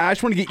yesterday, and I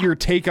just want to get your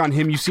take on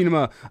him. You've seen him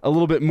a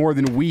little bit more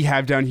than we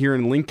have down here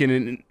in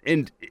Lincoln,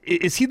 and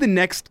is he the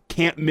next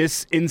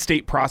can't-miss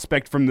in-state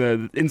prospect from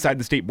the inside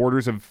the state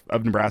borders of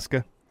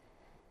Nebraska?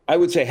 I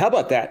would say, how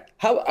about that?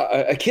 How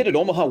a kid at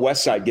Omaha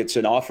Westside gets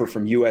an offer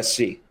from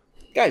USC.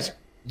 Guys,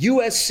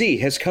 USC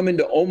has come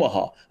into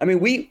Omaha. I mean,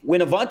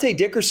 when Avante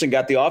Dickerson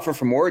got the offer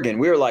from Oregon,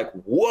 we were like,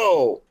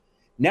 whoa.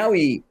 Now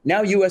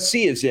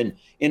USC is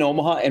in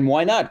Omaha, and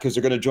why not? Because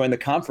they're going to join the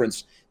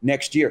conference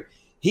next year.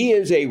 He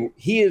has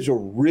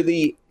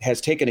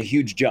taken a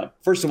huge jump.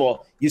 First of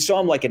all, you saw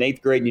him like in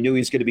 8th grade and you knew he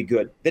was going to be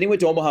good. Then he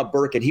went to Omaha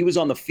Burke, and he was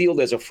on the field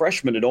as a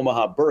freshman at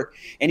Omaha Burke,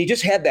 and he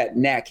just had that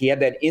knack. He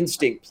had that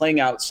instinct playing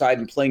outside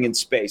and playing in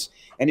space.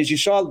 And as you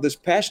saw this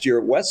past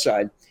year at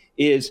Westside,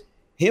 is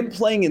him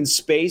playing in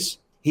space.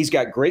 He's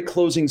got great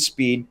closing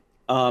speed.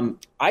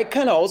 I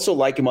kind of also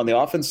like him on the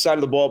offensive side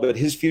of the ball, but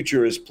his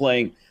future is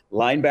playing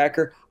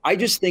linebacker. I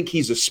just think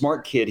he's a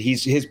smart kid.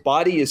 His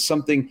body is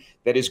something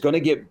that is going to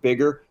get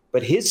bigger,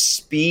 but his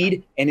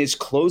speed and his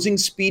closing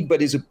speed,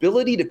 but his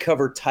ability to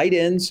cover tight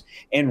ends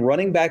and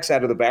running backs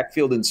out of the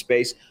backfield in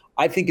space,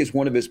 I think is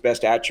one of his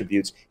best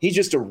attributes. He's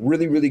just a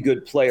really, really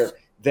good player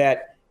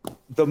that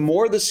the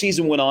more the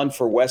season went on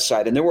for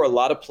Westside, and there were a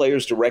lot of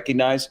players to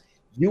recognize,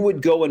 you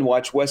would go and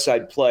watch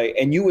Westside play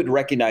and you would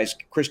recognize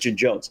Christian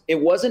Jones.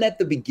 It wasn't at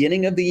the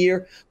beginning of the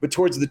year, but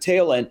towards the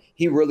tail end,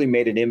 he really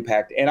made an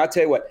impact. And I'll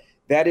tell you what,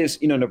 that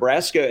is,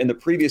 Nebraska and the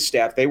previous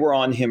staff, they were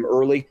on him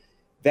early.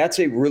 That's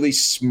a really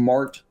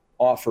smart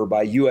offer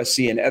by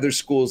USC and other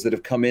schools that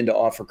have come in to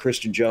offer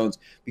Christian Jones,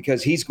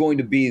 because he's going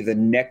to be the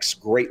next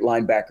great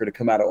linebacker to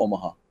come out of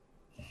Omaha.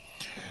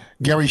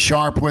 Gary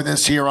Sharp with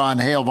us here on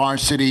Hail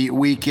Varsity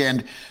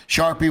Weekend.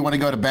 Sharp, you want to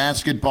go to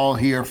basketball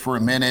here for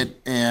a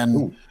minute,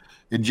 and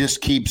it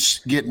just keeps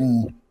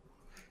getting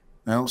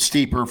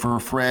steeper for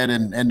Fred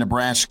and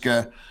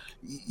Nebraska.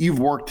 You've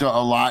worked a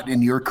lot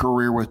in your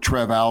career with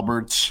Trev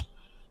Alberts,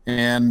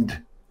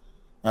 and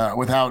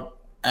without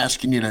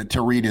asking you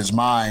to read his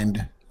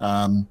mind,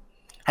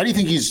 how do you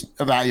think he's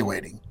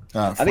evaluating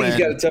Fred? I think he's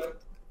got a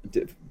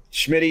tough –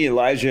 Schmitty,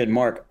 Elijah, and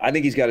Mark, I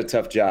think he's got a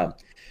tough job.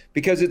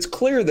 Because it's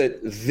clear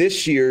that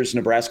this year's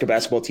Nebraska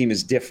basketball team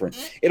is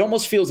different. It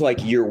almost feels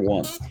like year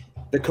one.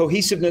 The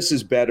cohesiveness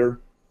is better.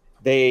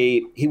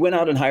 He went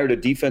out and hired a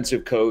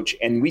defensive coach,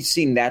 and we've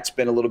seen that's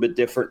been a little bit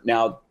different.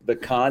 Now, the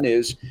con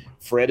is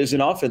Fred is an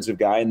offensive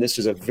guy, and this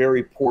is a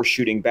very poor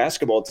shooting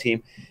basketball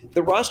team.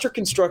 The roster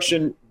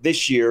construction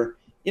this year,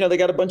 they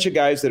got a bunch of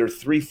guys that are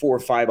 3, 4,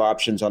 5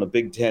 options on a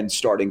Big Ten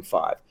starting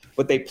 5,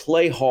 but they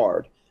play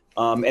hard.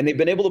 And they've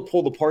been able to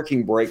pull the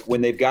parking brake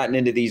when they've gotten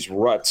into these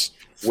ruts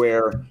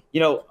where,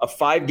 a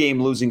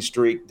 5-game losing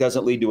streak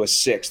doesn't lead to a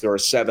 6th or a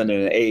 7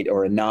 and an 8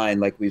 or a 9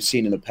 like we've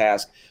seen in the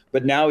past.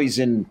 But now he's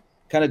in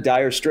kind of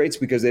dire straits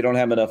because they don't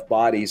have enough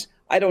bodies.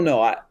 I don't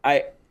know.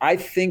 I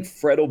think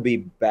Fred will be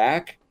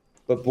back.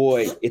 But,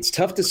 boy, it's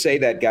tough to say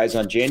that, guys,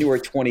 on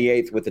January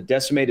 28th with a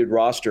decimated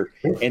roster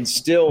and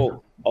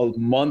still a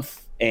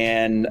month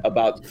and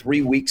about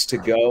 3 weeks to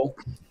go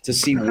to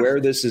see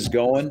where this is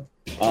going.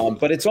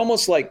 But it's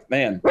almost like,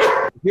 man,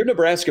 if you're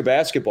Nebraska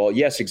basketball,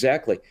 yes,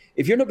 exactly.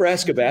 If you're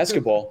Nebraska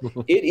basketball,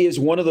 it is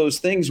one of those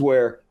things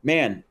where,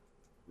 man,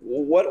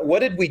 what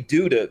did we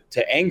do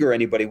to anger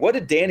anybody? What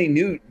did Danny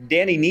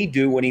Nee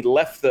do when he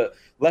left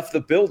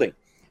the building?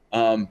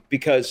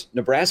 Because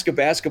Nebraska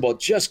basketball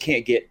just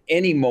can't get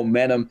any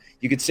momentum.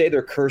 You could say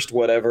they're cursed,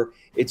 whatever.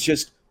 It's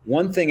just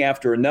one thing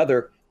after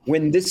another.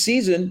 When this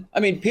season,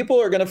 people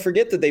are going to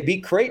forget that they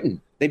beat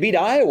Creighton. They beat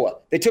Iowa.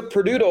 They took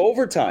Purdue to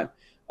overtime.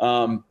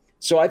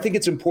 So I think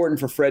it's important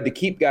for Fred to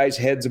keep guys'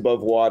 heads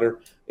above water.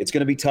 It's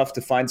going to be tough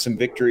to find some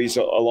victories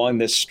along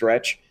this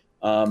stretch.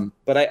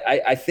 But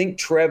I think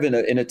Trev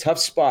in a tough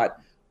spot.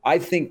 I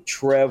think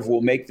Trev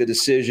will make the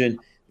decision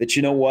that,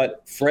 you know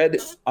what, Fred,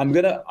 I'm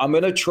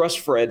gonna trust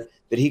Fred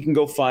that he can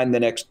go find the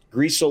next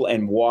Griesel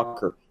and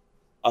Walker.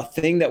 A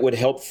thing that would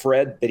help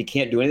Fred that he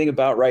can't do anything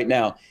about right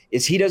now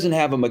is he doesn't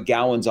have a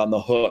McGowan's on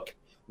the hook.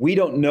 We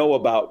don't know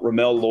about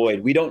Ramel Lloyd.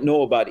 We don't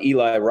know about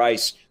Eli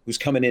Rice, who's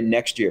coming in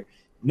next year.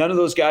 None of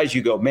those guys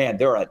you go, man,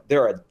 they're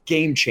a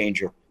game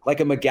changer, like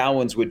a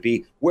McGowan's would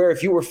be, where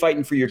if you were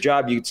fighting for your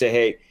job, you'd say,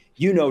 hey,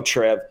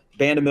 Trev,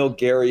 Vanderbilt,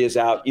 Gary is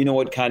out. You know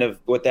what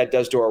that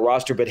does to our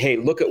roster, but hey,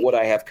 look at what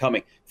I have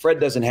coming. Fred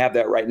doesn't have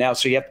that right now,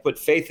 so you have to put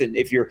faith in,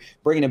 if you're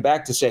bringing him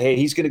back, to say, hey,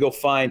 he's going to go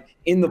find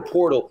in the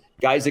portal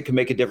guys that can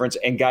make a difference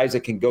and guys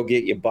that can go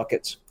get you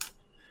buckets.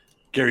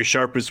 Gary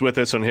Sharp is with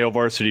us on Hail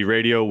Varsity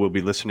Radio. We'll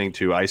be listening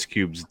to Ice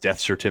Cube's Death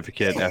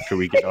Certificate after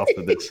we get off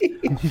of this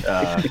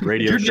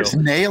radio You're show. You're just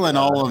nailing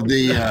all of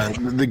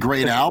the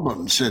great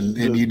albums, and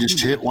you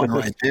just hit one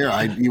right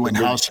there. You went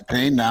House of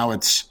Pain. Now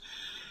it's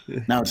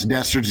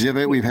Death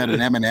Certificate. We've had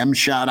an Eminem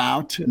shout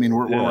out.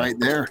 We're right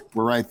there.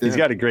 We're right there. He's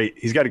got a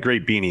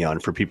great beanie on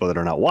for people that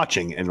are not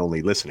watching and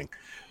only listening.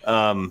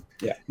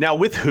 Now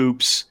with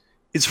hoops,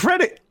 is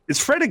Fred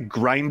a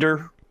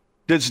grinder?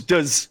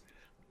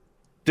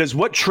 Does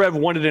what Trev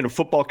wanted in a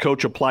football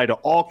coach apply to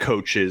all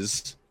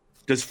coaches?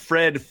 Does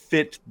Fred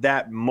fit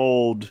that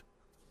mold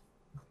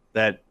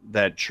that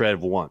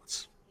Trev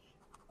wants?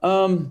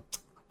 I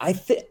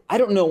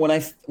don't know. When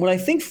I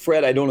think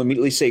Fred, I don't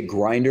immediately say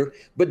grinder,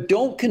 but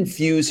don't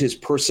confuse his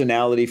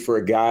personality for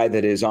a guy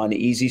that is on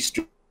easy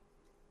street.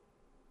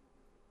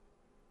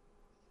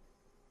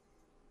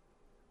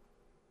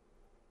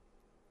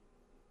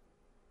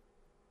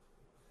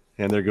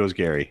 And there goes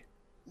Gary.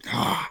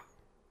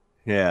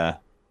 Yeah.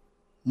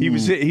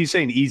 He's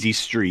saying easy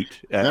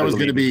street. That was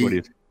going to be.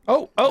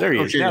 There he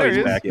is. Now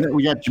he's back.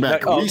 We got you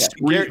back.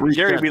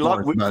 Gary,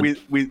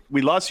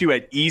 we lost you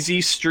at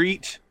Easy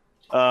Street.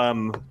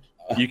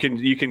 You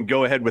can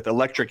go ahead with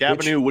Electric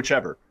Avenue,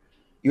 whichever.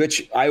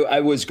 Which I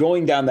was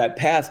going down that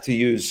path to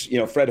use,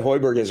 Fred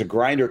Hoiberg as a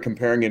grinder,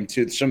 comparing him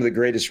to some of the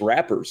greatest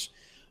rappers.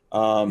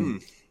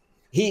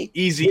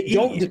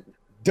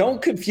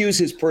 Don't confuse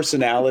his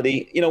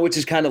personality, which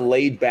is kind of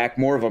laid back,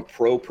 more of a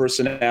pro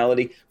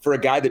personality, for a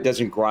guy that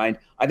doesn't grind.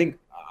 I think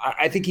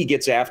I think he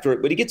gets after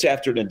it, but he gets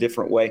after it in a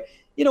different way.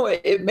 You know,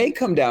 it may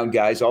come down,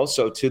 guys,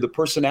 also to the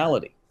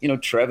personality. You know,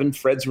 Trev and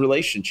Fred's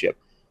relationship.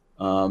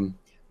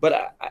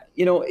 But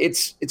you know,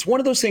 it's one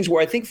of those things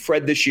where I think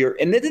Fred this year,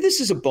 and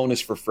this is a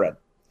bonus for Fred.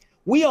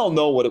 We all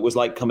know what it was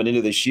like coming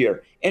into this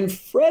year, and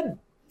Fred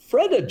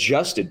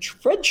adjusted.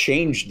 Fred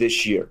changed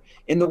this year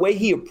in the way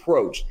he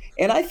approached,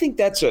 and I think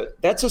that's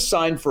a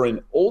sign for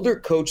an older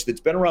coach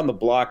that's been around the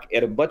block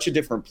at a bunch of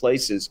different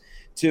places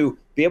to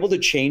be able to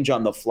change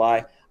on the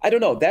fly. I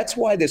don't know. That's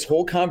why this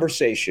whole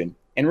conversation,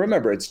 and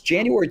remember, it's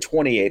January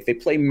 28th. They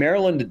play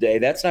Maryland today.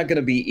 That's not going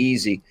to be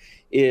easy.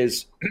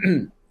 It's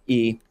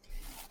a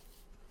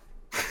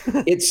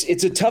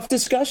tough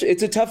discussion.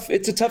 It's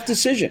a tough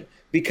decision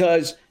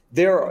because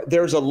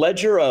there's a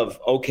ledger of,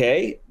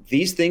 okay,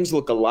 these things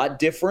look a lot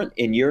different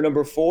in year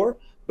number 4,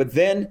 but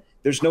then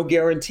there's no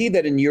guarantee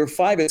that in year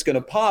 5 it's going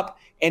to pop.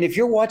 And if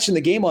you're watching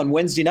the game on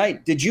Wednesday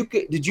night, did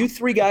you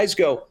 3 guys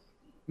go,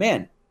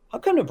 man, how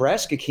come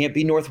Nebraska can't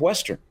be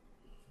Northwestern?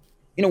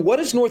 You know, what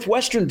is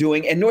Northwestern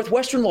doing? And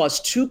Northwestern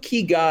lost 2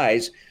 key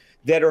guys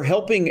that are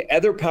helping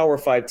other Power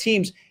 5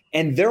 teams,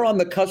 and they're on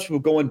the cusp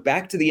of going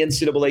back to the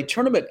NCAA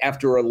tournament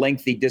after a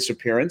lengthy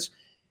disappearance.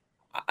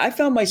 I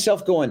found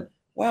myself going,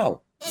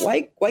 wow,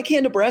 why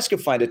can't Nebraska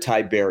find a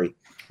Ty Berry?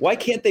 Why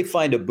can't they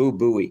find a Boo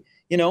Buie?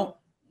 You know,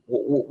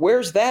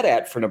 where's that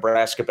at for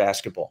Nebraska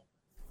basketball?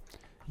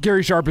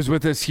 Gary Sharp is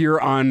with us here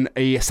on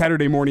a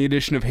Saturday morning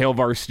edition of Hail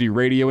Varsity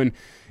Radio. And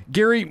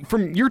Gary,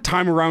 from your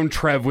time around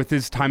Trev with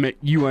his time at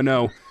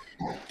UNO,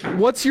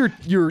 what's your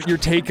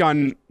take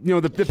on, you know,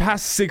 the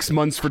past 6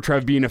 months for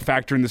Trev being a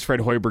factor in this Fred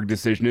Hoiberg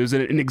decision? It was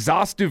an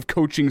exhaustive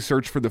coaching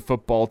search for the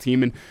football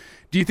team. And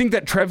do you think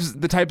that Trev's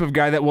the type of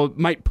guy that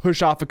might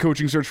push off a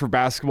coaching search for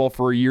basketball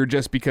for a year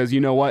just because, you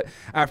know what,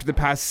 after the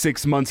past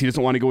 6 months, he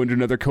doesn't want to go into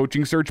another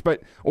coaching search?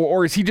 But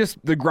or is he just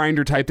the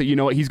grinder type that, you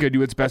know what, he's going to do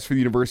what's best for the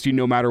university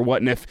no matter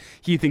what? And if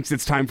he thinks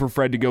it's time for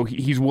Fred to go,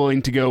 he's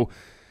willing to go,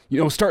 you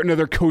know, start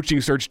another coaching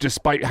search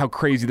despite how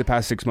crazy the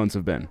past 6 months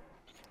have been?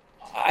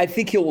 I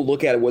think he'll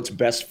look at what's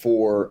best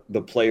for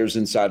the players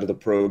inside of the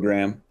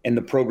program and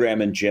the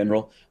program in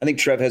general. I think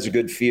Trev has a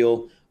good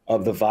feel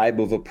of the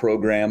vibe of a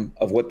program,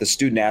 of what the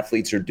student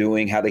athletes are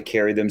doing, how they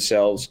carry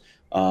themselves,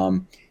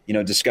 you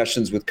know,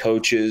 discussions with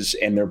coaches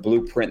and their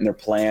blueprint and their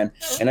plan.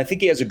 And I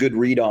think he has a good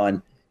read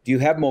on, do you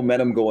have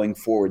momentum going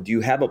forward? Do you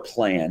have a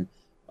plan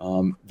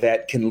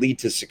that can lead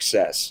to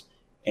success?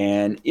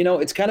 And, you know,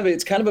 it's kind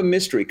of a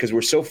mystery because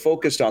we're so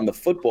focused on the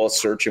football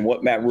search and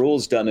what Matt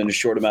Rule's done in a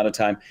short amount of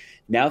time.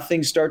 Now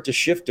things start to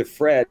shift to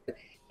Fred.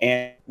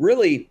 And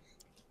really,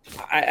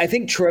 I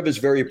think Trev is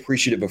very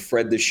appreciative of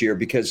Fred this year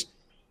because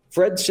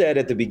Fred said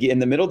in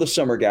the middle of the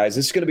summer, guys,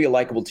 this is going to be a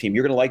likable team.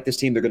 You're going to like this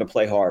team. They're going to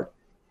play hard.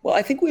 Well,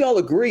 I think we all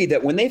agree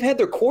that when they've had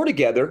their core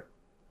together,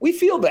 we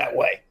feel that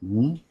way.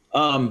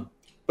 Mm-hmm.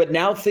 But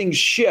now things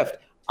shift.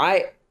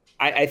 I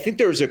think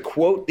there was a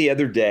quote the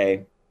other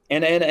day,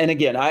 and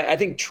again, I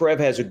think Trev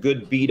has a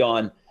good beat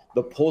on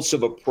the pulse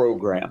of a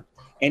program,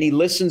 and he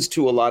listens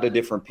to a lot of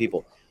different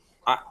people.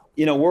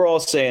 You know, we're all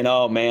saying,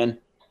 oh, man,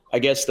 I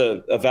guess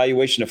the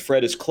evaluation of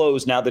Fred is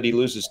closed now that he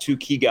loses 2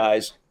 key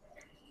guys.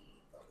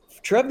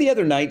 Trev the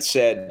other night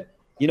said,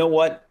 you know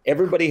what?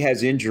 Everybody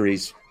has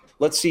injuries.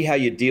 Let's see how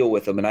you deal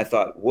with them. And I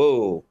thought,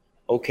 whoa,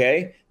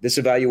 okay, this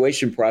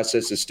evaluation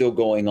process is still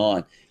going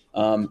on.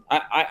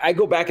 I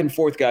go back and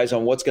forth, guys,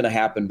 on what's going to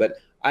happen. But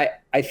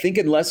I think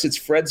unless it's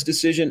Fred's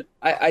decision,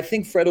 I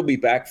think Fred will be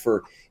back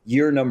for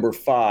year number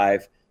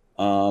 5.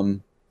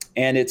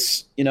 And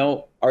it's, you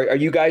know, are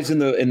you guys in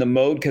the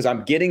mode? Because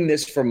I'm getting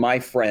this from my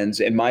friends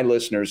and my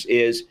listeners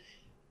is,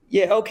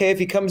 yeah, okay, if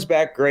he comes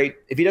back, great.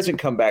 If he doesn't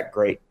come back,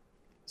 great.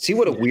 See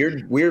what a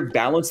weird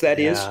balance that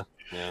is?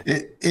 Yeah.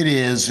 It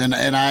is, and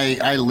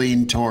I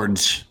lean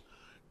towards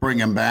bring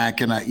him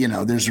back, and you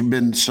know, there's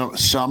been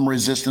some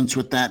resistance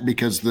with that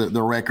because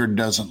the record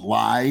doesn't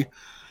lie.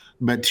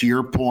 But to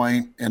your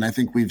point, and I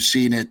think we've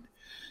seen it,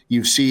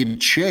 you've seen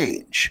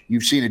change.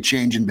 You've seen a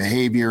change in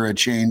behavior, a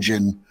change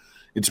in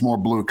it's more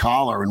blue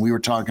collar, and we were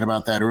talking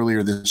about that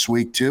earlier this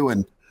week too.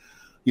 And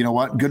you know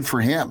what? Good for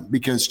him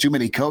because too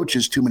many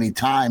coaches, too many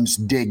times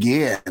dig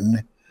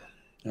in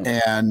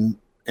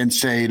and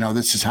say, you know,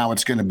 this is how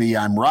it's going to be.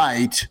 I'm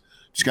right.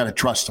 Just got to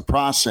trust the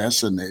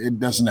process, and it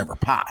doesn't ever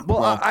pop.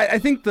 Well, I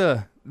think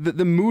the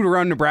mood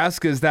around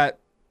Nebraska is that,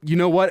 you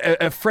know what,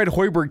 if Fred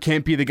Hoiberg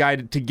can't be the guy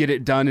to get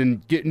it done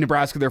and get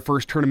Nebraska their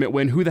first tournament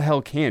win, who the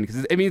hell can?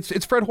 Because, I mean,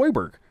 it's Fred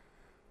Hoiberg.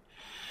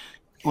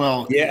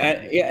 Well,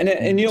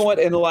 and you know what,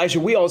 and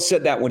Elijah, we all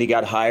said that when he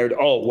got hired.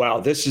 Oh,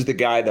 wow, this is the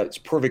guy that's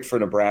perfect for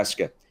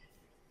Nebraska.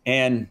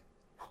 And,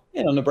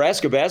 you know,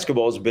 Nebraska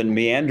basketball has been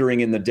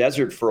meandering in the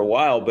desert for a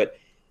while, but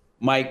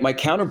my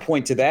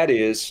counterpoint to that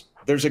is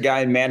there's a guy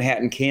in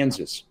Manhattan,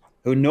 Kansas,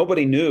 who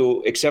nobody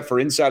knew except for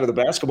inside of the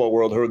basketball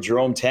world who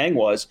Jerome Tang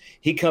was.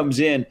 He comes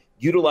in,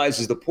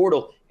 utilizes the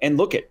portal, and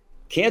look at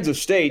Kansas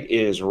State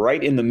is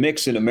right in the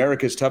mix in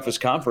America's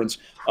toughest conference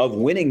of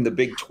winning the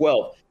Big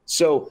 12.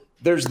 So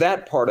there's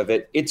that part of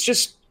it. It's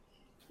just,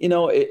 you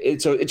know,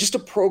 it's just a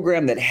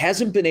program that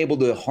hasn't been able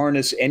to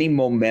harness any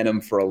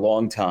momentum for a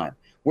long time.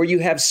 where you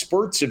have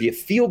spurts of you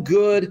feel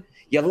good,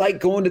 you like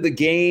going to the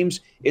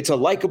games, it's a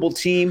likable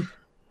team,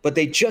 but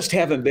they just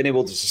haven't been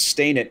able to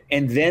sustain it.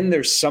 And then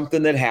there's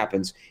something that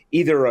happens,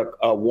 either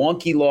a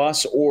wonky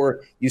loss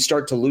or you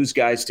start to lose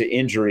guys to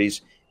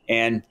injuries.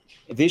 And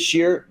this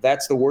year,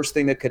 that's the worst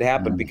thing that could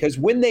happen, because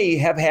when they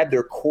have had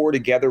their core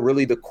together,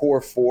 really the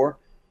core four,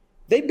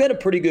 they've been a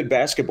pretty good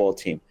basketball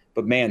team.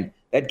 But, man,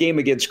 that game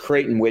against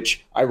Creighton,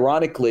 which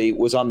ironically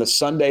was on the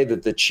Sunday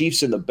that the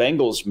Chiefs and the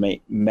Bengals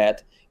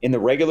met in the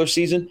regular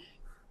season,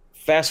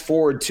 fast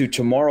forward to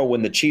tomorrow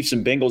when the Chiefs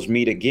and Bengals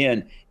meet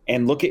again,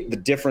 and look at the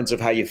difference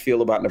of how you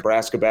feel about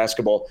Nebraska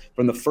basketball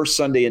from the first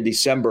Sunday in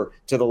December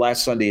to the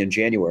last Sunday in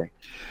January.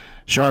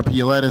 Sharpie,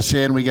 you let us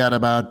in. We got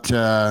about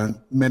a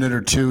minute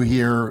or two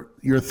here.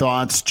 Your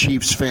thoughts,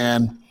 Chiefs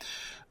fan.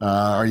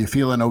 Are you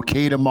feeling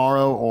okay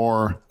tomorrow,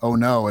 or, oh,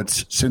 no,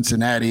 it's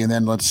Cincinnati? And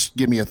then let's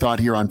give me a thought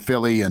here on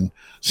Philly and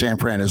San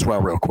Fran as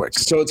well real quick.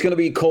 So it's going to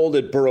be cold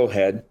at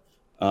Burrowhead,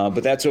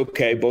 but that's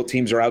okay. Both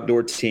teams are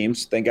outdoor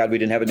teams. Thank God we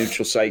didn't have a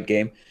neutral site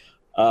game.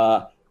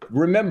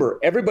 Remember,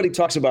 everybody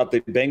talks about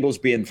the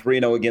Bengals being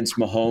 3-0 against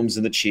Mahomes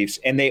and the Chiefs,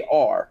 and they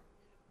are.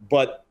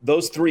 But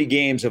those 3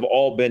 games have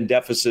all been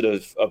deficit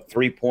of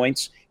 3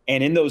 points.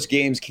 And in those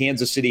games,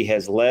 Kansas City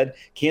has led.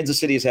 Kansas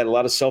City has had a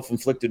lot of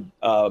self-inflicted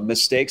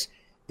mistakes.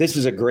 This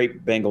is a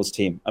great Bengals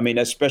team. I mean,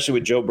 especially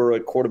with Joe Burrow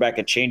at quarterback,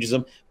 it changes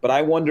them. But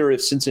I wonder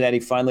if Cincinnati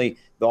finally,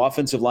 the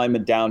offensive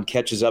lineman down,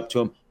 catches up to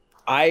him.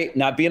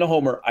 Not being a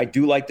homer, I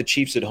do like the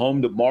Chiefs at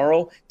home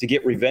tomorrow to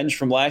get revenge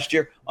from last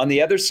year. On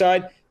the other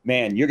side,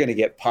 man, you're going to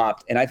get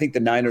popped. And I think the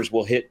Niners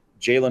will hit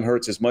Jalen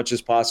Hurts as much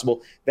as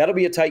possible. That'll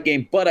be a tight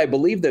game. But I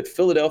believe that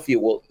Philadelphia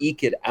will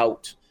eke it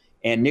out.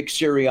 And Nick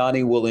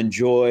Sirianni will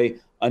enjoy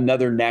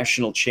another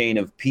national chain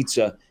of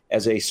pizza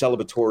as a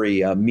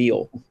celebratory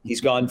meal.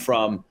 He's gone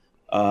from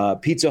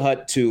Pizza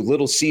Hut to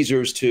Little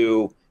Caesars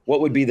to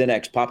what would be the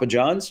next, Papa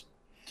John's?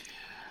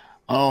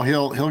 Oh,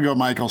 he'll go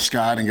Michael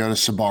Scott and go to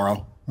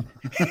Sbarro.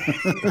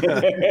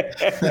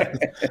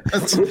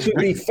 Which would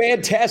be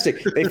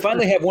fantastic. They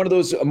finally have one of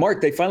those, Mark,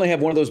 they finally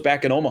have one of those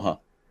back in Omaha.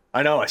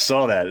 I know. I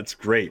saw that. It's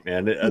great,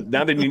 man.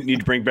 Now they need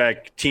to bring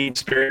back Team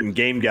Spirit and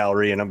Game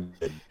Gallery, and I'm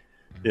good.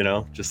 You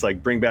know, just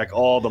like bring back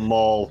all the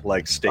mall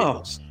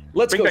staples. Oh,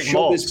 let's go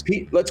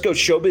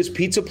Showbiz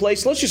Pizza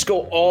Place. Let's just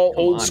go all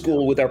old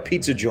school with our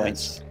pizza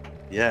joints.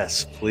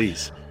 Yes,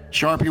 please.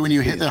 Sharpie, when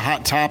you hit the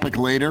hot topic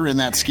later in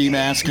that ski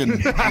mask and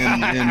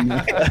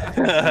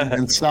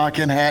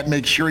stocking hat,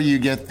 make sure you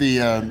get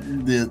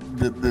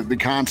the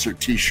concert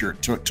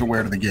T-shirt to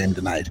wear to the game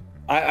tonight.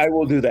 I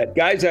will do that,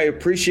 guys. I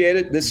appreciate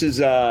it. This is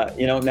now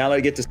that I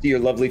get to see your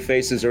lovely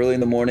faces early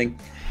in the morning.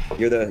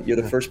 You're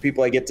the first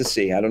people I get to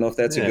see. I don't know if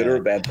that's a good or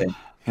a bad thing.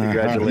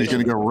 Congratulations. He's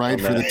going to go right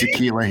for the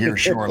tequila here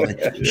shortly.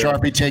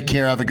 Sharpie, take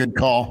care. Have a good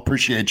call.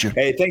 Appreciate you.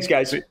 Hey, thanks,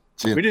 guys.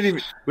 We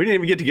didn't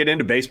even get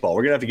into baseball.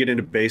 We're gonna have to get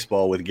into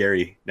baseball with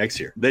Gary next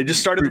year. They just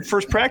started the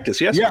first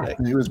practice yesterday.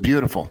 Yeah, it was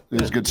beautiful.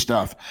 It was good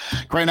stuff.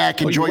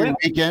 Kraynak, enjoy your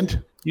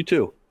weekend. You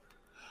too.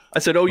 I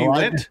said, you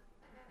went?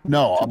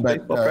 No,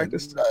 but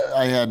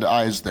I had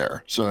eyes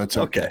there, so it's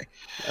okay.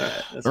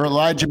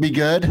 Elijah, be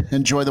good.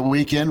 Enjoy the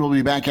weekend. We'll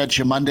be back at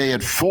you Monday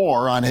at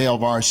 4 on Hail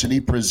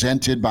Varsity,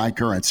 presented by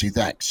Currency.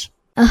 Thanks.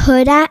 A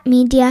Huda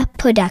Media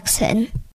Production.